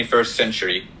in the 21st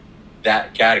century,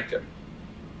 that character,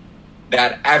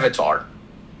 that avatar,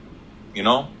 you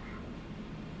know?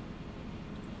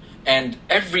 And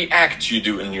every act you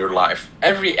do in your life,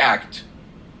 every act,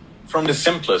 from the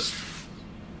simplest,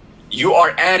 you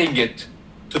are adding it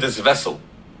to this vessel.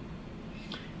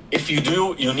 If you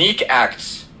do unique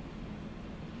acts,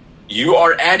 you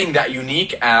are adding that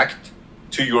unique act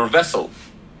to your vessel.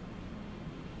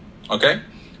 Okay?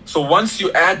 So once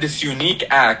you add this unique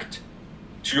act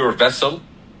to your vessel,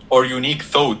 or unique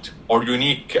thought, or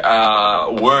unique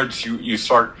words you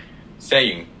start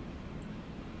saying,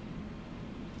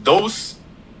 those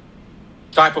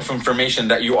type of information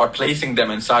that you are placing them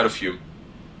inside of you,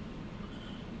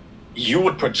 you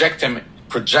would project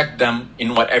them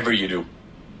in whatever you do.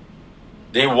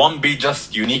 They won't be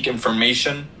just unique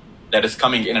information that is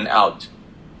coming in and out.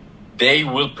 They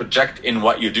will project in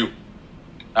what you do.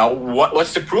 Now,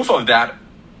 what's the proof of that?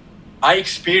 I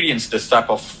experienced this type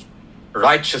of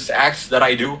righteous acts that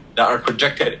I do that are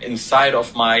projected inside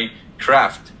of my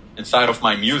craft, inside of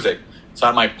my music,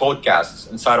 inside my podcasts,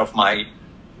 inside of my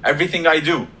everything I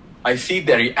do. I see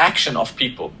the reaction of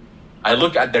people. I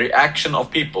look at the reaction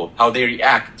of people, how they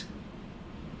react.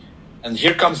 And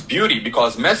here comes beauty,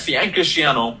 because Messi and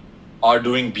Cristiano are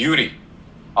doing beauty,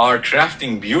 are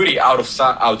crafting beauty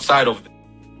outside of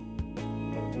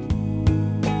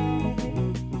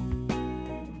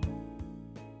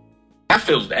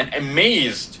baffled and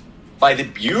amazed by the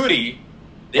beauty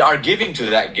they are giving to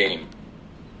that game.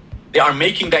 They are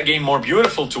making that game more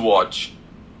beautiful to watch.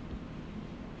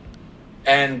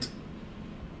 And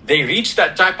they reach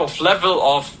that type of level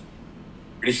of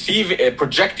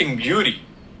projecting beauty,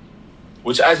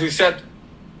 which, as we said,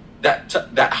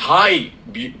 that high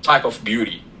type of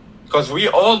beauty, because we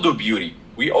all do beauty,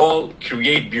 we all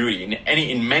create beauty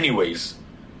in many ways,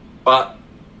 but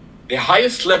the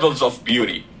highest levels of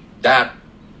beauty that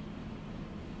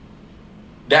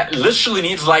literally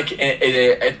needs like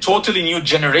a totally new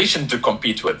generation to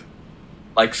compete with.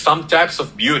 Like some types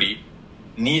of beauty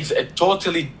needs a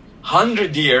totally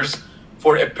 100 years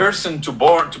for a person to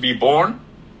be born,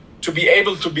 to be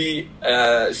able to be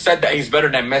said that he's better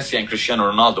than Messi and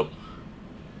Cristiano Ronaldo,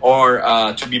 or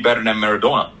to be better than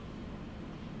Maradona.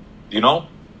 You know,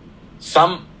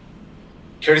 some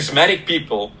charismatic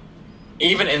people,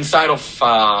 even inside of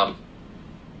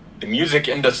the music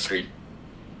industry,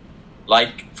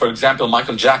 like, for example,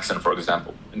 Michael Jackson, for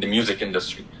example, in the music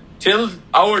industry. Till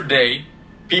our day,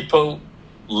 people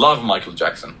love Michael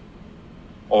Jackson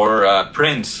or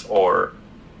Prince or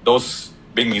those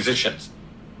big musicians.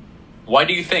 Why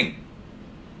do you think?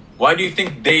 Why do you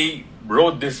think they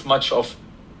wrote this much of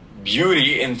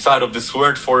beauty inside of this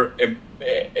word for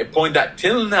a point that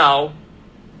till now,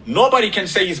 nobody can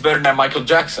say he's better than Michael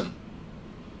Jackson?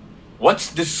 What's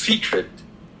the secret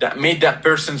that made that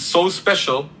person so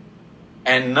special,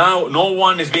 and now no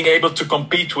one is being able to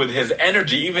compete with his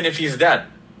energy, even if he's dead?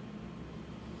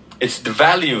 It's the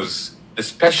values, the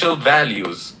special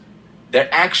values, their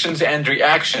actions and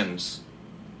reactions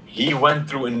he went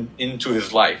through into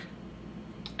his life.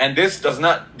 And this does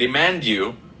not demand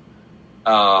you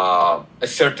a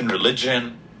certain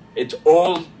religion. It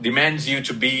all demands you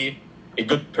to be a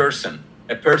good person,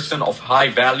 a person of high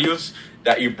values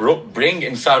that you bring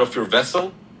inside of your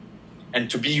vessel, and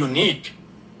to be unique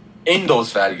in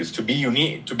those values. To be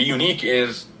unique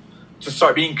is to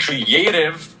start being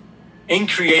creative in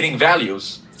creating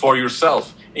values for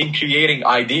yourself, in creating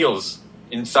ideals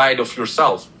inside of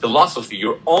yourself, philosophy,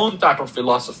 your own type of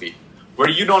philosophy, where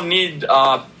you don't need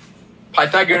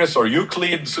Pythagoras or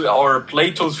Euclid's or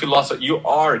Plato's philosophy. You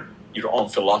are your own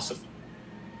philosophy.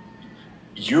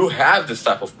 You have this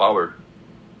type of power.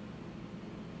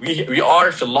 We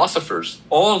are philosophers.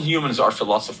 All humans are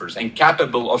philosophers and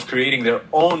capable of creating their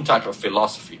own type of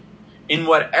philosophy in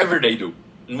whatever they do,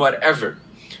 in whatever.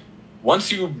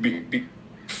 Once you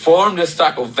form this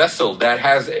type of vessel that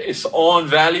has its own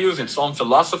values, its own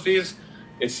philosophies,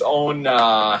 its own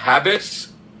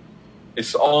habits,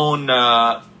 its own...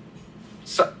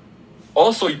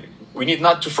 also, we need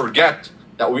not to forget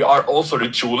that we are also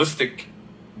ritualistic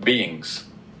beings.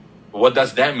 What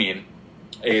does that mean?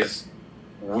 Is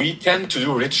we tend to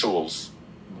do rituals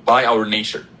by our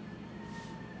nature.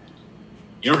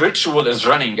 Your ritual is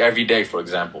running every day, for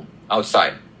example,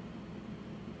 outside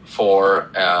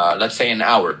for, let's say, an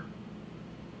hour.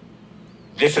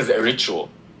 This is a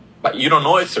ritual, but you don't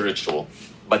know it's a ritual,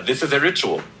 but this is a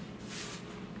ritual.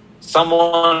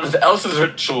 Someone else's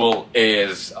ritual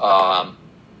is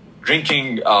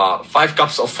drinking 5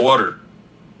 cups of water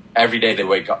every day they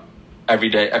wake up,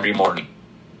 every morning.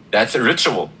 That's a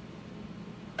ritual.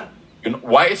 You know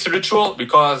why it's a ritual?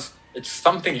 Because it's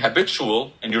something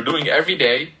habitual and you're doing every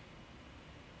day,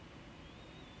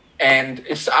 and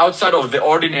it's outside of the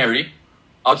ordinary,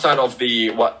 outside of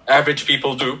what average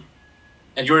people do,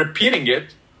 and you're repeating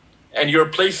it, and you're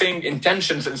placing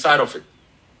intentions inside of it.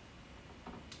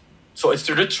 So it's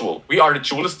a ritual. We are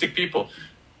ritualistic people.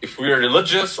 If we are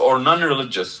religious or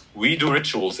non-religious, we do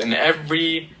rituals in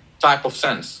every type of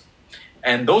sense.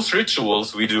 And those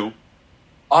rituals we do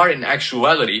are in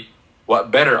actuality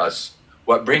what better us,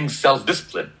 what brings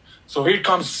self-discipline. So here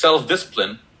comes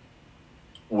self-discipline,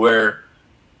 where,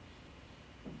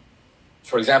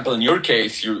 for example, in your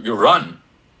case, you run.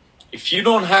 If you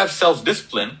don't have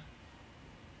self-discipline,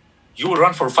 you will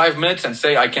run for 5 minutes and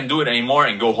say, I can't do it anymore,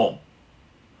 and go home.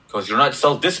 Because you're not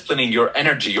self-disciplining your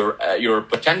energy, your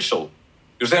potential.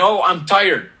 You're saying, oh, I'm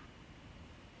tired.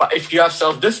 But if you have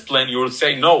self-discipline, you will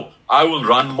say, no, I will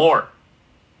run more.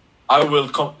 I will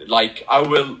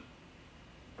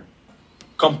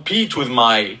compete with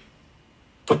my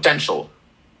potential,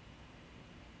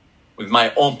 with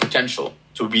my own potential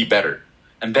to be better.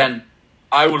 And then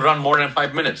I will run more than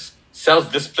 5 minutes.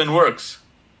 Self-discipline works.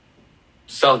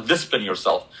 Self-discipline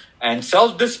yourself. And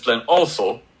self-discipline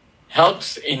also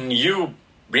helps in you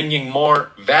bringing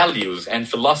more values and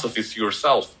philosophies to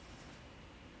yourself.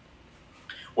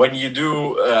 When you do,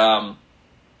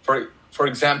 for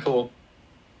example,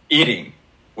 eating,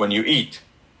 when you eat,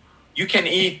 you can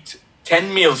eat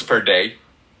 10 meals per day.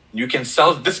 You can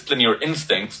self-discipline your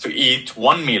instincts to eat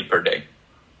 1 meal per day.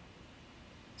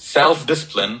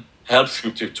 Self-discipline helps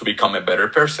you to become a better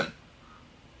person.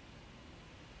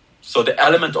 So the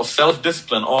element of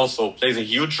self-discipline also plays a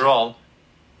huge role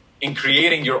in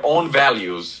creating your own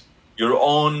values, your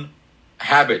own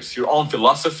habits, your own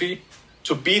philosophy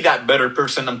to be that better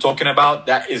person I'm talking about,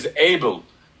 that is able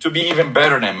to be even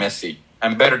better than Messi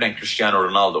and better than Cristiano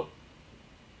Ronaldo.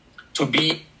 To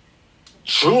be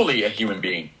truly a human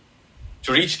being,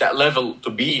 to reach that level,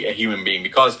 to be a human being,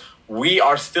 because we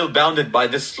are still bounded by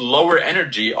this lower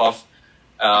energy of,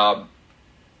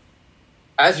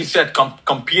 as you said,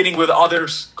 competing with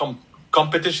others,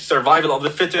 competition, survival of the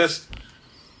fittest,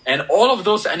 and all of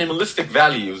those animalistic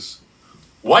values.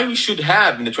 Why we should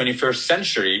have in the 21st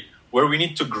century, where we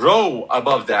need to grow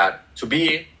above that, to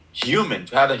be human,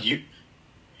 to have a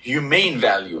humane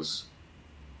values,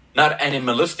 not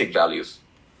animalistic values.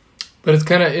 But it's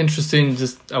kind of interesting,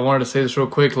 I wanted to say this real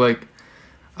quick, like,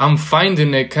 I'm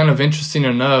finding it kind of interesting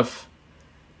enough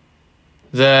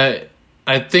that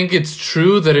I think it's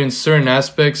true that in certain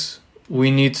aspects we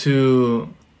need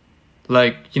to,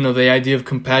 like, you know, the idea of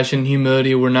compassion,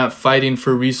 humility, we're not fighting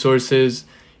for resources,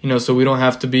 you know, so we don't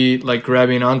have to be like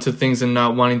grabbing onto things and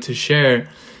not wanting to share.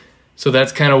 So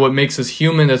that's kind of what makes us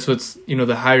human. That's what's, you know,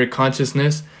 the higher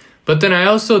consciousness. But then I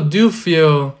also do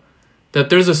feel that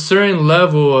there's a certain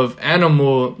level of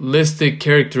animalistic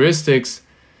characteristics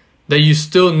that you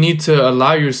still need to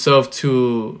allow yourself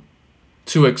to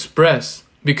express.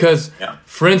 Because,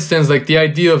 for instance, like the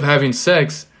idea of having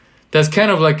sex, that's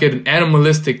kind of like an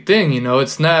animalistic thing, you know?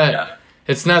 It's not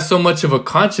so much of a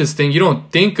conscious thing. You don't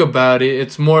think about it.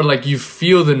 It's more like you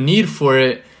feel the need for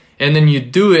it, and then you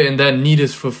do it, and that need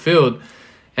is fulfilled.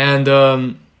 And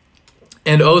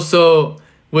also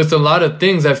with a lot of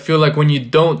things, I feel like when you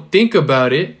don't think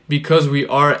about it, because we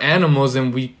are animals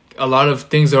and a lot of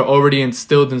things are already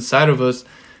instilled inside of us,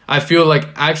 I feel like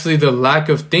actually the lack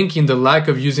of thinking, the lack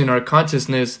of using our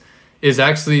consciousness is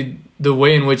actually the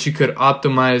way in which you could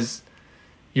optimize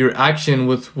your action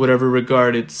with whatever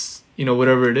regard it's, you know,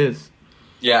 whatever it is.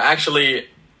 Yeah, actually,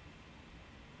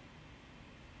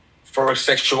 for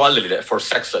sexuality, for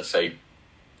sex, let's say,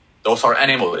 those are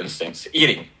animal instincts.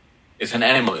 Eating is an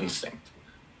animal instinct.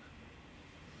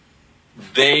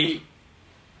 They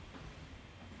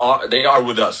are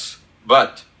with us,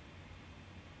 but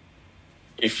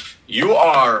if you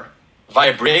are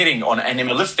vibrating on an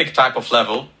animalistic type of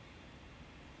level,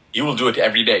 you will do it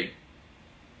every day.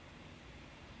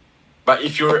 But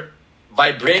if you're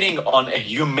vibrating on a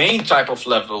humane type of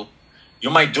level, you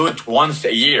might do it once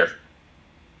a year.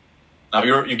 Now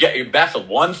you get baffled.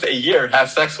 Once a year, have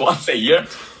sex once a year.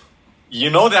 You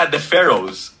know that the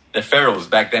pharaohs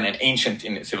back then in ancient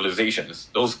civilizations,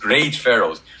 those great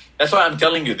pharaohs. That's why I'm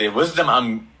telling you, the wisdom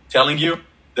I'm telling you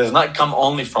does not come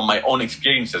only from my own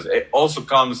experiences. It also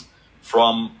comes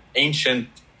from ancient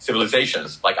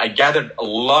civilizations. Like I gathered a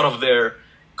lot of their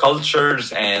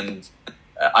cultures and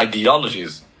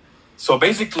ideologies. So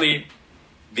basically,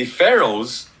 the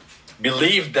pharaohs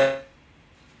believed that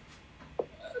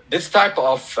this type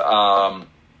of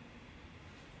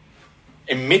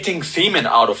emitting semen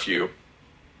out of you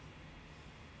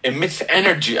emits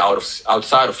energy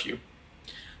outside of you.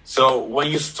 So when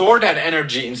you store that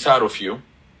energy inside of you,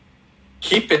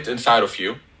 keep it inside of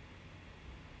you,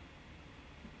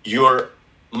 your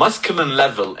masculine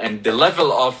level and the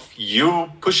level of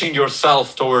you pushing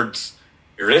yourself towards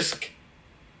risk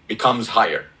becomes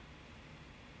higher.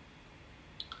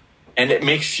 And it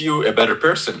makes you a better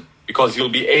person because you'll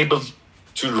be able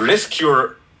to risk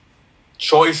your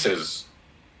choices,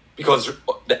 because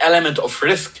the element of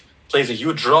risk plays a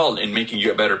huge role in making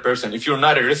you a better person. If you're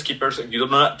not a risky person, if you do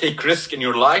not take risk in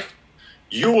your life,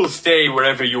 you will stay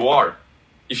wherever you are.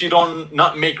 If you don't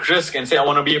not make risk and say, I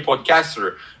want to be a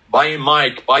podcaster, buy a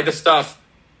mic, buy the stuff,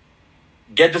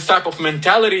 get this type of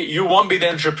mentality, you won't be the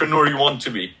entrepreneur you want to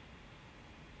be.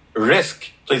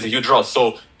 Risk plays a huge role.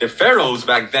 So the pharaohs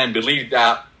back then believed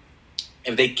that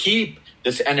if they keep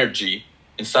this energy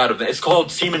inside of them, it's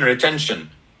called semen retention.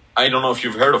 I don't know if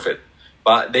you've heard of it,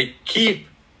 but they keep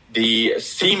the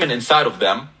semen inside of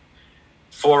them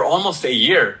for almost a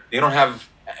year. They don't have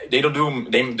they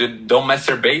don't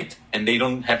masturbate, and they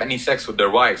don't have any sex with their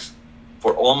wives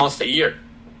for almost a year.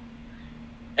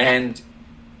 And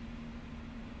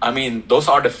I mean, those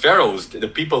are the pharaohs, the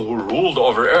people who ruled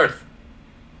over earth,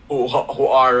 who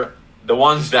are the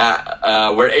ones that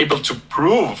were able to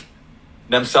prove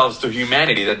themselves to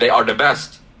humanity that they are the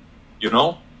best. You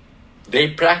know, they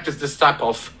practice this type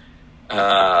of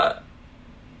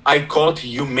I call it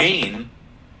humane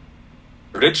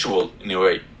ritual in a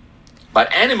way.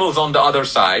 But animals on the other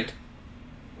side,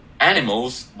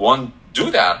 animals won't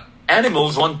do that.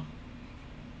 Animals want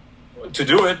to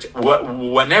do it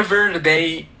whenever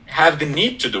they have the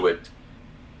need to do it.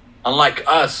 Unlike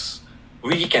us,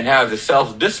 we can have the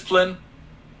self-discipline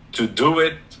to do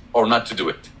it or not to do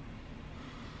it.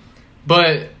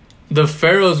 But the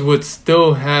pharaohs would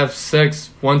still have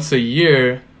sex once a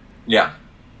year. Yeah.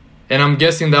 And I'm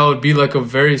guessing that would be like a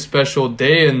very special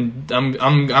day, and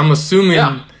I'm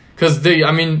assuming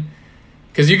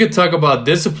because you could talk about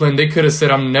discipline. They could have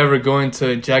said, "I'm never going to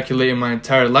ejaculate in my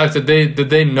entire life." Did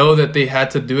they know that they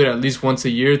had to do it at least once a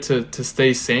year to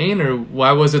stay sane, or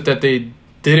why was it that they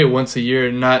did it once a year,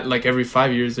 not like every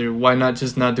 5 years, or why not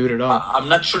just not do it at all? I'm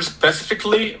not sure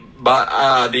specifically, but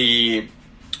the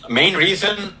main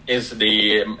reason is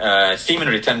the semen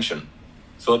retention.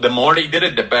 So the more they did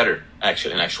it, the better,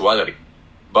 actually, in actuality.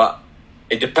 But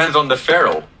it depends on the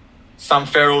pharaoh. Some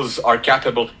pharaohs are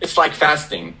capable. It's like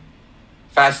fasting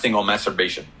or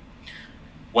masturbation.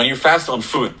 When you fast on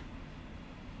food,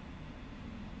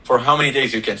 for how many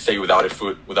days you can stay without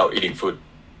eating food?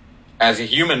 As a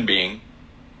human being,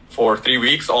 for 3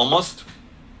 weeks almost,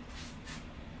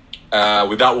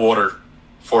 without water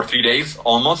for 3 days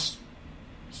almost,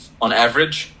 on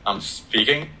average, I'm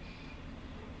speaking.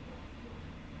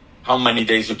 How many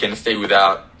days you can stay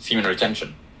without semen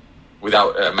retention,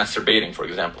 without masturbating, for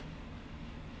example?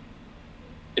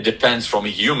 It depends from a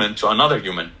human to another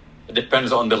human. It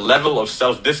depends on the level of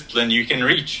self-discipline you can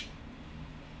reach.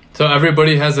 So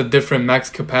everybody has a different max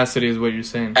capacity, is what you're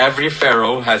saying. Every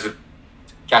pharaoh has a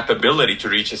capability to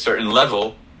reach a certain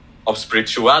level of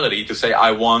spirituality to say,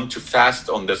 I want to fast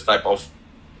on this type of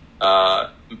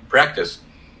practice.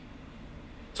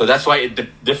 So that's why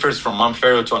it differs from one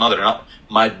pharaoh to another. Now,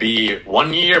 might be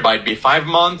 1 year, might be 5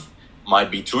 months, might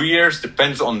be 2 years,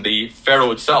 depends on the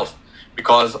pharaoh itself.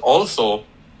 Because also,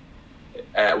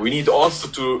 we need also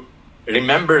to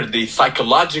remember the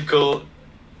psychological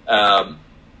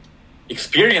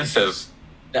experiences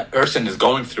that person is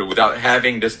going through without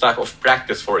having this type of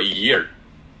practice for a year.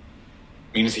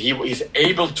 Means he is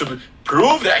able to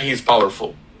prove that he is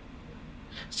powerful.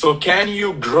 So can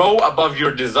you grow above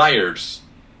your desires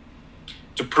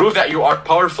to prove that you are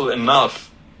powerful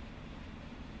enough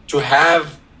to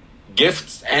have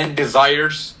gifts and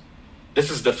desires? This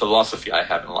is the philosophy I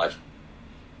have in life.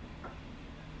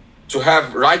 To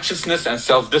have righteousness and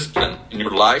self-discipline in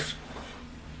your life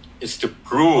is to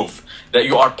prove that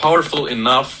you are powerful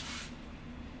enough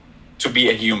to be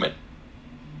a human.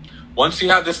 Once you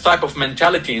have this type of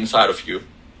mentality inside of you,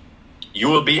 you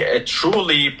will be a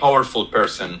truly powerful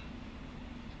person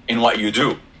in what you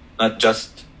do, not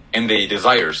just in the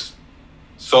desires.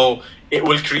 So it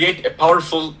will create a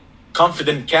powerful,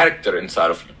 confident character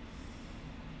inside of you.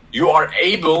 You are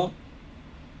able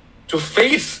to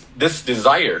face this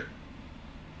desire.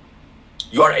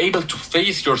 You are able to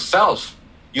face yourself.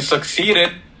 You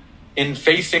succeeded in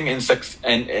facing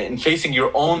facing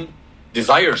your own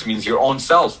desires, means your own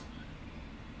self.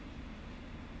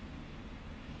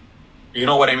 You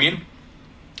know what I mean?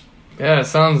 Yeah, it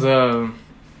sounds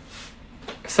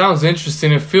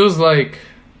interesting. It feels like,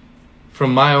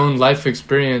 from my own life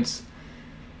experience,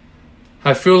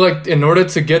 I feel like in order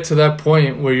to get to that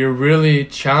point where you're really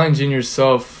challenging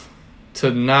yourself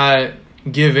to not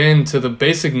give in to the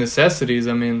basic necessities,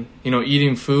 I mean, you know,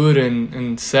 eating food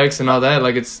and sex and all that,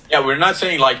 like it's... Yeah, we're not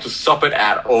saying like to stop it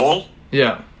at all.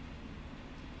 Yeah.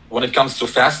 When it comes to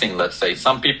fasting, let's say,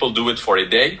 some people do it for a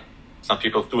day. Some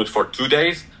people do it for 2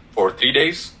 days, for 3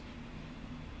 days.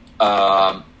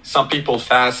 Some people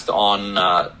fast on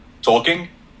talking.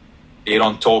 They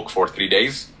don't talk for 3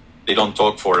 days. They don't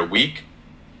talk for a week.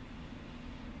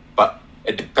 But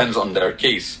it depends on their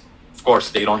case. Of course,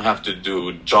 they don't have to do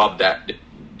a job that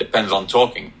depends on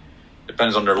talking.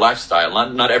 Depends on their lifestyle.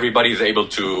 Not everybody is able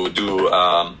to do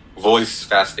voice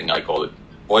fasting, I call it.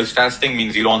 Voice fasting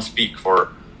means you don't speak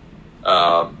for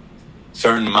a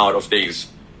certain amount of days.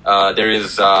 There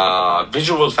is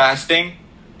visual fasting,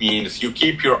 means you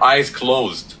keep your eyes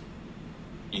closed.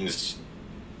 Means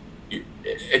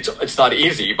it's not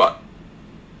easy, but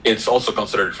it's also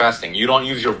considered fasting. You don't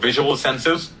use your visual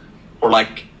senses for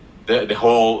like the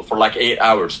whole, for like 8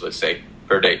 hours, let's say,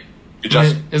 per day. You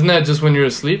just Isn't that just when you're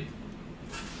asleep?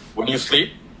 when you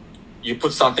sleep, you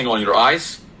put something on your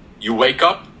eyes. You wake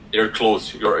up, they're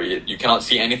closed. You cannot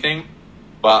see anything,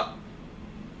 but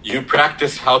you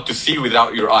practice how to see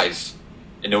without your eyes.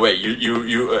 In a way,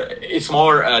 it's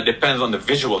more depends on the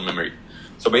visual memory.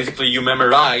 So basically, you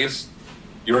memorize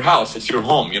your house. It's your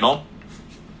home, you know.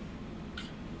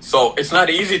 So it's not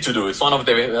easy to do. It's one of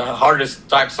the hardest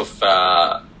types of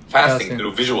fasting to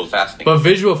do, visual fasting. But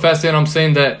visual fasting, I'm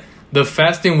saying that the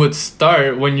fasting would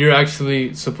start when you're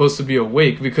actually supposed to be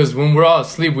awake, because when we're all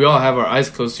asleep, we all have our eyes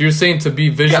closed. So you're saying to be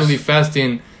visually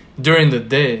fasting during the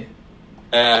day.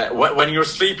 When you're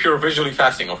asleep, you're visually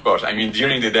fasting, of course. I mean,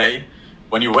 during the day,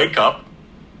 when you wake up,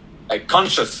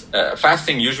 conscious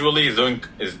fasting usually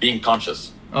is being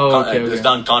conscious. Oh, okay, It's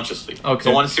done consciously. Okay.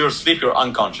 So once you're asleep, you're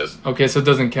unconscious. Okay, so it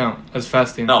doesn't count as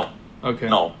fasting. No. Okay.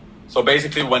 No. So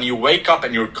basically, when you wake up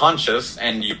and you're conscious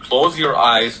and you close your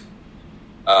eyes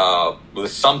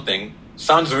with something,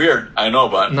 sounds weird, I know,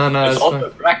 but No, it's it's also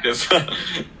fine. practice.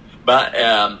 But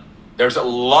there's a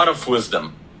lot of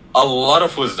wisdom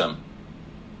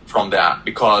from that,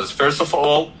 because first of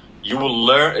all, you will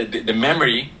learn, the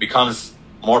memory becomes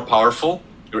more powerful,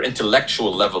 your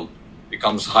intellectual level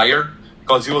becomes higher,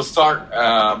 because you will start,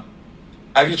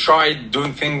 have you tried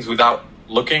doing things without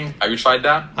looking? Have you tried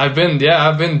that? I've been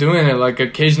doing it. Like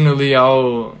occasionally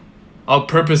I'll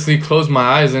purposely close my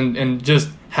eyes and just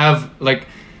have like,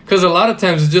 because a lot of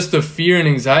times it's just the fear and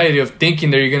anxiety of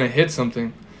thinking that you're gonna hit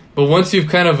something. But once you've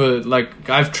kind of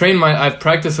I've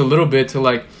practiced a little bit to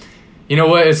like, you know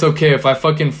what, it's okay if I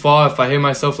fucking fall, if I hit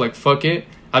myself, like fuck it.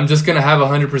 I'm just gonna have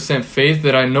 100% faith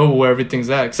that I know where everything's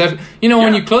at. Except, you know,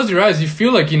 when you close your eyes, you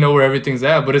feel like you know where everything's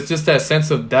at, but it's just that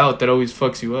sense of doubt that always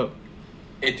fucks you up.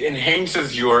 It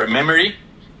enhances your memory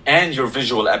and your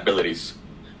visual abilities.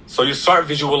 So you start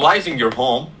visualizing your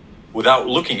home without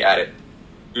looking at it.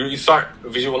 You start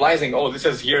visualizing, oh, this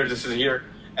is here,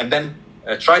 and then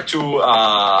try to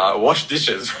wash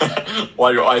dishes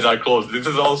while your eyes are closed. This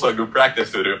is also a good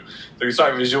practice to do. So you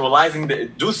start visualizing,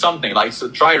 do something, like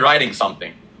try writing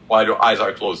something while your eyes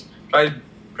are closed. Try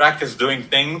practice doing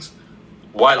things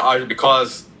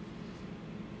because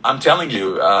I'm telling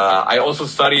you, I also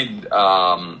studied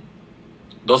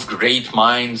those great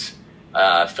minds,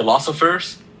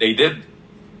 philosophers. They didn't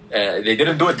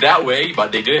do it that way,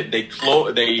 but they did.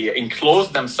 They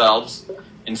enclosed themselves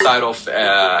inside of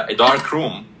a dark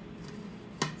room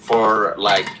for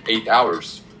like 8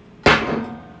 hours.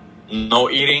 No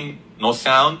eating, no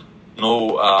sound,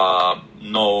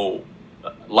 no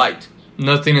light.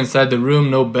 Nothing inside the room,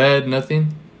 no bed,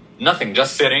 nothing. Nothing,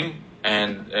 just sitting,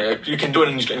 and you can do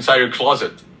it inside your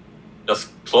closet.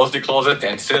 Just close the closet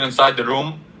and sit inside the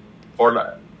room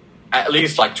for at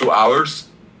least like 2 hours.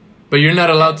 But you're not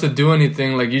allowed to do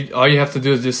anything. Like all you have to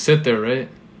do is just sit there, right?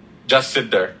 Just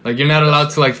sit there. Like you're not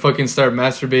allowed to like fucking start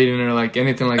masturbating or like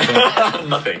anything like that.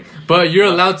 Nothing. But you're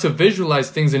allowed to visualize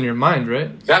things in your mind, right?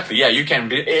 Exactly. Yeah, you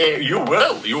can.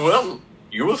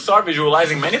 You will start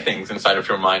visualizing many things inside of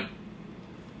your mind.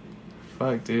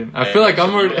 Fuck, dude. I feel like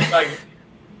I'm already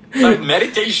like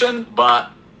meditation,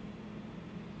 but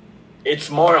it's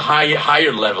more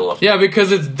higher level of. Yeah,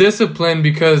 because it's discipline.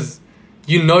 Because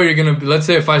you know you're gonna. Let's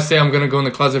say if I say I'm gonna go in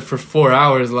the closet for 4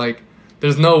 hours, like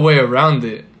there's no way around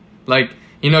it. Like,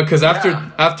 you know, because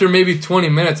after maybe 20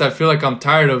 minutes, I feel like I'm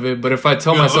tired of it. But if I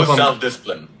tell myself I'm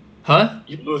self-discipline. Huh?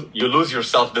 You lose your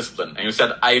self-discipline, and you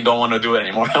said, I don't want to do it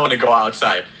anymore. I want to go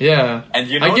outside. Yeah. And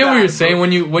you know I get what you're saying.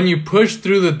 When you push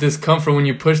through the discomfort, when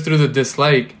you push through the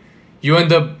dislike, you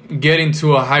end up getting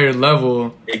to a higher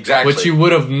level. Exactly. Which you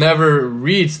would have never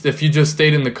reached if you just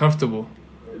stayed in the comfortable.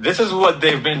 This is what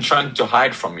they've been trying to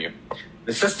hide from you.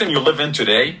 The system you live in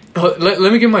today. Oh,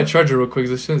 let me get my charger real quick.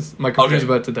 My computer's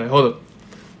about to die. Hold up.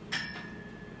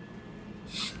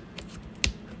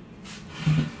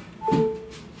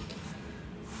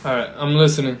 Alright, I'm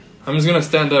listening. I'm just gonna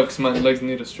stand up because my legs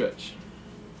need a stretch.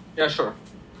 Yeah, sure.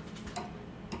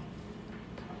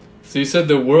 So you said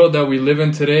the world that we live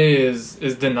in today is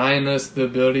denying us the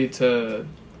ability to...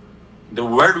 The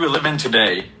world we live in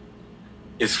today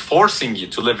is forcing you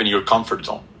to live in your comfort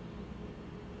zone.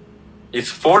 It's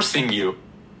forcing you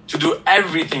to do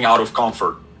everything out of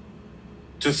comfort.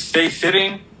 To stay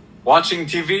sitting, watching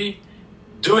TV,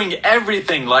 doing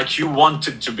everything like you want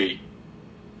it to be.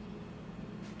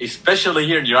 Especially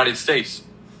here in the United States.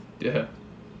 Yeah.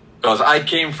 Because I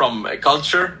came from a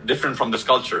culture different from this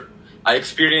culture. I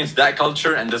experienced that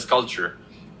culture and this culture.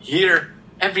 Here,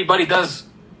 everybody does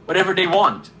whatever they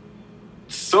want.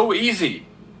 It's so easy.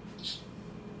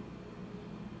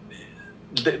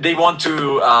 They want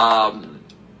to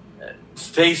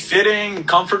stay sitting,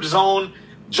 comfort zone.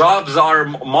 Jobs are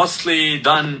mostly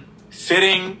done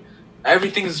sitting.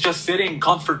 Everything's just sitting,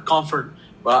 comfort.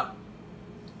 But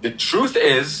the truth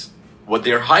is, what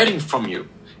they're hiding from you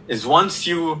is once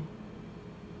you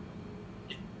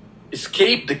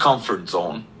escape the comfort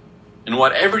zone in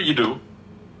whatever you do,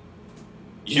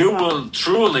 you will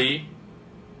truly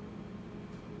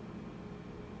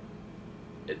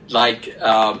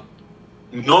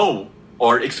know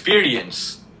or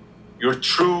experience your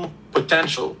true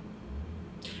potential.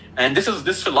 And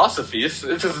this philosophy. This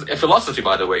is a philosophy,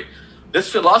 by the way. This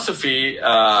philosophy,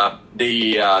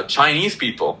 the Chinese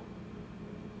people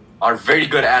are very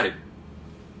good at it.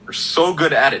 They're so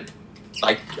good at it.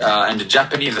 And the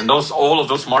Japanese and all of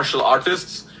those martial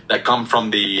artists that come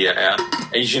from the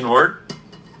Asian world,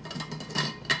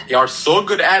 they are so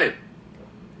good at it.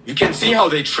 You can see how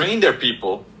they train their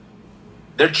people.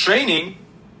 They're training.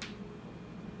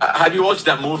 Have you watched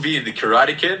that movie, The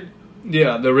Karate Kid?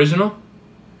 Yeah, the original.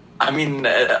 I mean,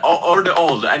 or the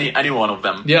old, any one of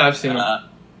them. Yeah, I've seen it.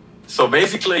 So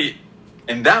basically,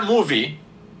 in that movie,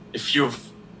 if you've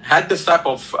had this type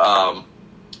of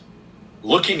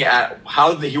looking at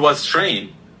how he was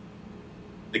trained,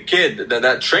 the kid,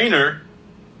 that trainer,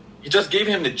 he just gave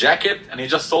him the jacket and he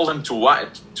just told him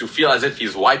to feel as if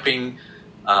he's wiping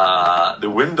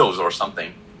the windows or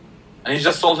something. And he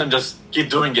just told him just keep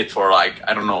doing it for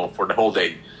for the whole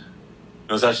day.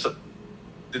 It was actually,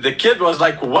 the kid was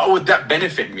like, what would that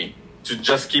benefit me to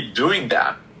just keep doing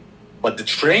that? But the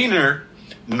trainer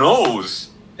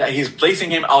knows that he's placing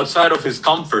him outside of his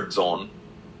comfort zone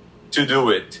to do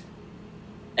it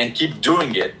and keep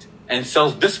doing it and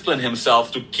self-discipline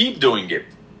himself to keep doing it.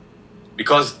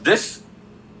 Because this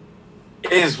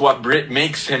is what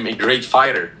makes him a great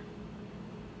fighter.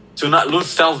 To not lose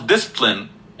self-discipline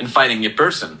in fighting a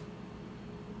person.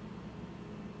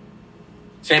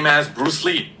 Same as Bruce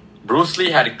Lee. Bruce Lee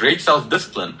had a great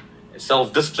self-discipline, a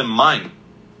self-disciplined mind.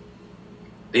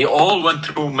 They all went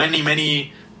through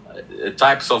many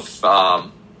types of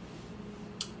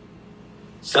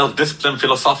self-discipline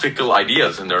philosophical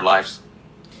ideas in their lives.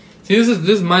 See, this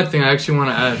is my thing I actually want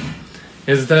to add,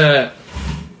 is that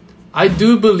I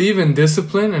do believe in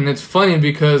discipline, and it's funny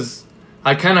because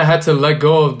I kind of had to let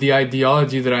go of the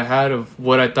ideology that I had of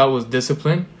what I thought was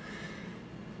discipline.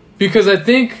 Because I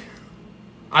think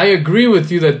I agree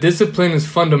with you that discipline is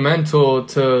fundamental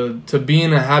to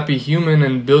being a happy human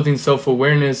and building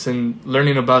self-awareness and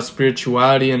learning about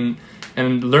spirituality and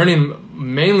learning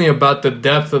mainly about the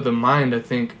depth of the mind, I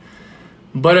think.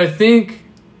 But I think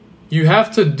you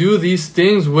have to do these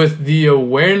things with the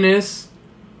awareness,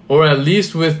 or at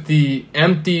least with the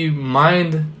empty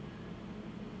mind,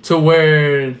 to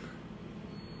where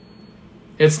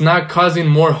it's not causing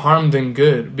more harm than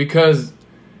good. Because,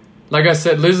 like I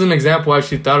said, this is an example I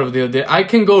actually thought of the other day. I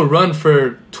can go run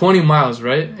for 20 miles,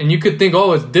 right? And you could think,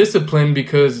 oh, it's discipline,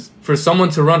 because for someone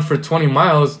to run for 20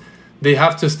 miles, they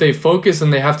have to stay focused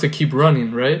and they have to keep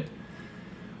running, right?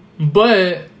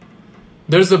 But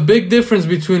there's a big difference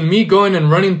between me going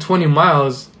and running 20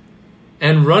 miles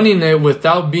and running it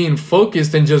without being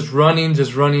focused and just running.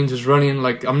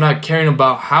 Like, I'm not caring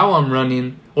about how I'm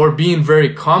running or being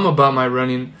very calm about my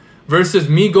running, versus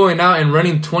me going out and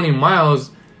running 20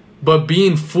 miles but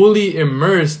being fully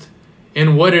immersed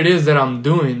in what it is that I'm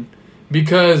doing.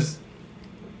 Because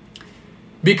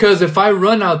if I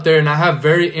run out there and I have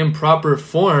very improper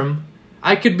form,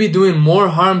 I could be doing more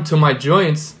harm to my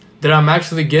joints that I'm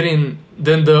actually getting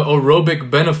than the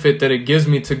aerobic benefit that it gives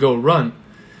me to go run.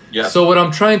 Yeah. So what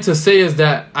I'm trying to say is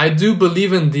that I do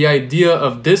believe in the idea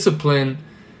of discipline,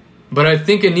 but I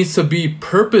think it needs to be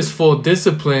purposeful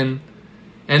discipline,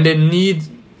 and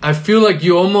I feel like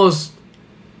you almost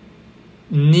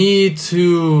need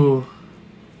to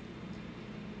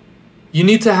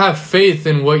have faith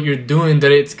in what you're doing,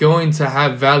 that it's going to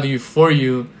have value for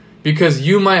you. Because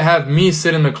you might have me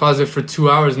sit in the closet for 2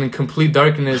 hours in complete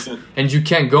darkness and you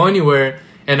can't go anywhere,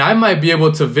 and I might be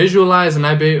able to visualize, and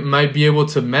might be able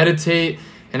to meditate,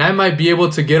 and I might be able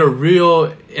to get a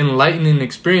real enlightening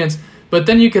experience. But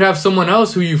then you could have someone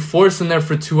else who you force in there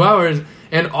for 2 hours,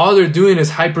 and all they're doing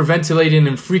is hyperventilating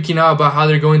and freaking out about how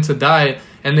they're going to die,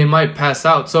 and they might pass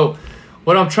out. So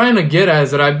what I'm trying to get at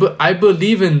is that I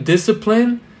believe in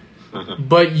discipline,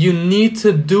 but you need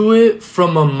to do it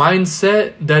from a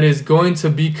mindset that is going to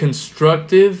be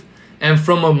constructive, and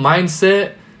from a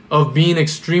mindset of being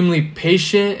extremely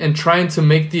patient and trying to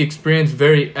make the experience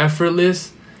very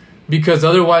effortless. Because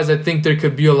otherwise I think there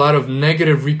could be a lot of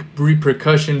negative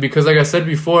repercussion. Because like I said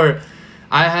before,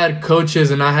 I had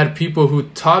coaches and I had people who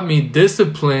taught me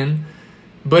discipline,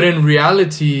 but in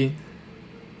reality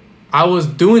I was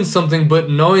doing something but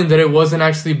knowing that it wasn't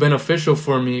actually beneficial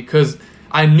for me. Because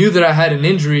I knew that I had an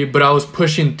injury, but I was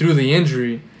pushing through the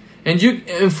injury.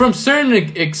 And from certain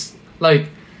like,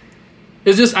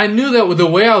 it's just, I knew that the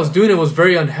way I was doing it was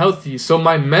very unhealthy. So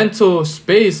my mental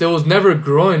space, it was never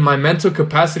growing. My mental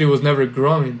capacity was never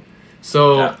growing.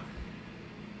 So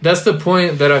that's the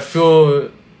point that I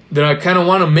feel that I kind of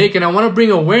want to make. And I want to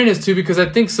bring awareness to, because I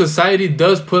think society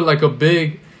does put like a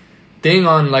big thing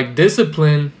on like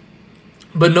discipline,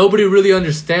 but nobody really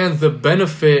understands the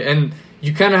benefit. And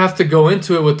you kind of have to go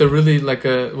into it with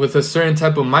with a certain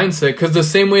type of mindset. Because the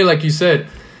same way, like you said,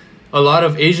 a lot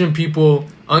of Asian people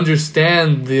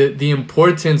understand the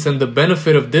importance and the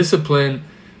benefit of discipline,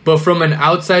 but from an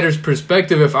outsider's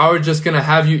perspective, if I were just going to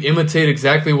have you imitate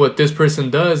exactly what this person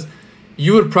does,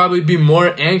 you would probably be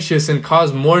more anxious and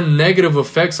cause more negative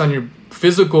effects on your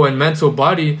physical and mental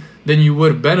body than you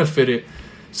would benefit it.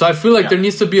 So I feel like there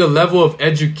needs to be a level of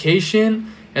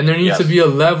education, and there needs to be a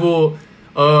level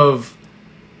of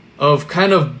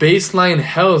kind of baseline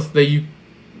health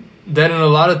that in a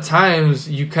lot of times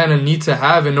you kind of need to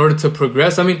have in order to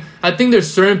progress. I mean, I think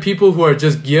there's certain people who are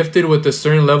just gifted with a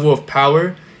certain level of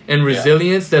power and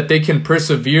resilience that they can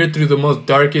persevere through the most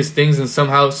darkest things and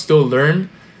somehow still learn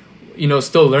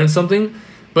something.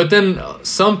 But then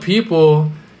some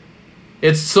people,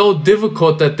 it's so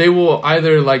difficult that they will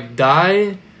either like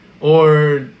die,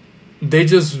 or they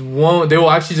will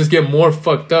actually just get more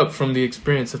fucked up from the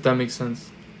experience, if that makes sense.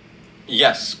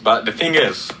 Yes, but the thing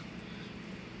is,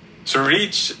 to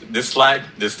reach this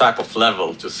type of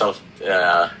level, to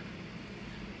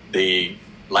the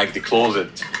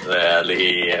closet,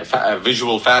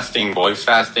 visual fasting, voice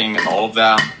fasting, and all of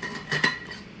that,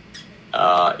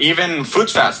 even food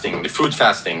fasting,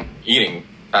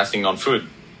 fasting on food.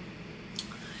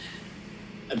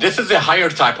 This is a higher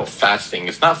type of fasting.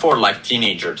 It's not for like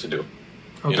teenager to do,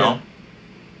 you know.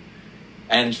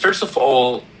 And first of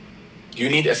all, you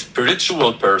need a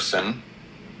spiritual person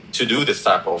to do this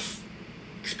type of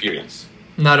experience.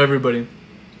 Not everybody.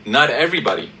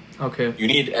 Okay. You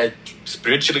need a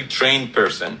spiritually trained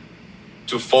person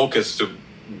to focus, to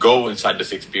go inside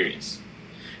this experience.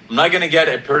 I'm not going to get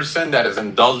a person that is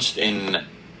indulged in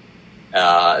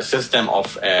a system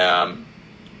of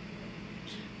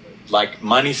like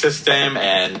money system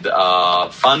and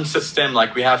fund system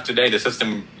like we have today. The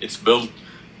system, it's built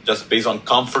just based on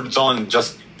comfort zone.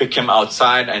 Just pick him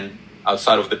outside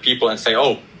of the people and say,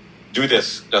 oh, do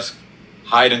this. Just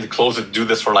hide in the closet, do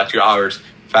this for like 2 hours.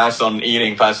 Fast on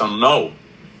eating, fast on...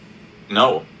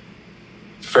 No.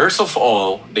 First of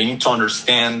all, they need to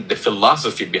understand the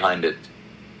philosophy behind it.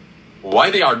 Why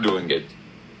they are doing it.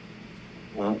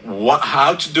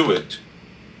 How to do it.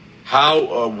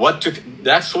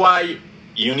 That's why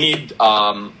you need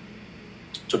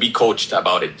to be coached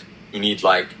about it. You need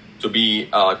like to be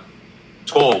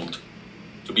told,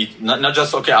 to be not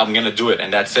just, okay, I'm going to do it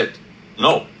and that's it.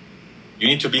 No. You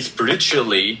need to be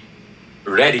spiritually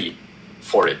ready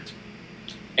for it.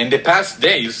 In the past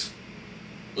days,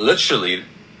 literally,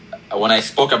 when I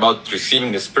spoke about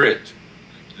receiving the Spirit,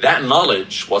 that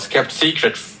knowledge was kept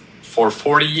secret for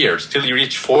 40 years, till you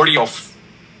reach 40 of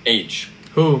age.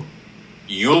 Who?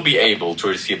 You'll be able to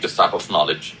receive this type of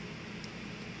knowledge.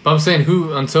 But I'm saying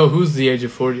until who's the age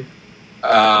of 40?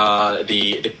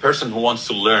 The person who wants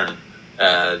to learn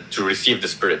to receive the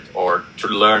Spirit, or to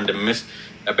learn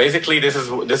basically,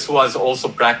 this was also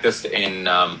practiced in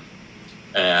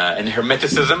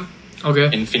Hermeticism,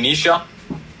 in Phoenicia,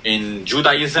 in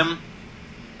Judaism.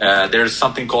 There's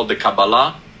something called the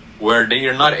Kabbalah, where they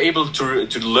are not able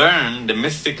to learn the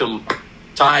mystical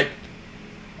type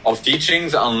of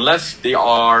teachings unless they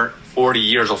are 40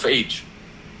 years of age.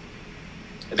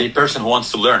 The person who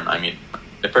wants to learn,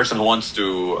 the person who wants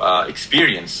to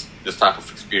experience this type of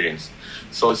experience.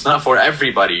 So it's not for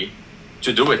everybody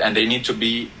to do it, and they need to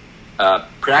be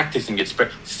practicing it.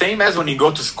 Same as when you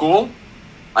go to school,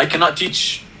 I cannot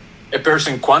teach a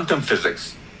person quantum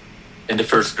physics in the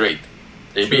first grade.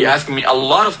 They'd be asking me a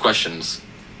lot of questions,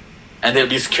 and they'll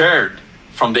be scared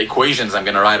from the equations I'm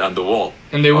going to write on the wall.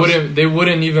 And they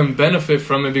wouldn't even benefit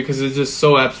from it because it's just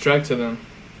so abstract to them.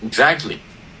 Exactly.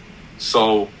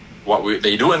 So what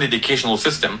they do in the educational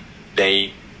system,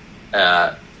 they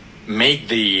make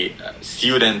the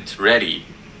student ready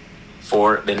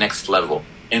for the next level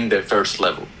in the first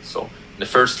level. So in the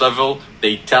first level,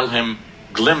 they tell him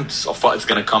glimpse of what is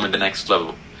going to come in the next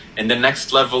level. In the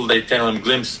next level, they tell him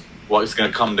glimpse what is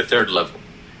going to come in the third level,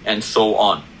 and so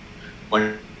on.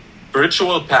 When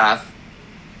spiritual path,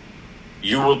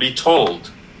 you will be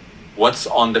told what's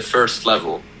on the first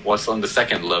level, what's on the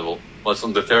second level, what's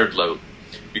on the third level.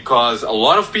 Because a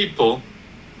lot of people,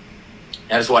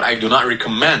 that's what I do not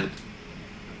recommend,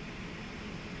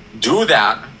 do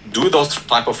that do those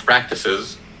type of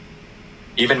practices,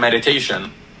 even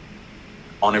meditation,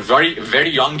 on a very, very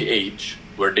young age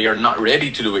where they are not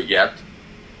ready to do it yet,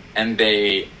 and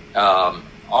they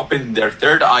open their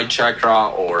third eye chakra,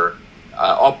 or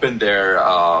open their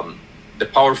the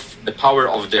power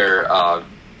of their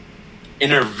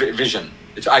inner vision.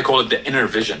 I call it the inner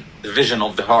vision, the vision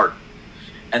of the heart.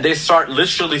 And they start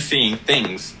literally seeing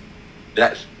things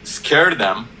that scare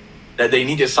them, that they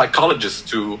need a psychologist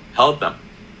to help them.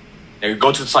 They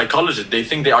go to the psychologist, they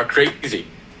think they are crazy.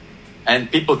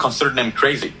 And people consider them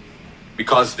crazy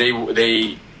because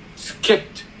they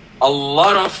skipped a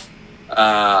lot of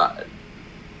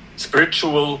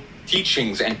spiritual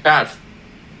teachings and paths.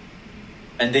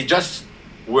 And they just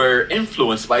were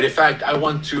influenced by the fact, I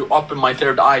want to open my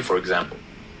third eye, for example,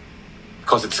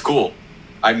 because it's cool.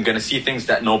 I'm going to see things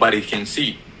that nobody can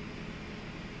see.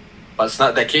 But it's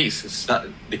not the case. It's not,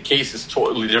 the case is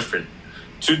totally different.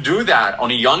 To do that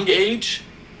on a young age,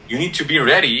 you need to be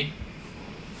ready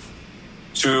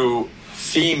to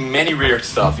see many weird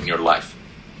stuff in your life.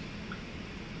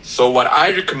 So what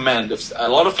I recommend, if a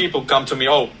lot of people come to me,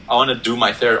 oh, I want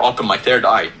to open my third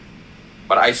eye.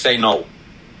 But I say no.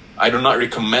 I do not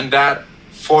recommend that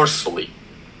forcefully.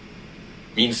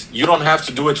 Means you don't have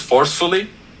to do it forcefully.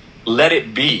 Let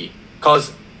it be,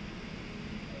 because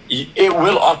it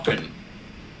will open.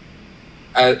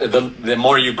 The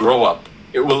more you grow up,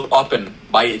 it will open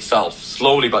by itself,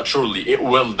 slowly but surely. It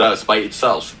will does by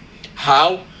itself.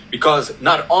 How? Because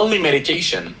not only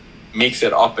meditation makes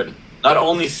it open, not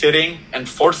only sitting and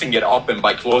forcing it open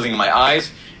by closing my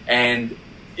eyes and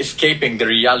escaping the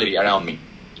reality around me.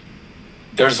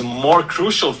 There's a more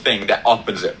crucial thing that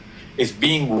opens it. It's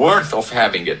being worth of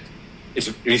having it. It's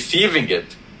receiving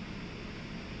it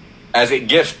as a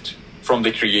gift from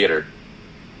the Creator.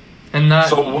 And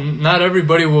not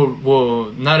everybody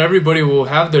will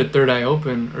have their third eye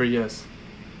open, or yes,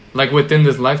 like within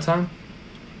this lifetime.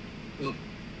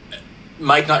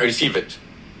 Might not receive it.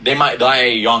 They might die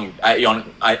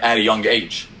at a young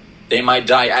age. They might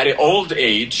die at an old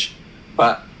age,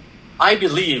 but I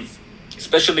believe,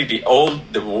 especially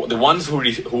the ones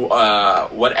who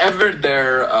whatever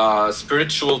their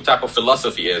spiritual type of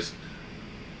philosophy is,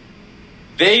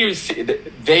 they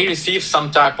receive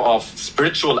some type of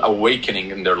spiritual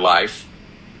awakening in their life,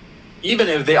 even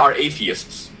if they are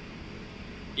atheists,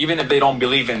 even if they don't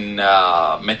believe in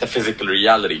metaphysical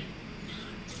reality.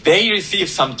 They receive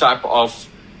some type of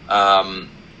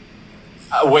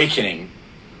awakening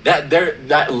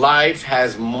that life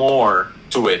has more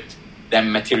to it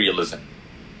than materialism.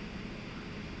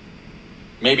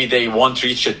 Maybe they won't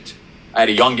reach it at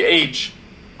a young age,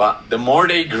 but the more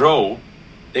they grow,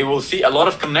 they will see a lot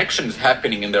of connections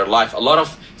happening in their life, a lot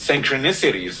of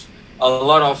synchronicities, a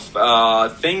lot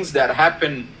of things that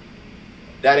happen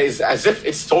that is as if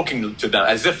it's talking to them,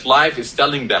 as if life is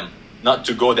telling them not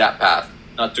to go that path,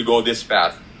 not to go this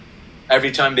path.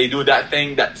 Every time they do that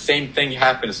thing, that same thing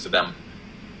happens to them.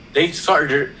 They start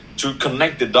to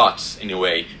connect the dots in a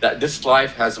way that this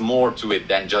life has more to it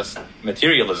than just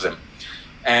materialism.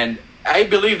 And I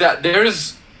believe that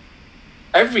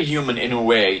every human in a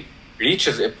way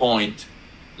reaches a point,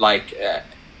 like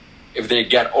if they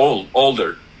get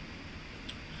older,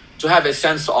 to have a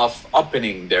sense of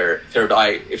opening their third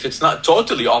eye. If it's not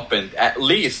totally opened, at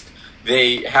least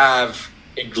they have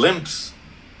a glimpse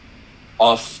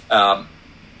of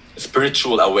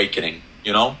spiritual awakening.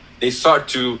 You know, they start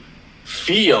to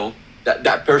feel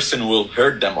that person will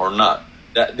hurt them or not.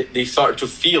 That they start to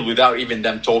feel without even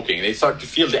them talking. They start to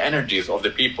feel the energies of the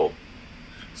people.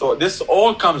 So this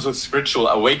all comes with spiritual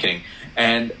awakening.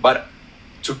 But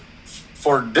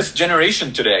for this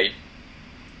generation today,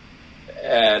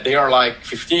 they are like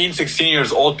 15, 16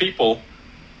 years old people,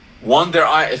 want their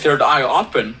third eye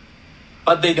open,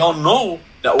 but they don't know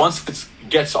that once it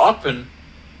gets open,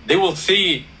 they will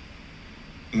see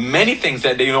many things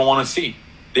that they don't want to see.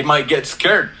 They might get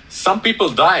scared. Some people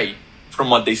die from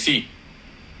what they see.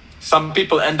 Some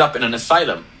people end up in an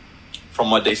asylum from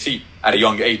what they see at a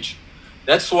young age.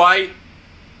 That's why,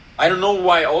 I don't know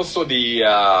why also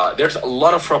there's a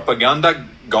lot of propaganda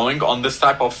going on this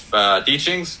type of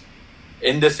teachings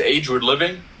in this age we're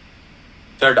living.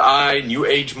 Third eye, new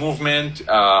age movement.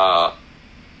 But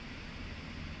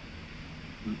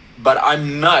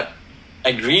I'm not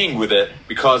agreeing with it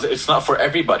because it's not for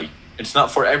everybody. It's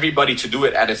not for everybody to do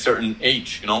it at a certain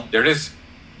age. You know, there is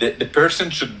the person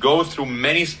should go through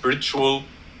many spiritual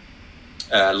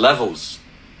levels.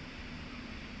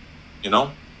 You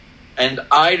know, and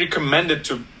I recommend it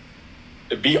to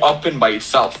be open by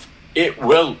itself.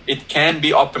 It can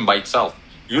be open by itself.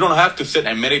 You don't have to sit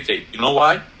and meditate. You know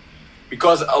why?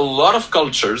 Because a lot of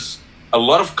cultures a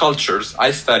lot of cultures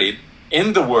I studied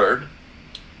in the world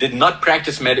did not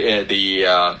practice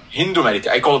the Hindu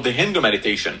meditation. I call it the Hindu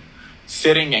meditation,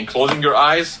 sitting and closing your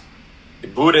eyes, the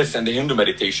Buddhist and the Hindu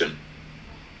meditation.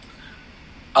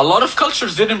 A lot of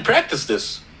cultures didn't practice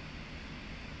this.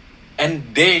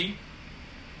 And they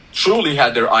truly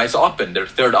had their eyes open, their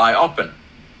third eye open,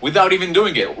 without even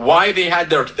doing it. Why they had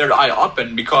their third eye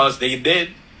open? Because they did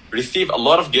receive a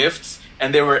lot of gifts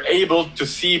and they were able to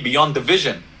see beyond the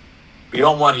vision,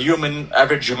 beyond what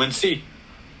average humans see.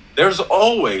 There's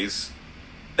always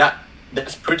that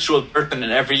spiritual person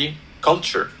in every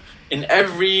culture, in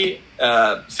every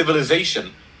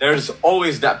civilization. There's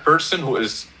always that person who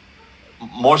is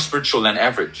more spiritual than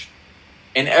average.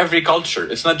 In every culture,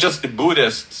 it's not just the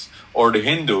Buddhists or the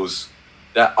Hindus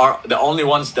that are the only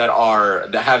ones that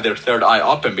have their third eye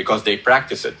open because they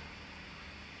practice it.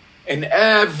 In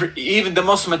even the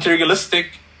most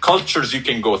materialistic cultures you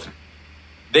can go through,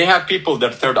 they have people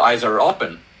their third eyes are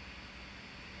open.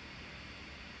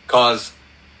 Because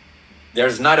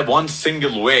there's not one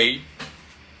single way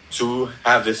to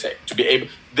have this, to be able.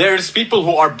 There's people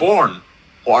who are born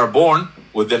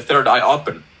with their third eye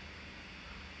open.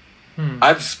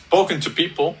 I've spoken to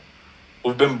people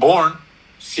who've been born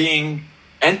seeing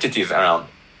entities around.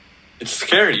 It's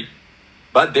scary,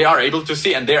 but they are able to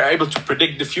see and they are able to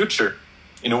predict the future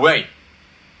in a way.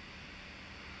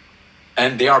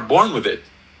 And they are born with it.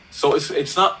 So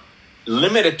it's not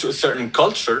limited to a certain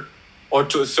culture or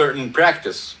to a certain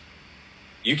practice.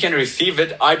 You can receive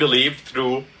it, I believe,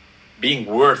 through being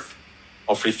worth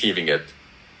of receiving it.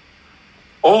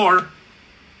 Or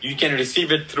you can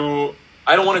receive it through,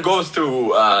 I don't want to go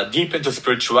through deep into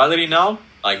spirituality now,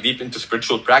 like deep into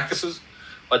spiritual practices,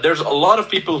 but there's a lot of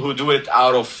people who do it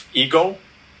out of ego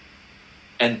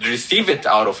and receive it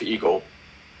out of ego,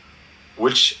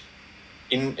 which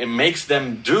it makes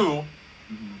them do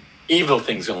evil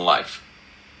things in life.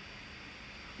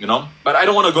 You know, but I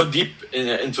don't want to go deep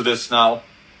into this now.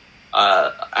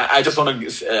 I just want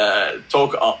to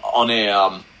talk on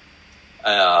a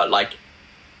like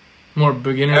more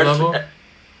beginner level,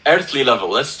 earthly level.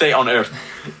 Let's stay on earth.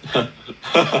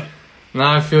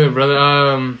 Nah, I feel it,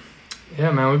 brother.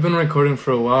 Yeah, man, we've been recording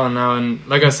for a while now, and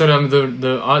like I said,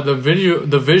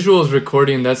 the visuals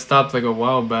recording that stopped like a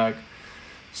while back.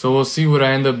 So we'll see what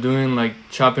I end up doing, like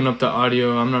chopping up the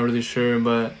audio. I'm not really sure,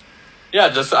 but. Yeah,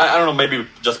 just I don't know. Maybe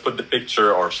just put the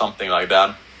picture or something like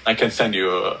that. I can send you.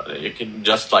 You can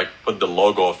just like put the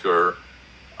logo of your.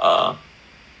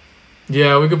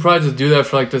 Yeah, we could probably just do that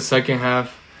for like the second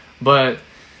half, but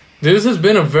this has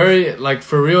been a very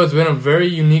for real. It's been a very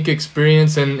unique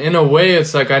experience, and in a way,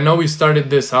 it's like I know we started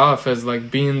this off as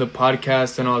like being the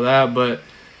podcast and all that, but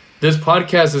this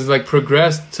podcast has like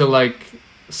progressed to like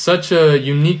such a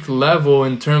unique level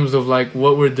in terms of like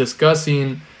what we're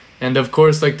discussing. And of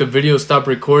course, like the video stopped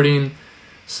recording,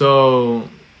 so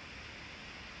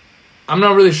I'm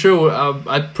not really sure.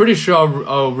 I'm pretty sure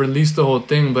I'll release the whole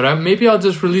thing, but maybe I'll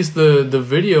just release the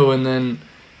video and then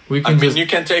we can. You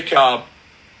can take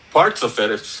parts of it.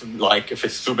 If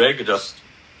it's too big, just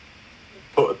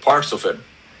put parts of it.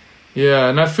 Yeah,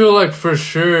 and I feel like for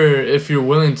sure, if you're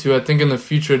willing to, I think in the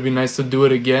future it'd be nice to do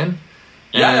it again.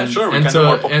 Yeah, sure.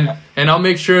 And I'll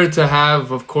make sure to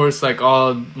have, of course, like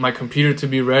all my computer to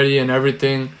be ready and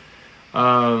everything.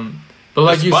 But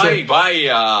like just you said,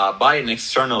 buy an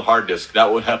external hard disk.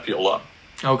 That would help you a lot.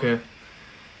 Okay.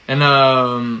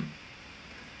 And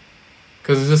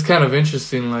because it's just kind of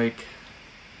interesting. Like,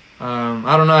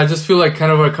 I don't know. I just feel like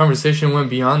kind of our conversation went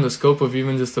beyond the scope of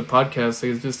even just the podcast.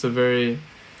 Like, it's just a very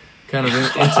kind of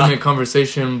intimate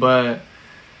conversation. But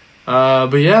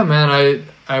yeah, man,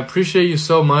 I appreciate you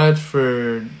so much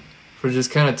for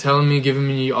just kind of telling me, giving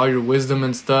me all your wisdom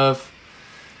and stuff.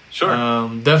 Sure.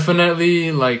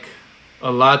 Definitely like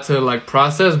a lot to like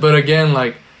process, but again,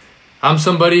 like I'm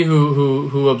somebody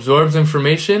who absorbs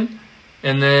information,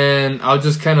 and then I'll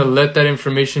just kind of let that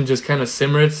information just kind of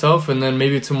simmer itself, and then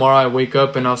maybe tomorrow I wake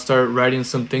up and I'll start writing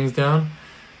some things down.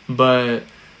 But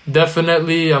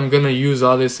definitely I'm gonna use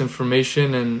all this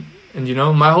information, and you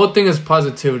know, my whole thing is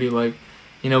positivity. Like,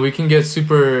 you know, we can get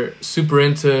super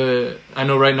into, I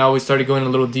know right now we started going a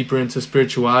little deeper into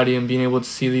spirituality and being able to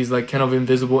see these like kind of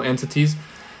invisible entities.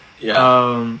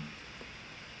 Yeah.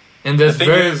 And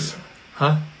there's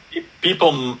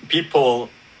people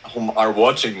who are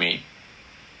watching me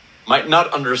might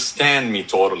not understand me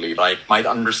totally, like might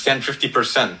understand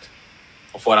 50%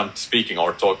 of what I'm speaking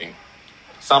or talking.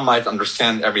 Some might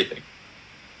understand everything.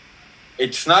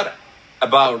 It's not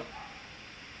about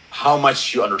how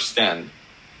much you understand.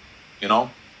 You know,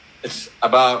 it's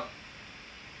about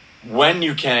when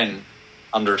you can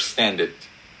understand it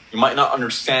You might not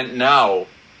understand now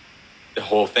the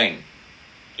whole thing,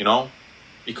 you know,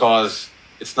 because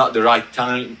it's not the right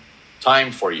time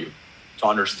for you to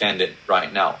understand it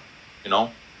right now, you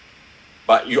know.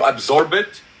 But you absorb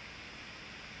it,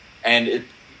 and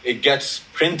it gets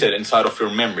printed inside of your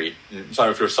memory, inside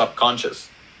of your subconscious.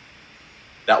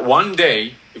 That one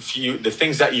day, the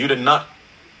things that you did not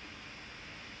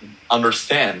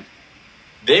understand,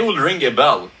 they will ring a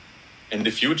bell in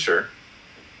the future,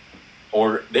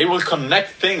 or they will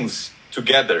connect things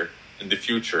together in the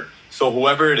future. So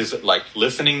whoever it is like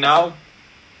listening now,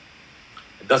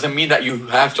 it doesn't mean that you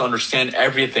have to understand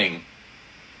everything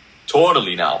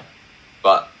totally now,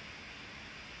 but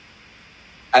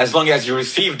as long as you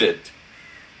received it,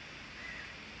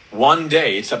 one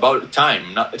day, it's about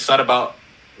time. It's not about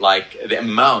like the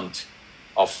amount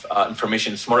of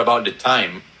information. It's more about the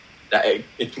time that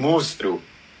it moves through.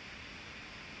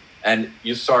 And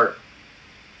you start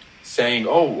saying,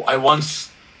 oh, I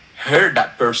once heard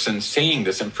that person saying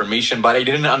this information, but I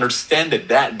didn't understand it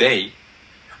that day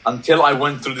until I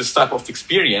went through this type of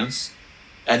experience.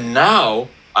 And now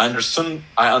I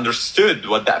understood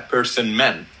what that person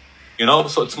meant. You know,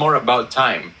 so it's more about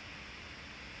time.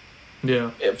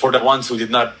 Yeah. For the ones who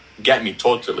did not get me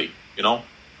totally, you know,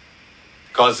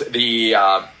 because the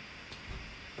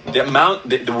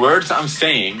words I'm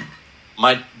saying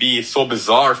might be so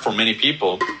bizarre for many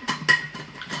people,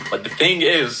 but the thing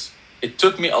is, it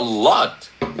took me a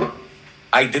lot.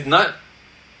 I did not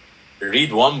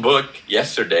read one book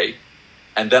yesterday,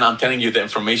 and then I'm telling you the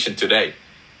information today.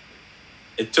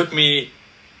 It took me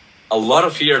a lot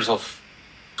of years of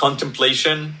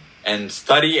contemplation and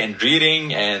study and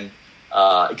reading and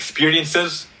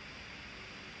experiences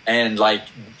and like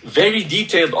very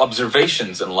detailed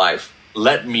observations in life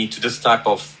led me to this type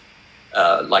of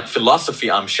like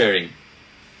philosophy I'm sharing,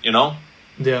 you know?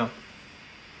 Yeah.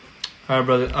 All right,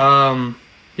 brother.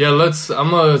 Yeah,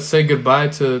 I'm gonna say goodbye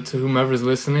to whomever's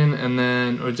listening, and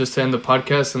then, or just to end the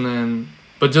podcast, and then,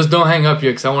 but just don't hang up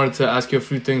yet, because I wanted to ask you a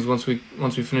few things once we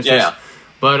finish this. Yeah.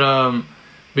 But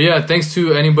yeah, thanks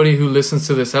to anybody who listens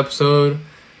to this episode.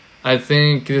 I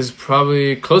think it's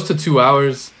probably close to 2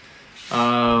 hours.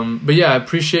 But yeah, I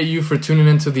appreciate you for tuning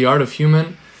into The Art of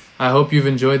Human. I hope you've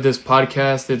enjoyed this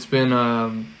podcast. It's been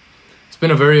a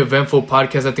very eventful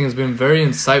podcast. I think it's been very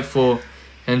insightful.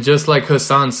 And just like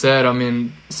Hassan said, I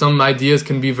mean, some ideas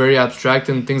can be very abstract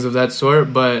and things of that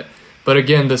sort. But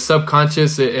again, the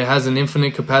subconscious, it has an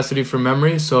infinite capacity for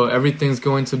memory. So everything's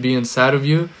going to be inside of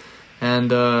you.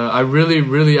 And I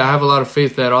really have a lot of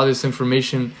faith that all this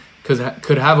information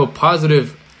could have a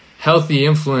positive, healthy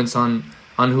influence on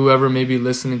whoever may be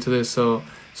listening to this. So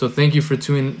thank you for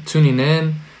tuning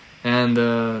in. And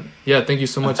yeah, thank you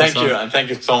so much. Thank you. And thank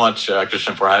you so much,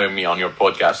 Christian, for having me on your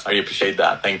podcast. I appreciate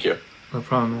that. Thank you. No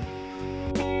problem, man.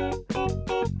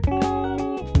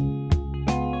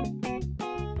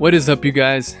 What is up, you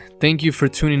guys? Thank you for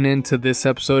tuning in to this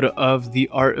episode of The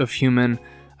Art of Human.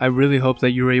 I really hope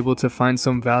that you were able to find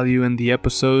some value in the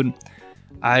episode.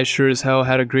 I sure as hell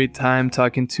had a great time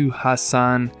talking to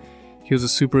Hassan. He was a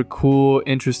super cool,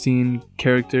 interesting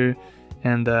character,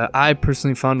 and I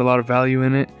personally found a lot of value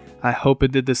in it. I hope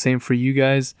it did the same for you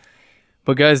guys.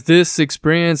 But guys, this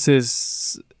experience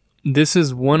is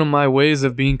one of my ways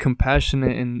of being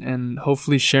compassionate and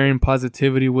hopefully sharing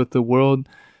positivity with the world.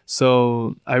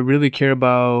 So I really care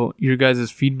about your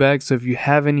guys' feedback. So if you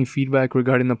have any feedback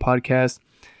regarding the podcast,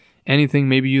 anything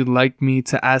maybe you'd like me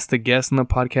to ask the guest on the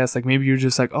podcast, like maybe you're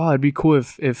just like, oh, it'd be cool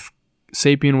if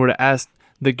Sapien were to ask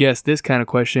the guest this kind of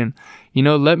question, you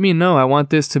know, let me know. I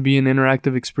want this to be an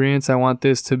interactive experience. I want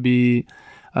this to be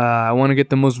I want to get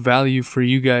the most value for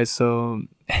you guys. So,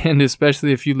 and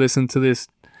especially if you listen to this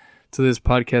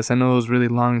podcast, I know it was really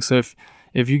long. So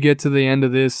if you get to the end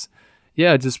of this,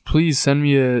 yeah, just please send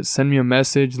me a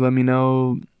message. Let me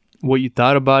know what you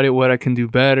thought about it, what I can do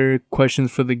better,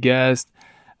 questions for the guest.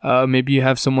 Maybe you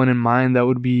have someone in mind that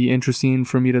would be interesting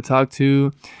for me to talk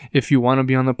to. If you want to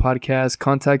be on the podcast,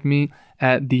 contact me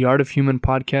at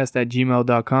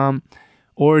theartofhumanpodcast@gmail.com,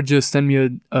 or just send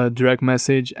me a direct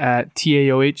message at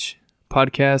TAOH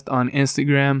podcast on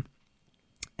Instagram.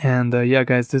 And yeah,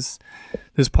 guys, this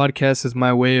podcast is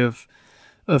my way of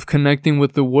connecting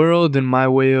with the world, and my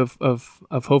way of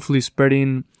hopefully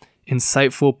spreading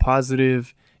insightful,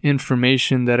 positive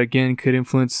information that again could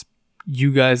influence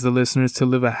you guys, the listeners, to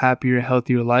live a happier,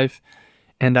 healthier life.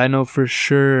 And I know for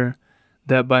sure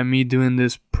that by me doing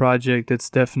this project, it's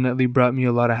definitely brought me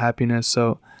a lot of happiness.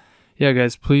 So yeah,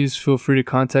 guys, please feel free to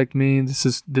contact me. This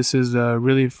is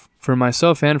really for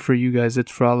myself and for you guys.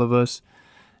 It's for all of us.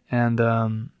 And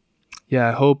yeah,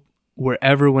 I hope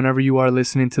whenever you are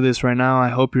listening to this right now. I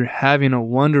hope you're having a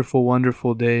wonderful,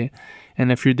 wonderful day.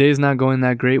 And if your day's not going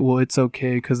that great, well, it's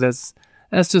okay, because that's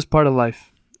just part of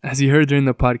life. As you heard during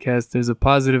the podcast, there's a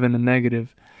positive and a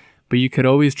negative, but you could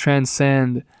always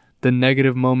transcend the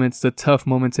negative moments, the tough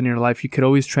moments in your life. You could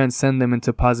always transcend them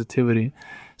into positivity.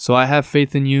 So I have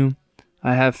faith in you.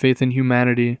 I have faith in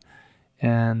humanity.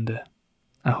 And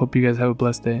I hope you guys have a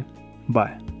blessed day.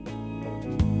 Bye.